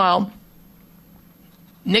 meanwhile,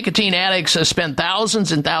 nicotine addicts spend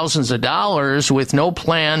thousands and thousands of dollars with no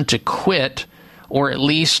plan to quit, or at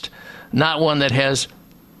least not one that has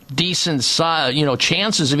decent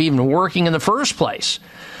chances of even working in the first place.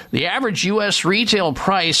 The average U.S. retail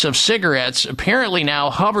price of cigarettes apparently now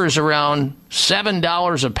hovers around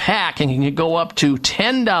 $7 a pack and can go up to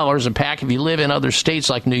 $10 a pack if you live in other states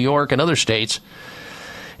like New York and other states.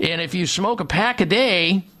 And if you smoke a pack a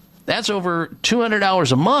day, that's over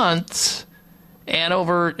 $200 a month and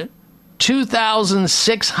over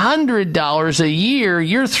 $2,600 a year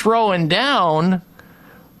you're throwing down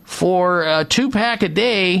for a 2-pack a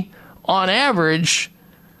day on average.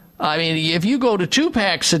 I mean, if you go to 2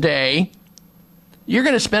 packs a day, you're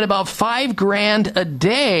going to spend about $5,000 a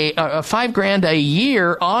day, $5,000 a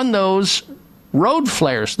year on those road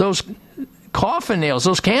flares, those coffin nails,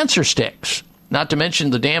 those cancer sticks. Not to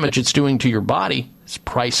mention the damage it's doing to your body. It's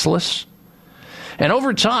priceless. And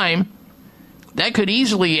over time, that could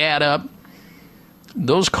easily add up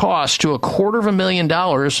those costs to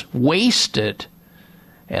 $250,000 wasted.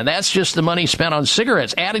 And that's just the money spent on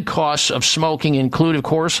cigarettes. Added costs of smoking include, of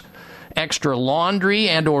course, extra laundry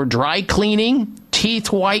and or dry cleaning, teeth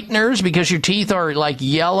whiteners because your teeth are like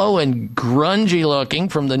yellow and grungy looking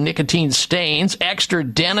from the nicotine stains, extra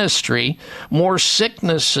dentistry, more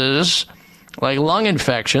sicknesses like lung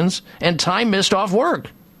infections, and time missed off work.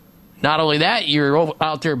 Not only that, you're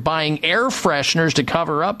out there buying air fresheners to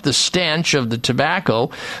cover up the stench of the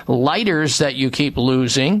tobacco, lighters that you keep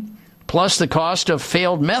losing, plus the cost of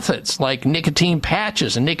failed methods like nicotine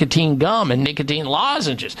patches and nicotine gum and nicotine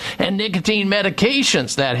lozenges and nicotine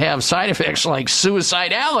medications that have side effects like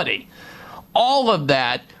suicidality. All of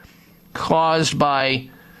that caused by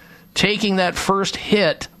taking that first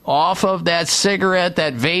hit off of that cigarette,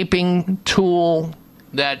 that vaping tool,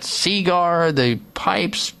 that cigar, the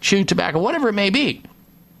pipes, chew tobacco, whatever it may be.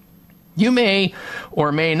 You may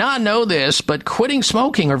or may not know this, but quitting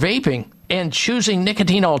smoking or vaping and choosing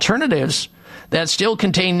nicotine alternatives that still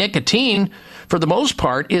contain nicotine, for the most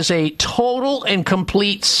part, is a total and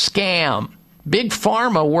complete scam. Big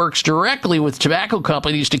Pharma works directly with tobacco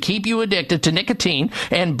companies to keep you addicted to nicotine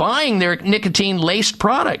and buying their nicotine-laced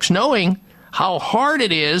products, knowing how hard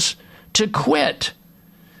it is to quit.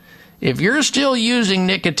 If you're still using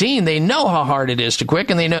nicotine, they know how hard it is to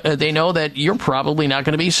quit, and they know that you're probably not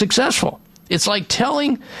going to be successful. It's like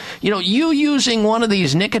telling, you using one of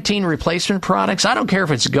these nicotine replacement products, I don't care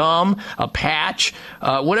if it's gum, a patch,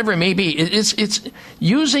 whatever it may be, it's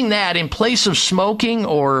using that in place of smoking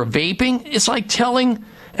or vaping. It's like telling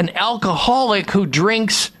an alcoholic who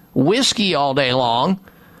drinks whiskey all day long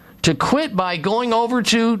to quit by going over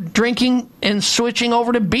to drinking and switching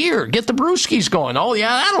over to beer. Get the brewskis going. Oh,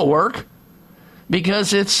 yeah, that'll work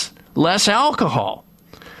because it's less alcohol.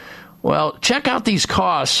 Well, check out these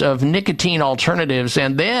costs of nicotine alternatives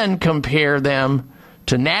and then compare them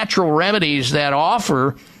to natural remedies that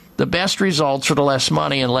offer the best results for the less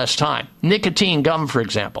money and less time. Nicotine gum, for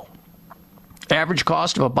example. Average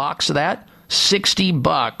cost of a box of that,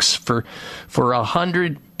 $60 for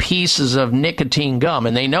 100 pieces of nicotine gum.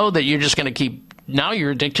 And they know that you're just going to now you're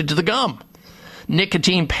addicted to the gum.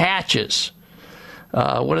 Nicotine patches.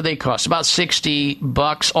 What do they cost? About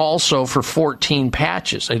 $60 also for 14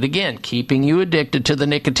 patches. And again, keeping you addicted to the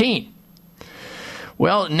nicotine.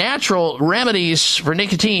 Well, natural remedies for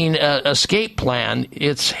nicotine escape plan,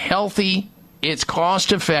 it's healthy It's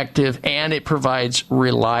cost effective and it provides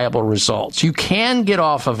reliable results. You can get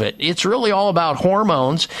off of it. It's really all about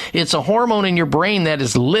hormones. It's a hormone in your brain that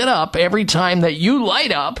is lit up every time that you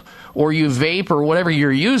light up or you vape or whatever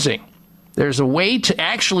you're using. There's a way to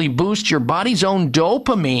actually boost your body's own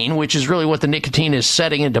dopamine, which is really what the nicotine is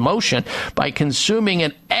setting into motion, by consuming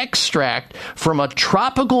an extract from a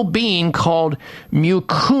tropical bean called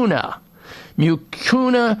mucuna.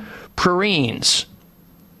 Mucuna prurines.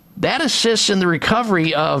 That assists in the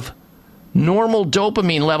recovery of normal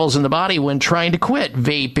dopamine levels in the body when trying to quit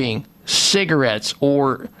vaping, cigarettes,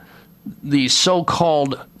 or the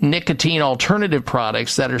so-called nicotine alternative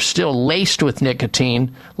products that are still laced with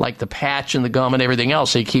nicotine, like the patch and the gum and everything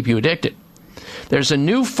else. They keep you addicted. There's a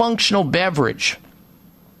new functional beverage.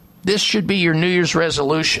 This should be your New Year's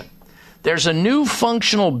resolution. There's a new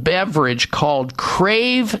functional beverage called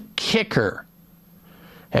Crave Kicker.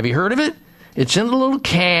 Have you heard of it? It's in a little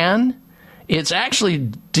can. It's actually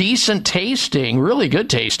decent tasting, really good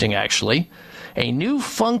tasting, actually. A new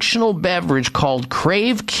functional beverage called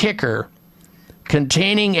Crave Kicker,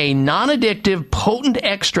 containing a non-addictive, potent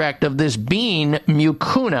extract of this bean,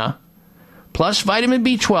 mucuna, plus vitamin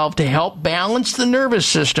B12 to help balance the nervous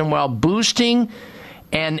system while boosting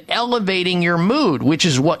and elevating your mood, which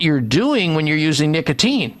is what you're doing when you're using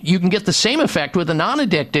nicotine. You can get the same effect with a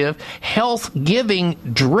non-addictive, health-giving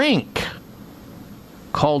drink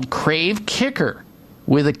called Crave Kicker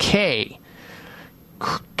with a K.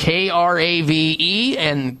 Krave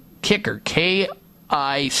and Kicker, Kicker.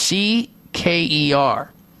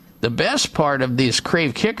 The best part of this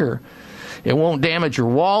Crave Kicker, it won't damage your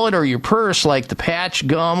wallet or your purse like the patch,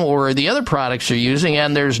 gum, or the other products you're using,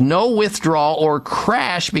 and there's no withdrawal or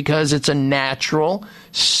crash because it's a natural,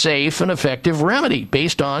 safe, and effective remedy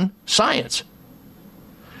based on science.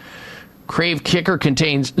 Crave Kicker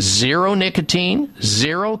contains 0 nicotine,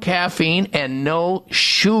 0 caffeine, and no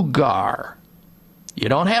sugar. You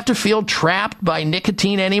don't have to feel trapped by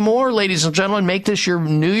nicotine anymore, ladies and gentlemen. Make this your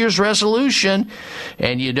New Year's resolution,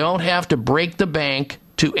 and you don't have to break the bank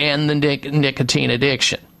to end the nicotine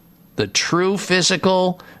addiction. The true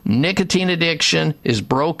physical nicotine addiction is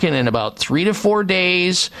broken in about 3 to 4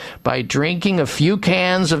 days by drinking a few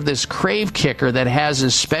cans of this Crave Kicker that has a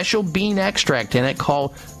special bean extract in it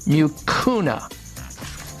called mucuna.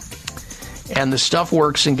 And the stuff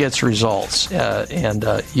works and gets results.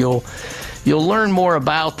 You'll learn more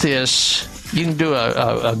about this. You can do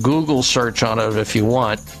a Google search on it if you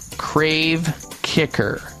want. Crave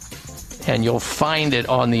Kicker. And you'll find it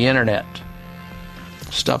on the internet.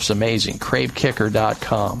 Stuff's amazing.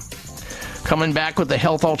 Cravekicker.com. Coming back with the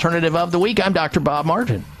health alternative of the week, I'm Dr. Bob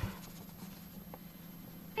Martin.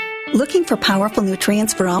 Looking for powerful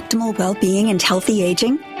nutrients for optimal well-being and healthy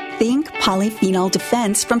aging? Think Polyphenol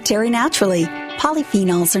Defense from Terry Naturally.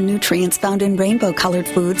 Polyphenols are nutrients found in rainbow-colored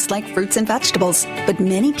foods like fruits and vegetables, but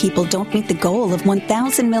many people don't meet the goal of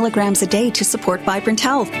 1,000 milligrams a day to support vibrant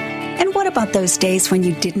health. And what about those days when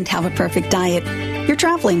you didn't have a perfect diet? You're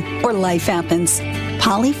traveling or life happens.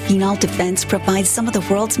 Polyphenol Defense provides some of the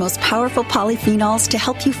world's most powerful polyphenols to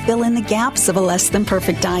help you fill in the gaps of a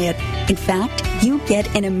less-than-perfect diet. In fact, you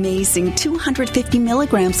get an amazing 250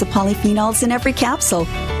 milligrams of polyphenols in every capsule.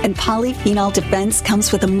 And Polyphenol Defense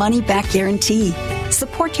comes with a money-back guarantee.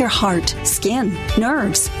 Support your heart, skin,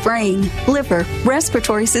 nerves, brain, liver,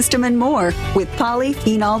 respiratory system, and more with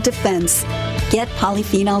Polyphenol Defense. Get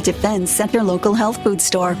Polyphenol Defense at your local health food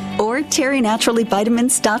store or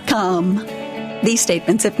terrynaturallyvitamins.com. These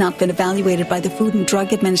statements have not been evaluated by the Food and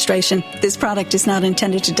Drug Administration. This product is not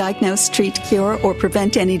intended to diagnose, treat, cure, or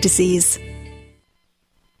prevent any disease.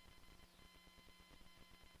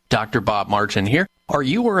 Dr. Bob Martin here. Are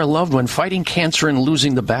you or a loved one fighting cancer and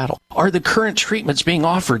losing the battle? Are the current treatments being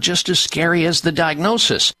offered just as scary as the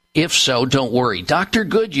diagnosis? If so, don't worry. Dr.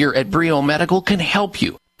 Goodyear at Brio Medical can help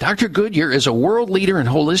you. Dr. Goodyear is a world leader in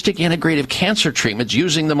holistic integrative cancer treatments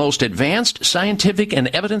using the most advanced scientific and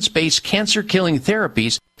evidence-based cancer-killing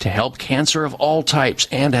therapies to help cancer of all types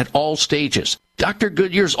and at all stages. Dr.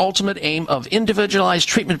 Goodyear's ultimate aim of individualized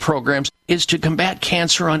treatment programs is to combat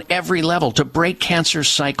cancer on every level, to break cancer's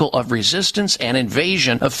cycle of resistance and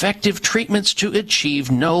invasion, effective treatments to achieve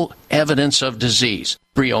no evidence of disease.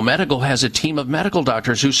 Brio Medical has a team of medical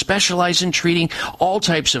doctors who specialize in treating all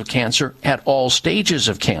types of cancer at all stages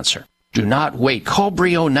of cancer. Do not wait. Call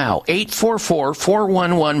Brio now.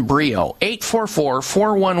 844-411-BRIO.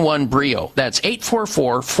 844-411-BRIO. That's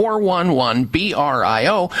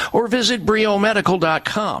 844-411-BRIO. Or visit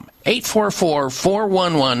briomedical.com.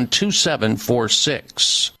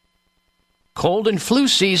 844-411-2746. Cold and flu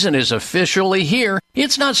season is officially here.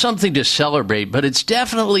 It's not something to celebrate, but it's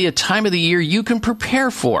definitely a time of the year you can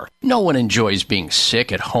prepare for. No one enjoys being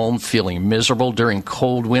sick at home, feeling miserable during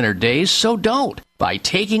cold winter days, so don't. By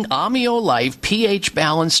taking Amio Life pH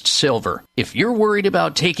Balanced Silver. If you're worried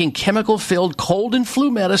about taking chemical-filled cold and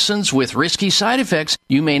flu medicines with risky side effects,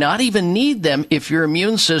 you may not even need them if your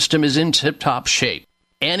immune system is in tip-top shape.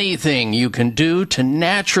 Anything you can do to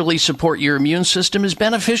naturally support your immune system is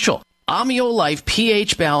beneficial. Amio Life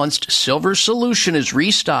pH Balanced Silver Solution is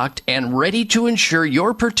restocked and ready to ensure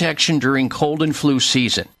your protection during cold and flu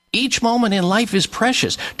season. Each moment in life is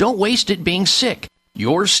precious. Don't waste it being sick.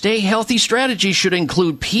 Your stay healthy strategy should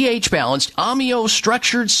include pH Balanced Amio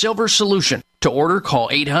Structured Silver Solution. To order, call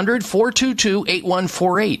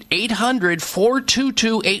 800-422-8148.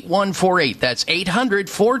 800-422-8148. That's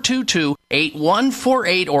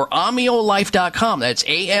 800-422-8148 or AmioLife.com. That's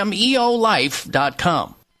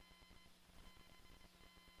AMEOLife.com.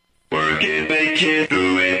 Work it, make it,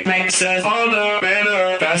 do it. Makes us harder,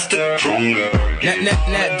 better, faster, stronger.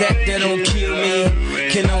 That don't kill me,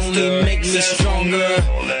 can only make me stronger.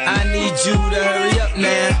 I need you to hurry up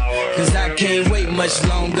now, cause I can't wait much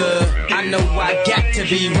longer. I know I got to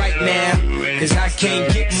be right now, cause I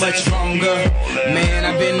can't get much longer. Man,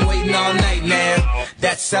 I've been waiting all night now,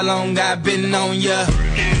 that's how long I've been on ya.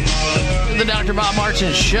 The Dr. Bob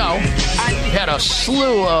Martin Show. I had a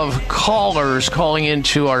slew of callers calling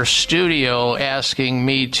into our studio asking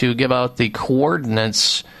me to give out the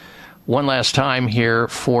coordinates one last time here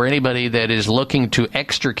for anybody that is looking to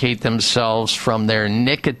extricate themselves from their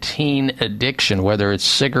nicotine addiction, whether it's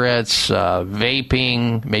cigarettes,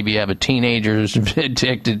 vaping, maybe you have a teenager who's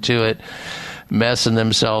addicted to it, messing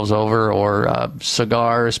themselves over, or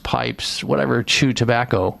cigars, pipes, whatever, chew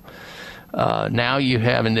tobacco. Now you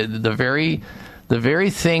have the very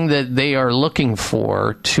thing that they are looking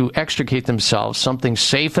for to extricate themselves, something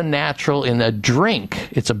safe and natural in a drink.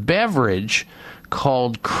 It's a beverage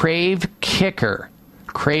called Crave Kicker.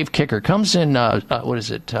 Crave Kicker comes in,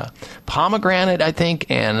 pomegranate, I think,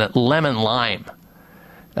 and lemon lime.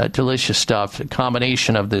 Delicious stuff. A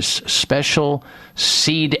combination of this special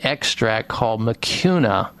seed extract called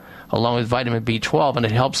Mucuna, along with vitamin B12, and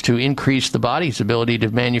it helps to increase the body's ability to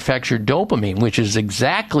manufacture dopamine, which is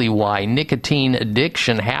exactly why nicotine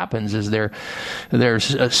addiction happens, is they're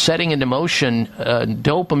setting into motion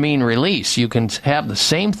dopamine release. You can have the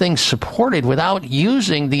same thing supported without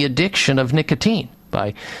using the addiction of nicotine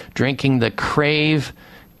by drinking the Crave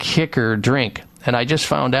Kicker drink. And I just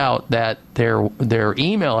found out that their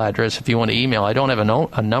email address, if you want to email, I don't have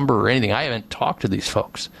a number or anything. I haven't talked to these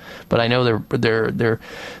folks, but I know they're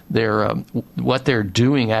what they're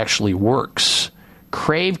doing actually works.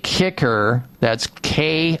 Crave Kicker, that's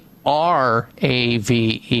Krave.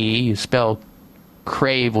 You spell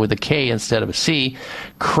crave with a K instead of a C.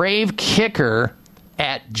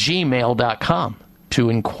 CraveKicker@gmail.com to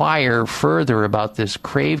inquire further about this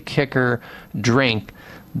Crave Kicker drink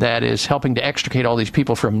that is helping to extricate all these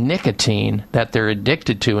people from nicotine that they're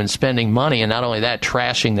addicted to and spending money, and not only that,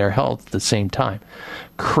 trashing their health at the same time.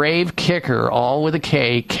 Crave Kicker, all with a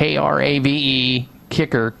K, Krave,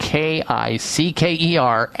 Kicker,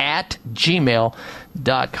 KICKER,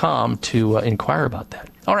 @gmail.com to inquire about that.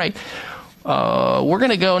 All right. We're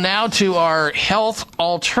going to go now to our health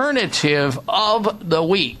alternative of the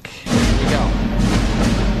week. Here we go.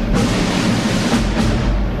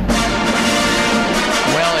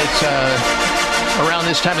 Around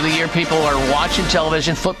this time of the year, people are watching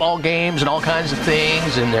television, football games, and all kinds of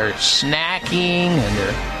things, and they're snacking, and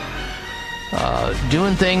they're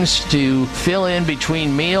doing things to fill in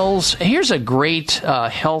between meals. Here's a great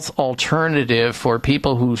health alternative for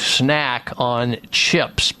people who snack on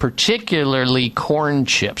chips, particularly corn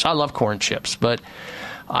chips. I love corn chips, but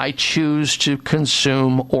I choose to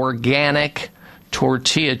consume organic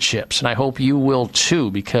tortilla chips, and I hope you will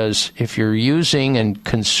too, because if you're using and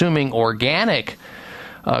consuming organic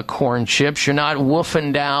corn chips, you're not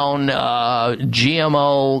woofing down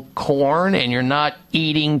GMO corn, and you're not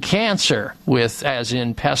eating cancer with, as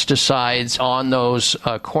in pesticides on those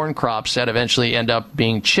corn crops that eventually end up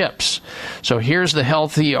being chips. So here's the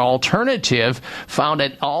healthy alternative found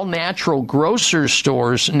at all natural grocers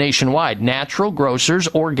stores nationwide. Natural Grocers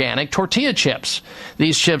organic tortilla chips.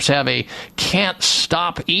 These chips have a can't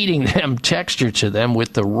stop eating them texture to them,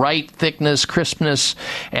 with the right thickness, crispness,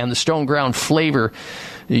 and the stone ground flavor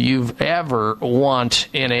you've ever want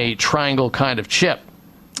in a triangle kind of chip.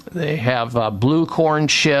 They have blue corn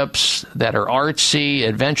chips that are artsy,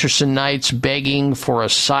 adventuresome nights begging for a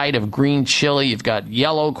side of green chili. You've got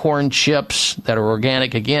yellow corn chips that are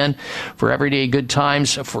organic, again, for everyday good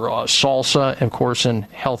times, for salsa, of course, and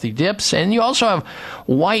healthy dips. And you also have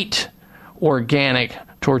white organic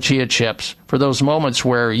tortilla chips for those moments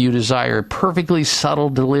where you desire perfectly subtle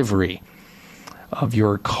delivery of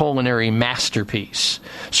your culinary masterpiece.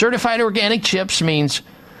 Certified organic chips means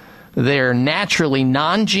they're naturally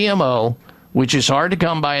non-GMO, which is hard to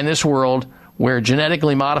come by in this world where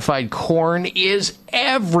genetically modified corn is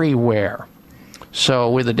everywhere.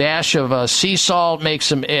 So with a dash of sea salt makes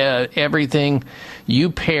them everything,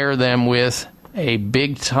 you pair them with a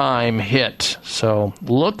big-time hit. So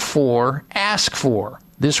ask for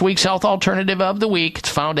this week's health alternative of the week. It's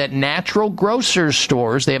found at Natural Grocers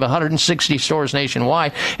stores. They have 160 stores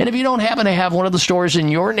nationwide. And if you don't happen to have one of the stores in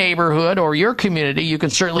your neighborhood or your community, you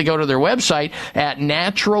can certainly go to their website at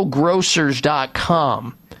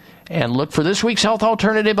naturalgrocers.com and look for this week's health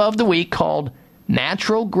alternative of the week called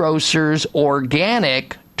Natural Grocers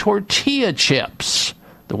Organic Tortilla Chips.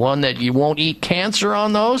 The one that you won't eat cancer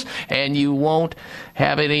on those, and you won't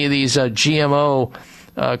have any of these GMO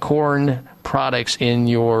corn products in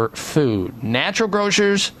your food. Natural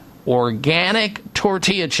Grocers Organic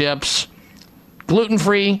Tortilla Chips,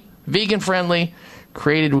 gluten-free, vegan-friendly,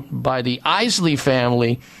 created by the Isley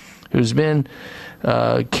family, who's been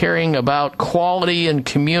caring about quality and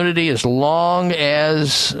community as long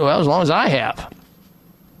as I have.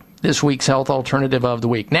 This week's health alternative of the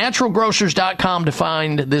week. Naturalgrocers.com to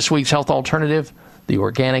find this week's health alternative, the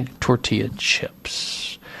organic tortilla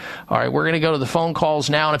chips. All right, we're going to go to the phone calls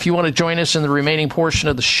now. And if you want to join us in the remaining portion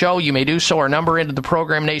of the show, you may do so. Our number into the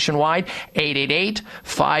program nationwide,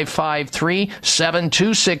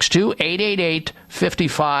 888-553-7262,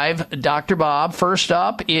 888-55 Dr. Bob. First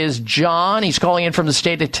up is John. He's calling in from the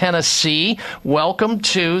state of Tennessee. Welcome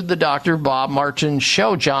to the Dr. Bob Martin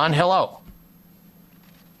Show. John, hello.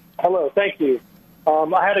 Hello, thank you.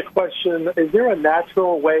 I had a question. Is there a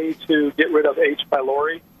natural way to get rid of H.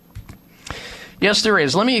 pylori? Yes, there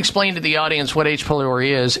is. Let me explain to the audience what H.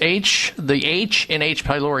 pylori is. The H in H.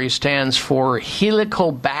 pylori stands for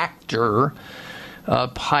Helicobacter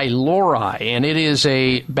pylori, and it is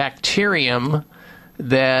a bacterium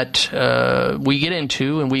that we get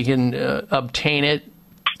into, and we can obtain it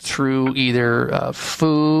through either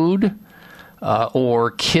food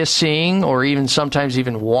or kissing, or even sometimes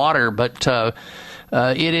even water, but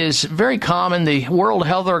it is very common. The World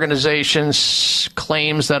Health Organization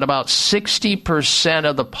claims that about 60%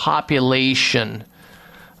 of the population,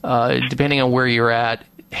 depending on where you're at,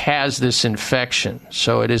 has this infection.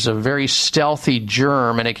 So it is a very stealthy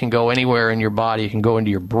germ, and it can go anywhere in your body. It can go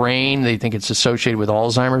into your brain. They think it's associated with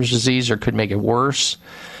Alzheimer's disease or could make it worse.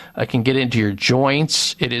 It can get into your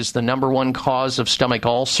joints. It is the number one cause of stomach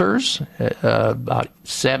ulcers. About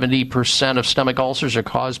 70% of stomach ulcers are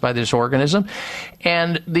caused by this organism.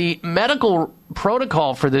 And the medical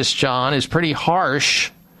protocol for this, John, is pretty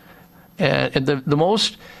harsh. The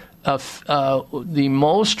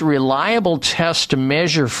most reliable test to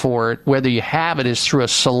measure for it, whether you have it, is through a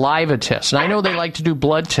saliva test. And I know they like to do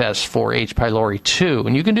blood tests for H. pylori too,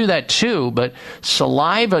 and you can do that too, but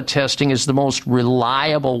saliva testing is the most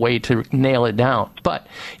reliable way to nail it down. But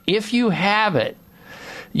if you have it,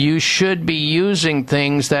 you should be using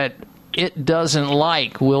things that it doesn't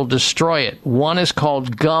like, will destroy it. One is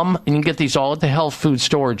called gum, and you can get these all at the health food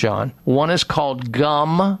store, John. One is called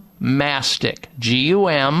gum mastic,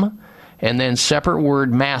 G-U-M, and then separate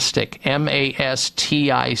word mastic,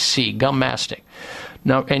 M-A-S-T-I-C, gum mastic.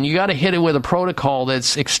 Now, and you got to hit it with a protocol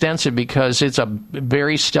that's extensive because it's a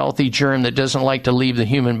very stealthy germ that doesn't like to leave the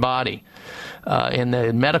human body. And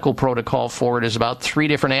the medical protocol for it is about 3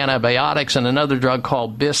 different antibiotics and another drug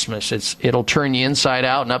called bismuth. It'll turn you inside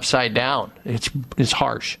out and upside down. It's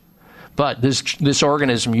harsh. But this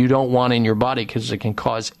organism you don't want in your body because it can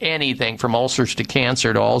cause anything from ulcers to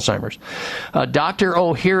cancer to Alzheimer's. Dr.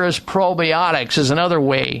 Ohhira's probiotics is another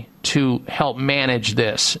way to help manage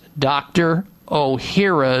this. Dr.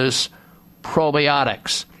 Ohhira's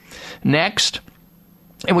probiotics. Next,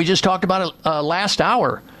 and we just talked about it last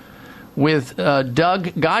hour with Doug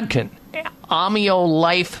Godkin, Amio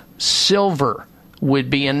Life Silver would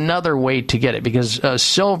be another way to get it, because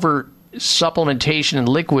silver supplementation in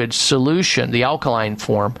liquid solution, the alkaline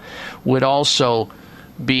form, would also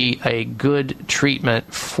be a good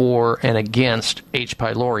treatment for and against H.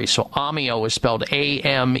 pylori. So Amio is spelled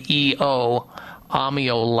A-M-E-O,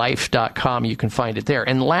 AmioLife.com. You can find it there.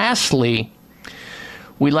 And lastly,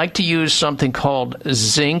 we like to use something called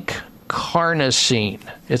zinc carnosine.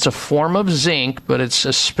 It's a form of zinc, but it's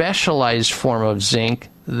a specialized form of zinc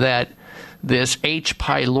that this H.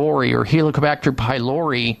 pylori or Helicobacter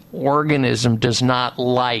pylori organism does not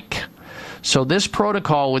like. So this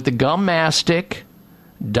protocol with the gum mastic,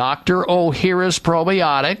 Dr. Ohhira's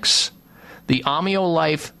probiotics, the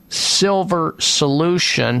AmioLife Silver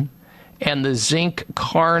solution, and the zinc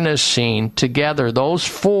carnosine together, those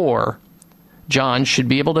four, John, should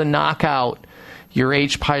be able to knock out your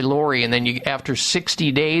H. pylori. And then you, after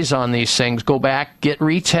 60 days on these things, go back, get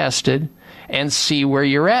retested, and see where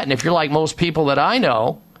you're at. And if you're like most people that I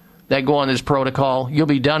know that go on this protocol, you'll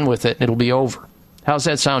be done with it and it'll be over. How's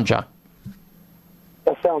that sound, John?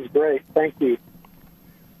 That sounds great. Thank you.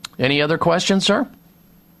 Any other questions, sir?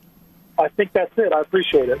 I think that's it. I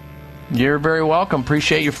appreciate it. You're very welcome.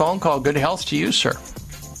 Appreciate your phone call. Good health to you, sir.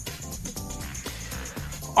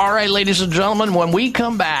 All right, ladies and gentlemen, when we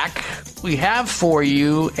come back, we have for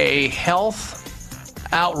you a health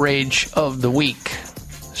outrage of the week.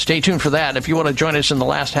 Stay tuned for that. If you want to join us in the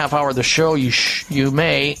last half hour of the show, you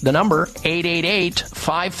may. The number,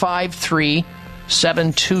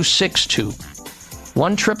 888-553-7262.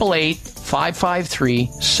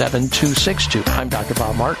 1-888-553-7262. I'm Dr.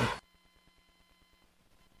 Bob Martin.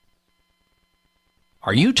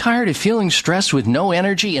 Are you tired of feeling stressed with no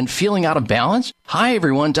energy and feeling out of balance? Hi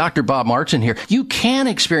everyone, Dr. Bob Martin here. You can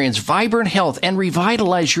experience vibrant health and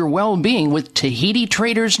revitalize your well-being with Tahiti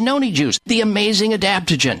Traders Noni Juice, the amazing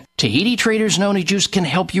adaptogen. Tahiti Traders Noni Juice can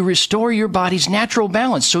help you restore your body's natural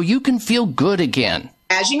balance so you can feel good again.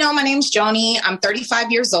 As you know, my name's Joni. I'm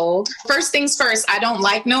 35 years old. First things first, I don't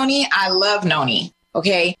like noni. I love noni.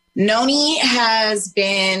 Okay. Noni has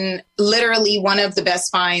been literally one of the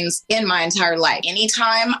best finds in my entire life.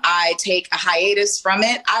 Anytime I take a hiatus from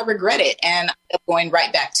it, I regret it and I'm going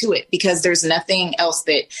right back to it because there's nothing else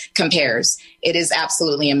that compares. It is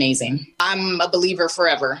absolutely amazing. I'm a believer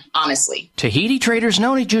forever, honestly. Tahiti Traders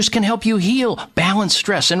Noni Juice can help you heal, balance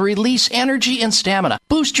stress, and release energy and stamina,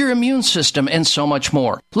 boost your immune system, and so much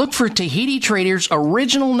more. Look for Tahiti Traders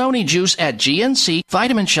Original Noni Juice at GNC,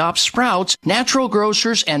 Vitamin Shoppe, Sprouts, Natural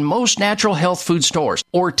Grocers, and most natural health food stores,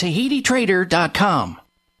 or TahitiTrader.com.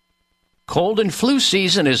 Cold and flu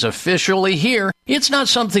season is officially here. It's not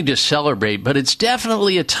something to celebrate, but it's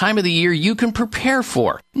definitely a time of the year you can prepare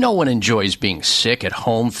for. No one enjoys being sick at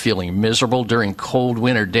home, feeling miserable during cold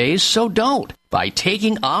winter days, so don't. By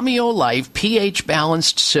taking AmioLife pH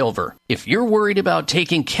Balanced Silver. If you're worried about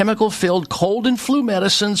taking chemical-filled cold and flu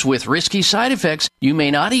medicines with risky side effects, you may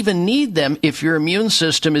not even need them if your immune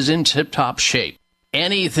system is in tip-top shape.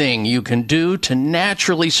 Anything you can do to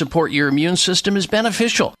naturally support your immune system is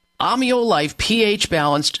beneficial. AmioLife pH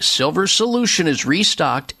Balanced Silver Solution is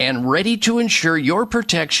restocked and ready to ensure your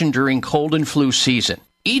protection during cold and flu season.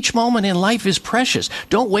 Each moment in life is precious.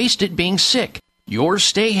 Don't waste it being sick. Your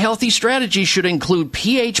stay healthy strategy should include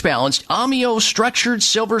pH Balanced Amio Structured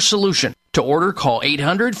Silver Solution. To order, call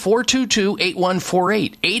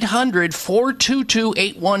 800-422-8148.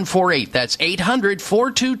 800-422-8148. That's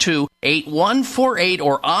 800-422-8148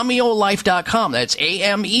 or AmioLife.com. That's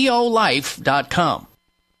AMEOLife.com.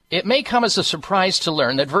 It may come as a surprise to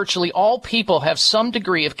learn that virtually all people have some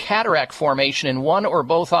degree of cataract formation in one or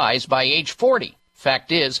both eyes by age 40.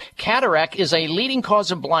 Fact is, cataract is a leading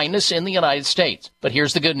cause of blindness in the United States. But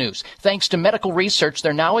here's the good news. Thanks to medical research,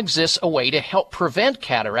 there now exists a way to help prevent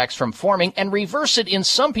cataracts from forming and reverse it in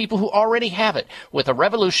some people who already have it with a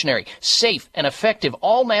revolutionary, safe, and effective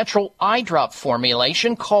all-natural eye drop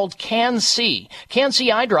formulation called Can-C.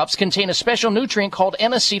 Can-C eye drops contain a special nutrient called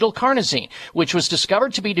N-acetylcarnosine, which was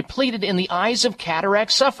discovered to be depleted in the eyes of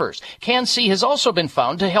cataract sufferers. Can-C has also been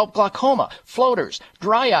found to help glaucoma, floaters,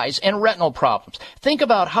 dry eyes, and retinal problems. Think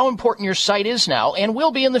about how important your sight is now and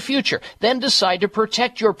will be in the future. Then decide to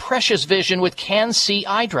protect your precious vision with Can-C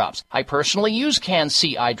eye drops. I personally use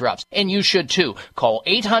Can-C eye drops, and you should too. Call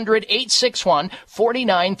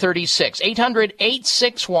 800-861-4936.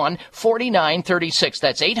 800-861-4936.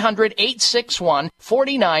 That's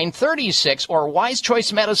 800-861-4936 or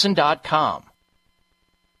wisechoicemedicine.com.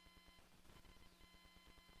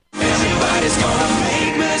 Everybody's gonna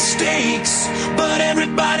make mistakes, but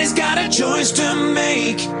everybody's got a choice to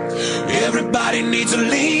make. Everybody needs a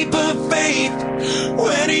leap of faith.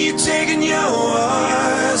 When are you taking yours?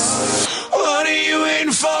 What are you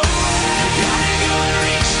waiting for? Gotta go and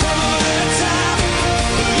reach for the top.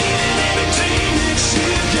 Believe in every dream that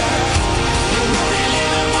you've got. You're only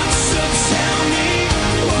living once, so tell me.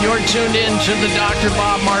 You're tuned in to the Dr.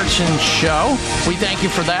 Bob Martin Show. We thank you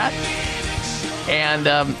for that. And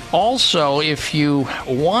also, if you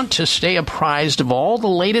want to stay apprised of all the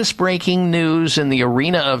latest breaking news in the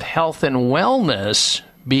arena of health and wellness,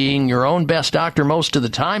 being your own best doctor most of the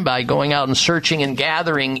time by going out and searching and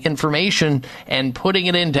gathering information and putting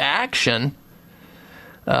it into action,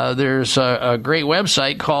 there's a great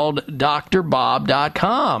website called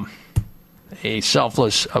drbob.com. A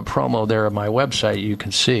selfless promo there of my website you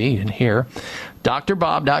can see and hear.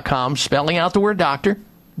 drbob.com, spelling out the word doctor,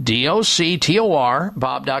 D-O-C-T-O-R,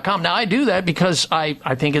 bob.com. Now, I do that because I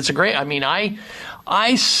think it's a great,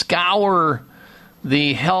 I scour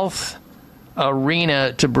the health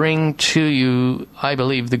arena to bring to you, I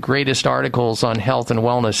believe, the greatest articles on health and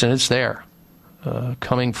wellness, and it's there.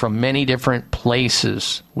 Coming from many different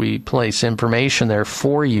places. We place information there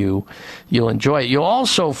for you. You'll enjoy it. You'll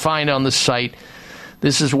also find on the site,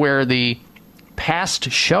 this is where the past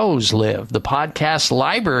shows live. The podcast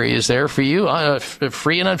library is there for you,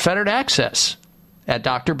 free and unfettered access at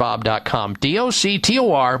drbob.com.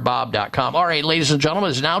 D-O-C-T-O-R, bob.com. All right, ladies and gentlemen,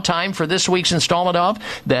 it's now time for this week's installment of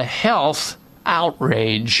the Health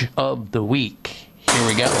Outrage of the Week. Here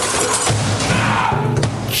we go.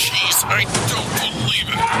 Jeez, I don't believe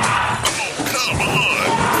it. Oh, come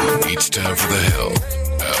on. It's time for the Health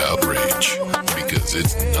Outrage, because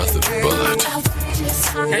it's nothing but...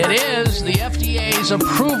 It is the FDA's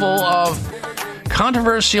approval of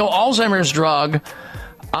controversial Alzheimer's drug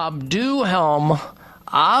Aduhelm.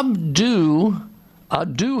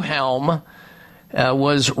 Aduhelm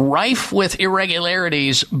was rife with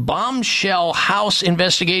irregularities. Bombshell House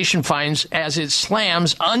investigation finds as it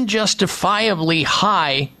slams unjustifiably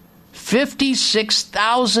high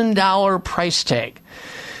 $56,000 price tag.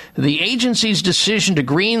 The agency's decision to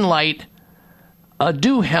greenlight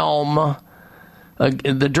Aduhelm,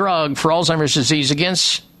 the drug for Alzheimer's disease,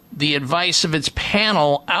 against the advice of its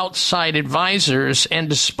panel outside advisors, and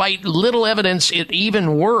despite little evidence it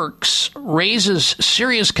even works, raises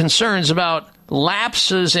serious concerns about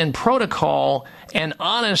lapses in protocol and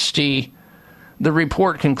honesty, the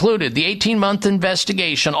report concluded. The 18-month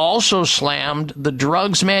investigation also slammed the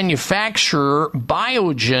drug's manufacturer,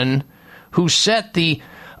 Biogen, who set the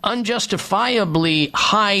unjustifiably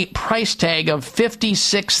high price tag of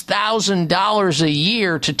 $56,000 a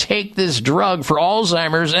year to take this drug for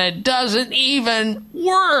Alzheimer's, and it doesn't even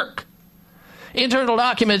work. Internal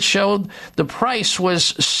documents showed the price was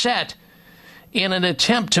set in an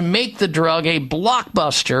attempt to make the drug a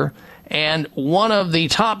blockbuster and one of the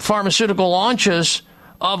top pharmaceutical launches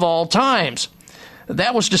of all times.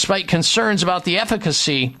 That was despite concerns about the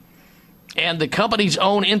efficacy and the company's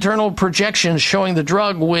own internal projections showing the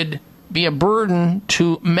drug would be a burden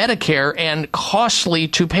to Medicare and costly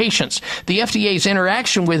to patients. The FDA's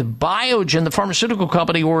interaction with Biogen, the pharmaceutical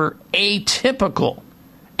company, were atypical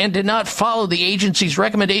and did not follow the agency's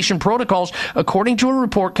recommendation protocols, according to a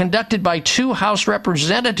report conducted by 2 House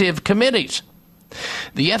representative committees.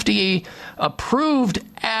 The FDA approved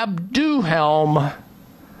Aduhelm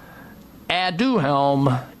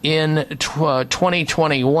in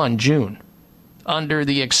 2021, June, under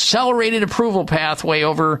the accelerated approval pathway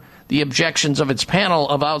over the objections of its panel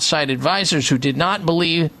of outside advisors who did not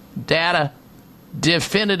believe data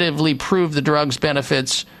definitively proved the drug's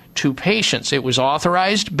benefits to patients. It was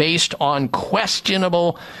authorized based on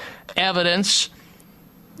questionable evidence.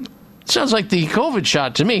 Sounds like the COVID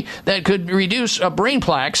shot to me, that could reduce brain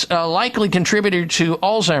plaques, a likely contributor to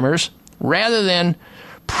Alzheimer's, rather than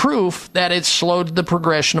proof that it slowed the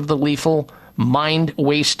progression of the lethal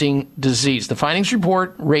mind-wasting disease. The findings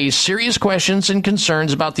report raised serious questions and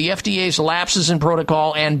concerns about the FDA's lapses in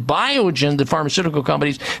protocol and Biogen, the pharmaceutical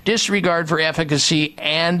company's disregard for efficacy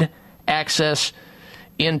and access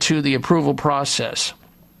into the approval process.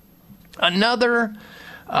 Another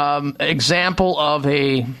example of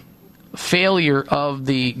a failure of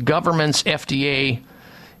the government's FDA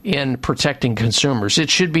in protecting consumers. The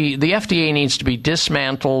FDA needs to be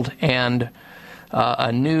dismantled and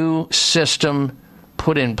a new system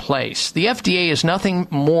put in place. The FDA is nothing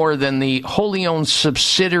more than the wholly owned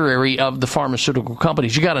subsidiary of the pharmaceutical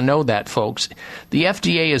companies. You got to know that, folks. The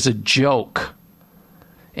FDA is a joke.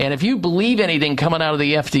 And if you believe anything coming out of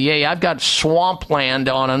the FDA, I've got swampland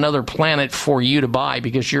on another planet for you to buy,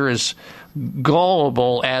 because you're as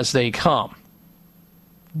gullible as they come.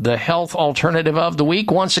 The health alternative of the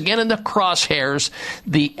week, once again in the crosshairs,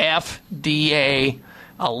 the FDA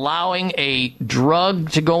allowing a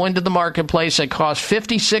drug to go into the marketplace that costs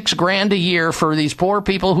 $56,000 a year for these poor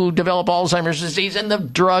people who develop Alzheimer's disease, and the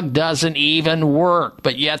drug doesn't even work,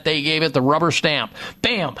 but yet they gave it the rubber stamp.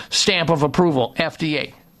 Bam! Stamp of approval,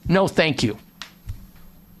 FDA. No, thank you.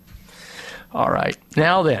 All right.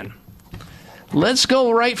 Now then, Let's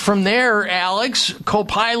go right from there, Alex,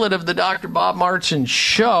 co-pilot of the Dr. Bob Martin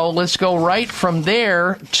Show. Let's go right from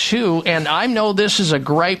there to, and I know this is a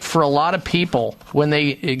gripe for a lot of people, when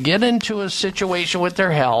they get into a situation with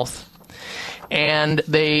their health and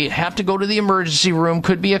they have to go to the emergency room.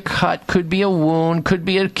 Could be a cut, could be a wound, could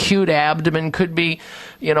be an acute abdomen, could be,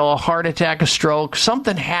 a heart attack, a stroke.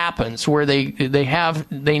 Something happens where they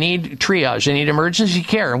need triage, they need emergency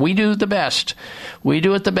care, and we do the best. We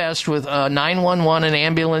do it the best with 911 and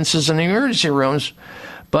ambulances in the emergency rooms.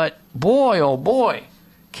 But boy, oh boy,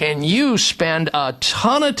 can you spend a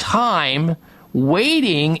ton of time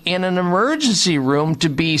waiting in an emergency room to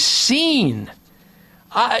be seen?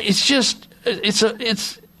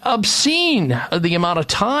 It's obscene, the amount of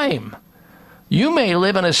time. You may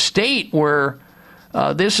live in a state where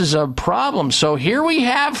this is a problem. So here we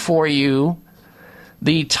have for you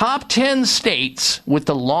the top 10 states with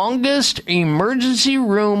the longest emergency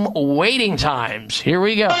room waiting times. Here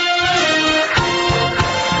we go.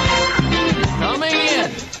 Coming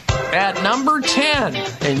in at number 10,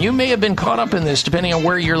 and you may have been caught up in this depending on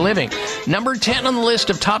where you're living. Number 10 on the list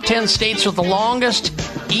of top 10 states with the longest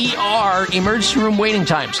ER emergency room waiting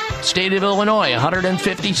times. State of Illinois,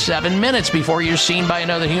 157 minutes before you're seen by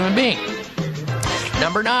another human being.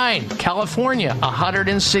 Number 9, California,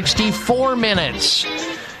 164 minutes.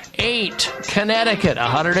 8, Connecticut,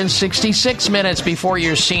 166 minutes before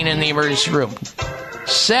you're seen in the emergency room.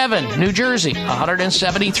 7, New Jersey,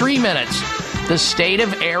 173 minutes. The state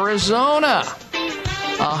of Arizona,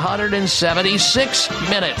 176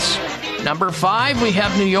 minutes. Number 5, we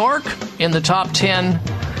have New York in the top 10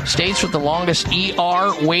 states with the longest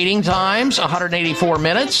ER waiting times, 184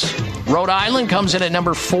 minutes. Rhode Island comes in at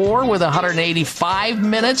number 4 with 185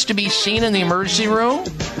 minutes to be seen in the emergency room.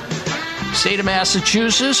 State of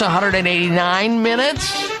Massachusetts, 189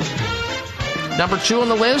 minutes. Number 2 on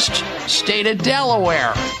the list, state of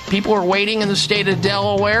Delaware. People are waiting in the state of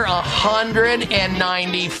Delaware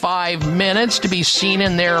 195 minutes to be seen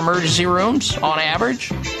in their emergency rooms on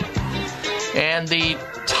average. And the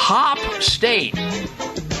top state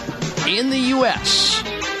in the U.S.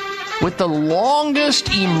 with the longest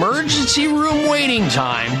emergency room waiting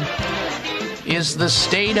time is the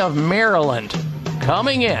state of Maryland,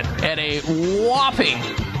 coming in at a whopping,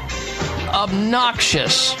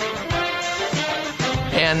 obnoxious,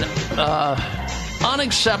 and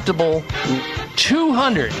unacceptable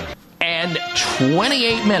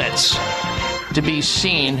 228 minutes to be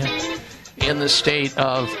seen in the state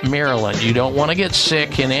of Maryland. You don't want to get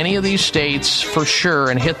sick in any of these states for sure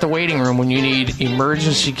and hit the waiting room when you need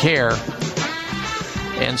emergency care.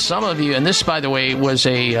 And some of you, and this, by the way, was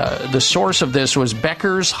the source of this was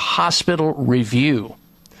Becker's Hospital Review.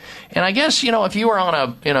 And I guess, if you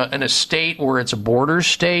are in a state where it's a border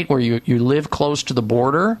state, where you live close to the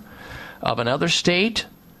border of another state,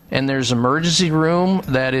 and there's emergency room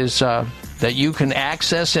that is that you can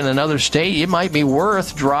access in another state, it might be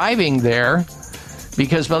worth driving there,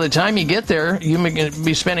 because by the time you get there, you may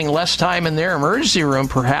be spending less time in their emergency room,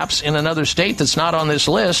 perhaps in another state that's not on this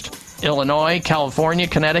list. Illinois, California,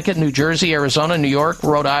 Connecticut, New Jersey, Arizona, New York,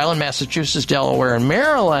 Rhode Island, Massachusetts, Delaware, and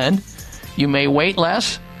Maryland. You may wait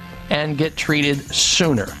less and get treated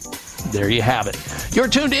sooner. There you have it. You're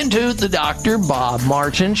tuned into the Dr. Bob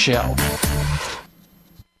Martin Show.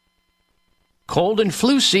 Cold and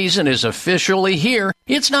flu season is officially here.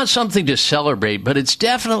 It's not something to celebrate, but it's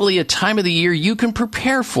definitely a time of the year you can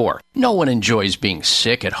prepare for. No one enjoys being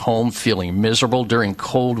sick at home, feeling miserable during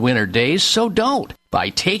cold winter days, so don't.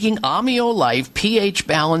 By taking Amio Life pH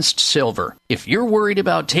Balanced Silver. If you're worried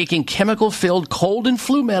about taking chemical-filled cold and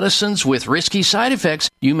flu medicines with risky side effects,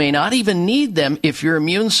 you may not even need them if your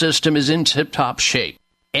immune system is in tip-top shape.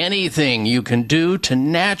 Anything you can do to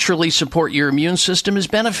naturally support your immune system is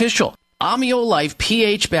beneficial. Amio Life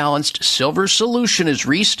pH Balanced Silver Solution is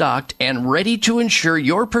restocked and ready to ensure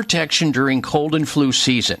your protection during cold and flu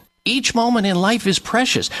season. Each moment in life is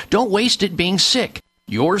precious. Don't waste it being sick.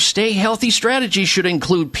 Your stay healthy strategy should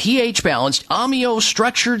include pH Balanced Amio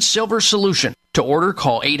Structured Silver Solution. To order,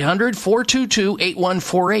 call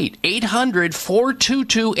 800-422-8148.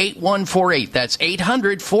 800-422-8148. That's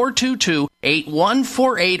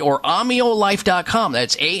 800-422-8148 or AmioLife.com.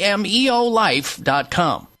 That's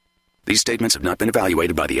AMEOLife.com. These statements have not been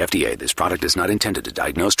evaluated by the FDA. This product is not intended to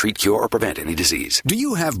diagnose, treat, cure, or prevent any disease. Do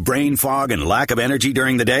you have brain fog and lack of energy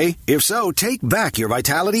during the day? If so, take back your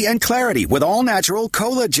vitality and clarity with all-natural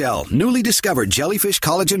Cola Gel, newly discovered jellyfish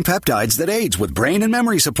collagen peptides that aids with brain and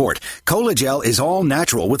memory support. Cola Gel is all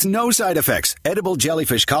natural with no side effects. Edible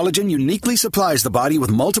jellyfish collagen uniquely supplies the body with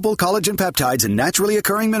multiple collagen peptides and naturally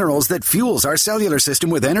occurring minerals that fuels our cellular system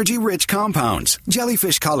with energy-rich compounds.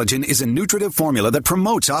 Jellyfish collagen is a nutritive formula that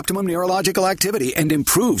promotes optimum neurological activity and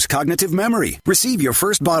improves cognitive memory. Receive your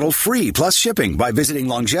first bottle free plus shipping by visiting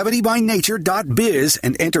longevitybynature.biz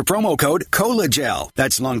and enter promo code COLAGEL.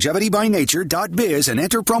 That's longevitybynature.biz and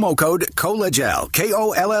enter promo code COLAGEL.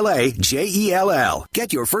 KOLLAGEL.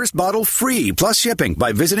 Get your first bottle free plus shipping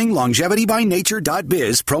by visiting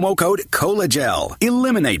longevitybynature.biz, promo code COLAGEL.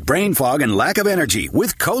 Eliminate brain fog and lack of energy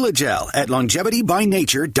with COLAGEL at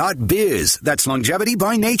longevitybynature.biz. That's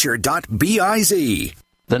longevitybynature.biz.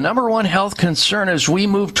 The number one health concern as we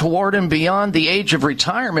move toward and beyond the age of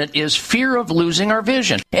retirement is fear of losing our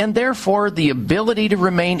vision, and therefore the ability to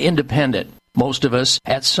remain independent. Most of us,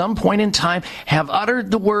 at some point in time, have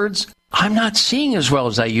uttered the words, "I'm not seeing as well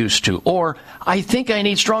as I used to," or "I think I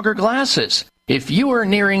need stronger glasses." If you are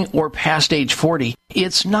nearing or past age 40,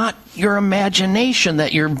 it's not your imagination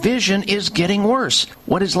that your vision is getting worse.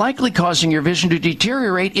 What is likely causing your vision to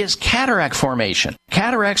deteriorate is cataract formation.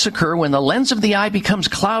 Cataracts occur when the lens of the eye becomes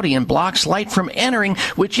cloudy and blocks light from entering,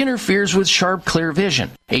 which interferes with sharp, clear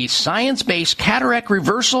vision. A science-based cataract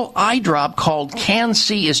reversal eye drop called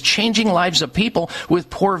Can-C is changing lives of people with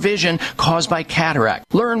poor vision caused by cataract.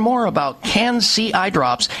 Learn more about Can-C eye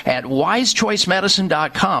drops at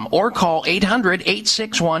wisechoicemedicine.com or call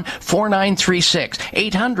 800-861-4936.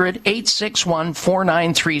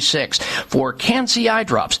 800-861-4936. For Can-C eye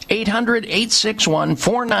drops,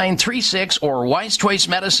 800-861-4936 or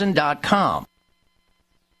wisechoicemedicine.com.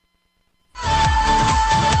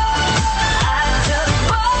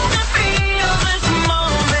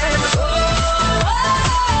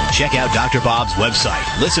 Check out Dr. Bob's website.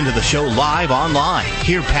 Listen to the show live online.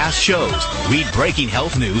 Hear past shows. Read breaking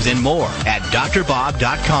health news and more at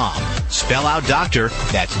drbob.com. Spell out doctor,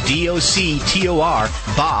 that's DOCTOR,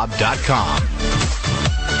 Bob.com.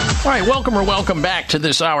 All right, welcome back to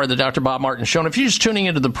this hour of the Dr. Bob Martin Show. And if you're just tuning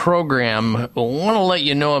into the program, I want to let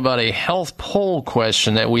you know about a health poll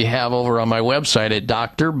question that we have over on my website at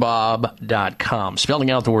drbob.com.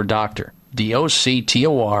 Spelling out the word doctor,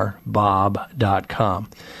 DOCTOR, Bob.com.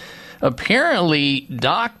 Apparently,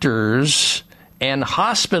 doctors and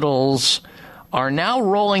hospitals are now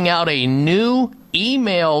rolling out a new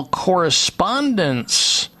email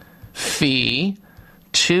correspondence fee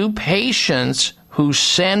to patients who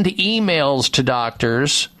send emails to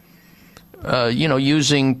doctors,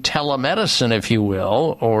 using telemedicine, if you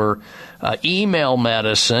will, or email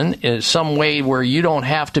medicine, is some way where you don't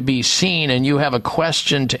have to be seen and you have a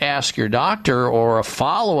question to ask your doctor or a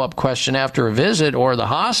follow-up question after a visit or the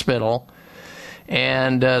hospital.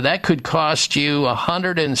 And that could cost you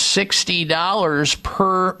 $160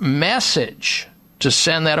 per message to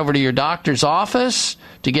send that over to your doctor's office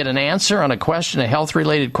to get an answer on a question, a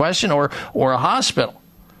health-related question, or a hospital.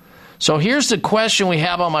 So here's the question we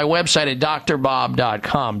have on my website at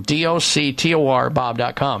drbob.com, DOCTOR,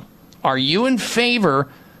 Bob.com. Are you in favor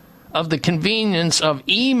of the convenience of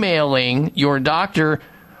emailing your doctor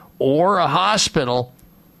or a hospital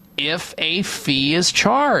if a fee is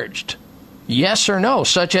charged? Yes or no,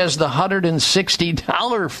 such as the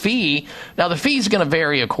 $160 fee. Now, the fee is going to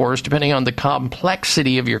vary, of course, depending on the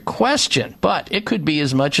complexity of your question, but it could be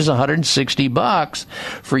as much as $160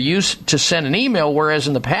 for you to send an email, whereas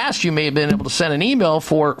in the past you may have been able to send an email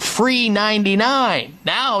for free $99.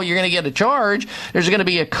 Now you're going to get a charge. There's going to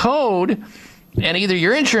be a code, and either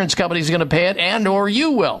your insurance company is going to pay it and or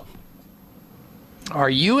you will. Are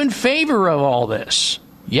you in favor of all this?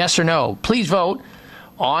 Yes or no? Please vote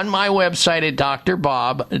on my website at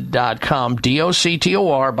drbob.com,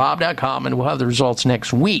 DOCTOR, Bob.com, and we'll have the results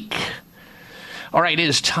next week. All right, it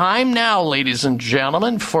is time now, ladies and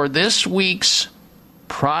gentlemen, for this week's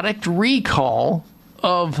product recall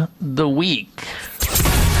of the week.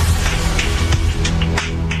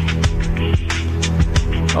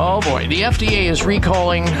 Oh boy, the FDA is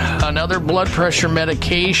recalling another blood pressure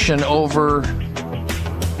medication over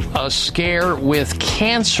a scare with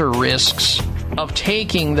cancer risks of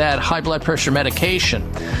taking that high blood pressure medication.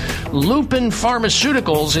 Lupin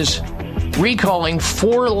Pharmaceuticals is recalling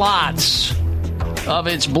 4 lots of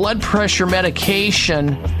its blood pressure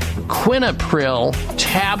medication, Quinapril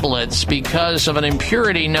tablets, because of an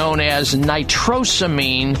impurity known as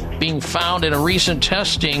nitrosamine being found in a recent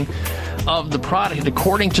testing of the product,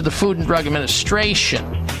 according to the Food and Drug Administration.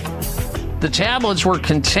 The tablets were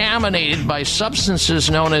contaminated by substances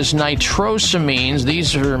known as nitrosamines.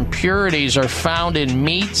 These are impurities are found in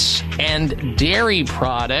meats and dairy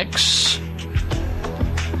products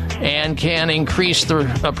and can increase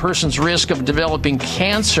a person's risk of developing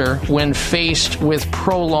cancer when faced with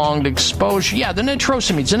prolonged exposure. Yeah, the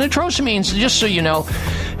nitrosamines. The nitrosamines, just so you know,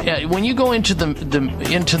 when you go into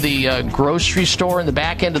the grocery store, in the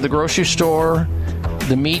back end of the grocery store,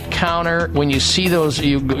 the meat counter, when you see those,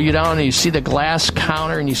 you down and you see the glass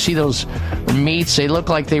counter and you see those meats, they look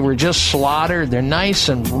like they were just slaughtered. They're nice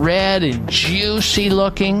and red and juicy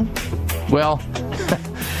looking. Well,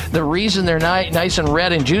 the reason they're nice and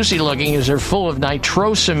red and juicy looking is they're full of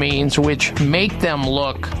nitrosamines, which make them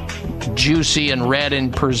look juicy and red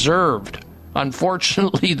and preserved.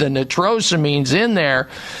 Unfortunately, the nitrosamines in there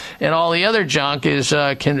and all the other junk is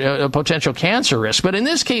a potential cancer risk. But in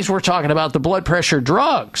this case, we're talking about the blood pressure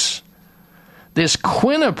drugs. This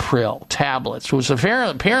Quinapril tablets was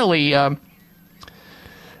apparently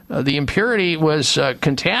the impurity was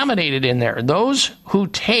contaminated in there. Those who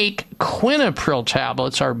take Quinapril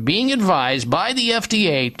tablets are being advised by the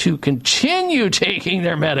FDA to continue taking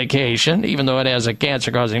their medication, even though it has a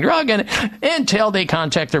cancer-causing drug in it, until they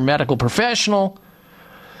contact their medical professional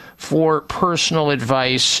for personal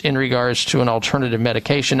advice in regards to an alternative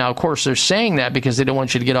medication. Now, of course, they're saying that because they don't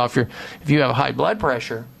want you to get off if you have high blood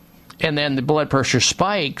pressure, and then the blood pressure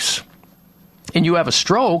spikes, and you have a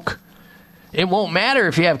stroke. It won't matter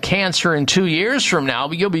if you have cancer in 2 years from now,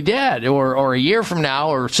 but you'll be dead, or a year from now,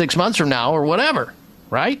 or 6 months from now, or whatever,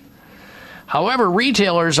 right? However,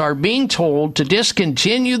 retailers are being told to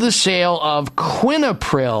discontinue the sale of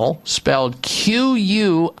Quinapril, spelled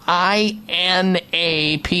Quinapril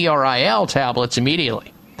tablets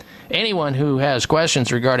immediately. Anyone who has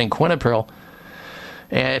questions regarding Quinapril,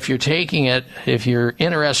 if you're taking it, if you're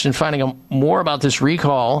interested in finding out more about this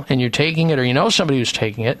recall, and you're taking it, or you know somebody who's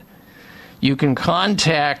taking it, you can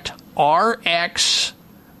contact RX,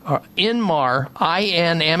 Inmar,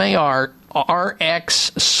 INMAR,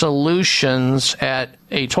 RX Solutions at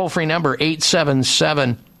a toll-free number,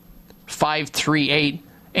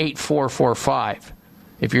 877-538-8445.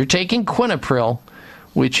 If you're taking Quinapril,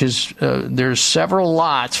 which is, there's several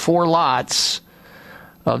lots, 4 lots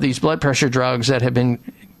of these blood pressure drugs that have been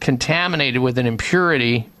contaminated with an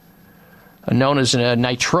impurity known as a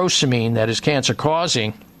nitrosamine that is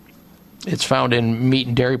cancer-causing. It's found in meat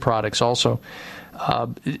and dairy products also.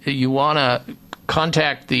 You want to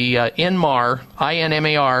contact the Inmar,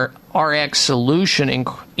 INMAR, RX Solution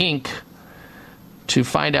Inc. to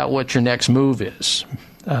find out what your next move is.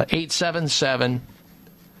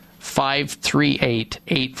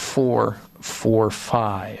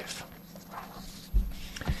 877-538-8445.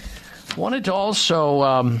 Wanted to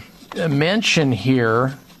also mention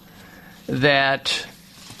here that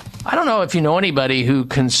I don't know if you know anybody who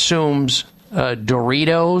consumes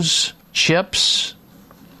Doritos, chips,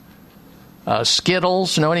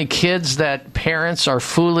 Skittles. Know any kids that parents are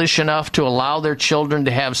foolish enough to allow their children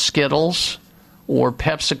to have Skittles or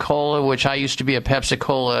Pepsi-Cola, which I used to be a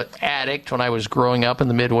Pepsi-Cola addict when I was growing up in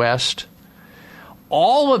the Midwest?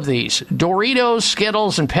 All of these, Doritos,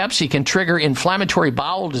 Skittles, and Pepsi, can trigger inflammatory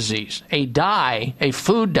bowel disease, a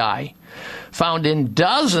food dye, found in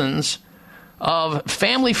dozens of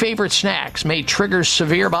family favorite snacks may trigger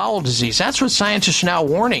severe bowel disease. That's what scientists are now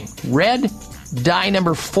warning. Red dye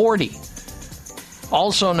number 40,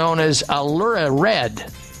 also known as Allura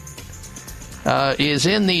Red, is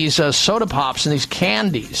in these soda pops and these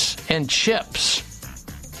candies and chips.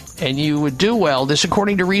 And you would do well, this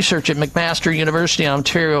according to research at McMaster University in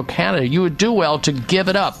Ontario, Canada, you would do well to give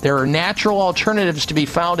it up. There are natural alternatives to be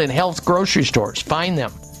found in health grocery stores. Find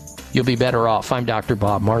them. You'll be better off. I'm Dr.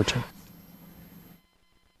 Bob Martin.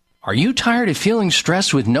 Are you tired of feeling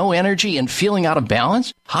stressed with no energy and feeling out of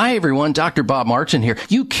balance? Hi, everyone. Dr. Bob Martin here.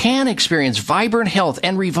 You can experience vibrant health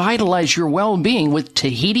and revitalize your well-being with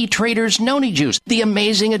Tahiti Traders Noni Juice, the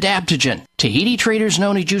amazing adaptogen. Tahiti Traders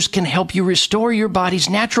Noni Juice can help you restore your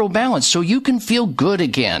body's natural balance so you can feel good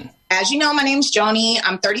again. As you know, my name's Joni.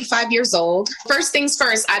 I'm 35 years old. First things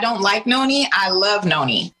first, I don't like noni. I love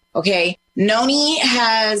noni. Okay. Noni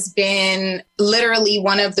has been literally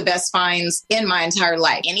one of the best finds in my entire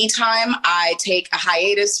life. Anytime I take a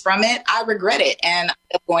hiatus from it, I regret it and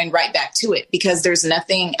I'm going right back to it because there's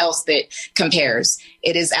nothing else that compares.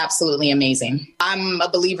 It is absolutely amazing. I'm a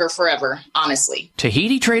believer forever, honestly.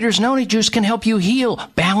 Tahiti Traders Noni Juice can help you heal,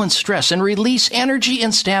 balance stress, and release energy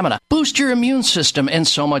and stamina, boost your immune system, and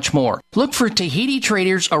so much more. Look for Tahiti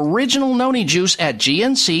Traders Original Noni Juice at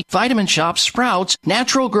GNC, Vitamin Shop, Sprouts,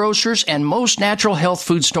 Natural Grocers, and most natural health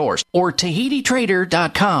food stores, or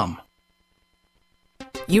TahitiTrader.com.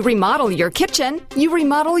 You remodel your kitchen, you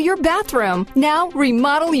remodel your bathroom. Now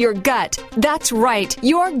remodel your gut. That's right,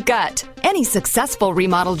 your gut. Any successful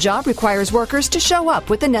remodel job requires workers to show up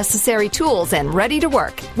with the necessary tools and ready to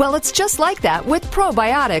work. Well, it's just like that with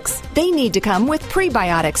probiotics. They need to come with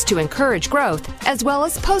prebiotics to encourage growth, as well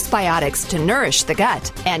as postbiotics to nourish the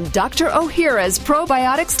gut. And Dr. Ohhira's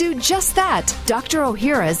probiotics do just that. Dr.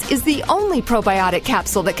 Ohhira's is the only probiotic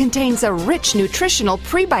capsule that contains a rich nutritional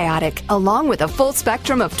prebiotic, along with a full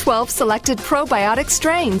spectrum of 12 selected probiotic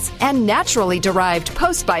strains and naturally derived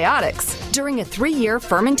postbiotics. During a 3-year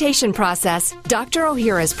fermentation process, Dr.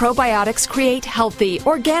 Ohhira's probiotics create healthy,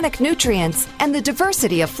 organic nutrients and the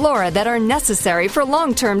diversity of flora that are necessary for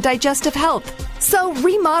long-term digestive health. So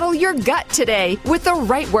remodel your gut today with the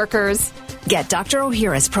right workers. Get Dr.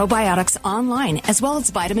 Ohhira's probiotics online, as well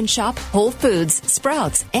as Vitamin Shop, Whole Foods,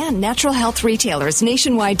 Sprouts, and natural health retailers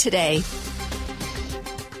nationwide today.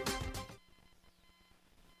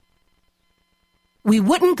 We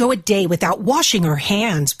wouldn't go a day without washing our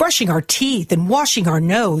hands, brushing our teeth, and washing our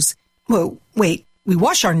nose. Whoa, wait, we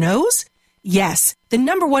wash our nose? Yes, the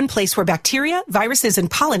number one place where bacteria, viruses,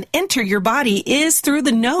 and pollen enter your body is through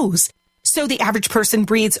the nose. So the average person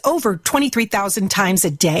breathes over 23,000 times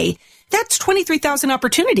a day. That's 23,000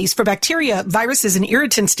 opportunities for bacteria, viruses, and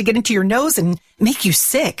irritants to get into your nose and make you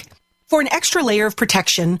sick. For an extra layer of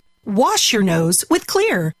protection, wash your nose with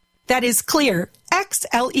Xlear. That is Xlear,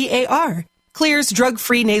 Xlear. Xlear's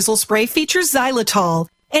drug-free nasal spray features xylitol,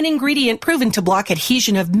 an ingredient proven to block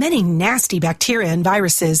adhesion of many nasty bacteria and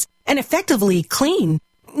viruses, and effectively clean.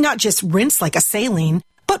 Not just rinse like a saline,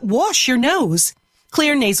 but wash your nose.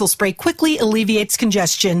 Xlear nasal spray quickly alleviates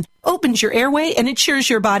congestion, opens your airway, and ensures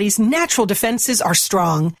your body's natural defenses are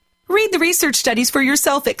strong. Read the research studies for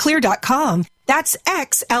yourself at Xlear.com. That's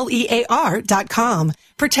Xlear.com.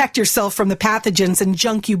 Protect yourself from the pathogens and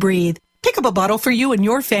junk you breathe. Pick up a bottle for you and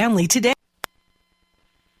your family today.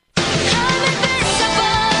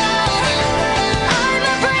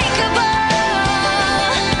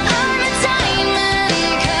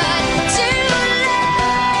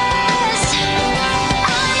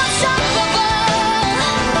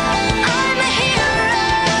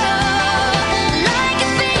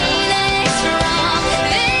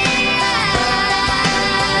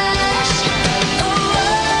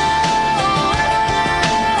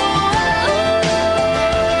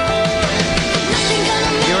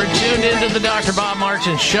 The Dr. Bob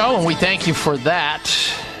Martin Show, and we thank you for that.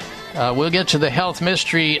 We'll get to the health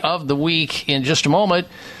mystery of the week in just a moment.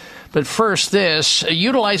 But first, this.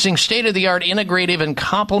 Utilizing state-of-the-art integrative and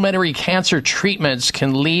complementary cancer treatments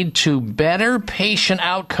can lead to better patient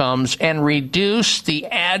outcomes and reduce the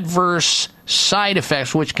adverse side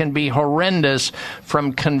effects, which can be horrendous,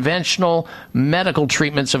 from conventional medical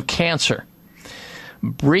treatments of cancer.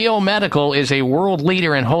 Brio Medical is a world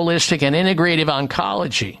leader in holistic and integrative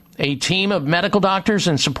oncology. A team of medical doctors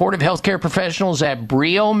and supportive healthcare professionals at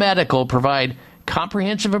Brio Medical provide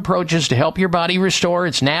comprehensive approaches to help your body restore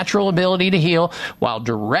its natural ability to heal while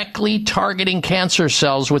directly targeting cancer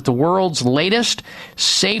cells with the world's latest,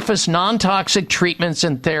 safest non-toxic treatments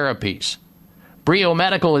and therapies. Brio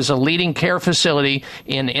Medical is a leading care facility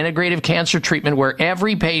in integrative cancer treatment where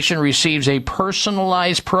every patient receives a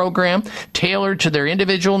personalized program tailored to their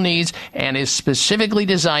individual needs and is specifically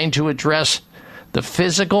designed to address the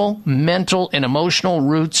physical, mental, and emotional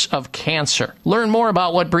roots of cancer. Learn more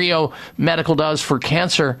about what Brio Medical does for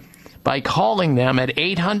cancer by calling them at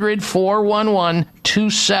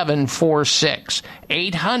 800-411-2746.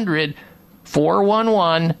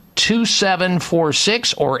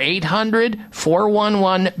 800-411-2746 or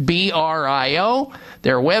 800-411-BRIO.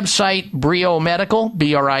 Their website, Brio Medical,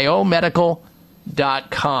 BRIO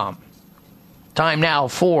medical.com. Time now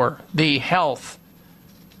for the health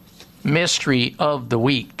mystery of the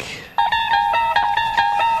week.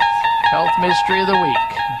 Health mystery of the week.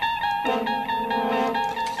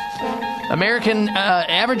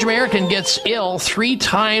 Average American gets ill 3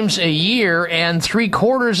 times a year, and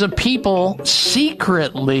 3/4 of people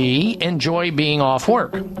secretly enjoy being off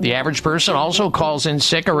work. The average person also calls in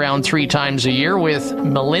sick around 3 times a year, with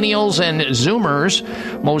millennials and Zoomers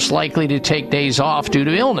most likely to take days off due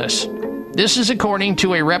to illness. This is according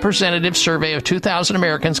to a representative survey of 2,000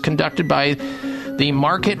 Americans conducted by the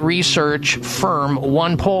market research firm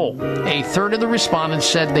OnePoll. 1/3 of the respondents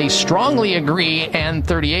said they strongly agree, and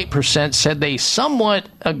 38% said they somewhat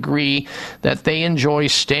agree that they enjoy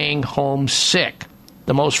staying home sick.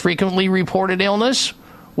 The most frequently reported illness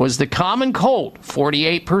was the common cold.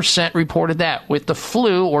 48% reported that, with the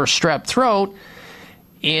flu or strep throat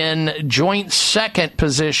in joint second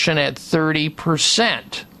position at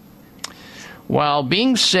 30%. While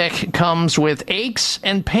being sick comes with aches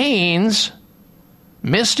and pains,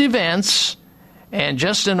 missed events, and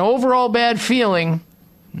just an overall bad feeling,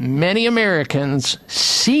 many Americans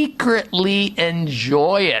secretly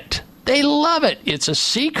enjoy it. They love it. It's a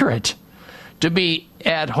secret to be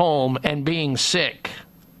at home and being sick.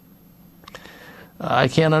 I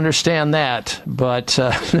can't understand that, but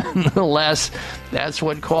nonetheless, that's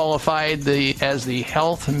what qualified as the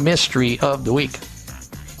health mystery of the week.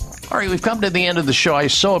 All right, we've come to the end of the show. I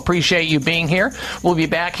so appreciate you being here. We'll be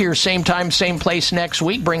back here same time, same place next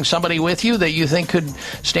week. Bring somebody with you that you think could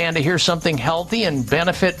stand to hear something healthy and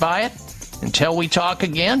benefit by it. Until we talk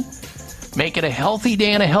again, make it a healthy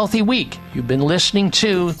day and a healthy week. You've been listening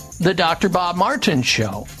to The Dr. Bob Martin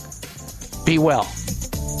Show. Be well.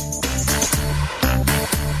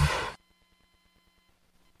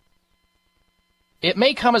 It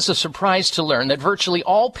may come as a surprise to learn that virtually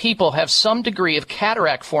all people have some degree of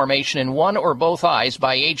cataract formation in one or both eyes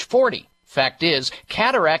by age 40. Fact is,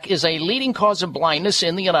 cataract is a leading cause of blindness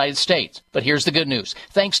in the United States. But here's the good news.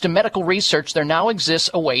 Thanks to medical research, there now exists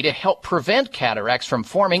a way to help prevent cataracts from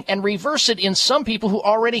forming and reverse it in some people who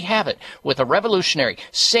already have it with a revolutionary,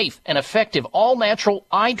 safe, and effective all-natural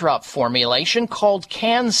eye drop formulation called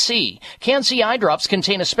Can-C. Can-C eye drops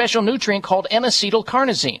contain a special nutrient called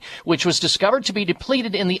N-acetylcarnosine, which was discovered to be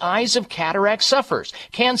depleted in the eyes of cataract sufferers.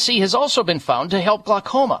 Can-C has also been found to help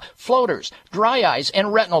glaucoma, floaters, dry eyes,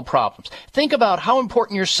 and retinal problems. Think about how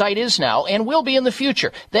important your sight is now and will be in the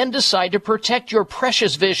future. Then decide to protect your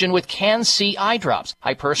precious vision with Can-C eye drops.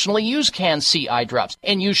 I personally use Can-C eye drops,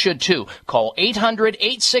 and you should too. Call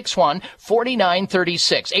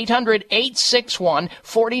 800-861-4936.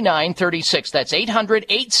 800-861-4936. That's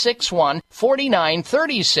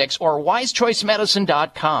 800-861-4936 or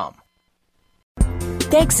wisechoicemedicine.com.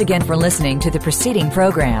 Thanks again for listening to the preceding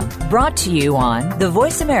program, brought to you on the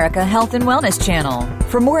Voice America Health and Wellness Channel.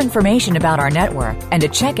 For more information about our network and to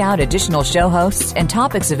check out additional show hosts and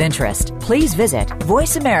topics of interest, please visit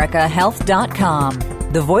voiceamericahealth.com.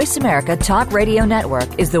 The Voice America Talk Radio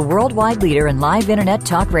Network is the worldwide leader in live Internet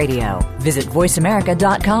talk radio. Visit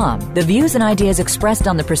voiceamerica.com. The views and ideas expressed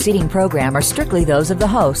on the preceding program are strictly those of the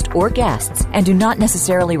host or guests and do not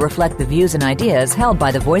necessarily reflect the views and ideas held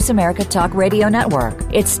by the Voice America Talk Radio Network,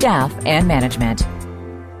 its staff, and management.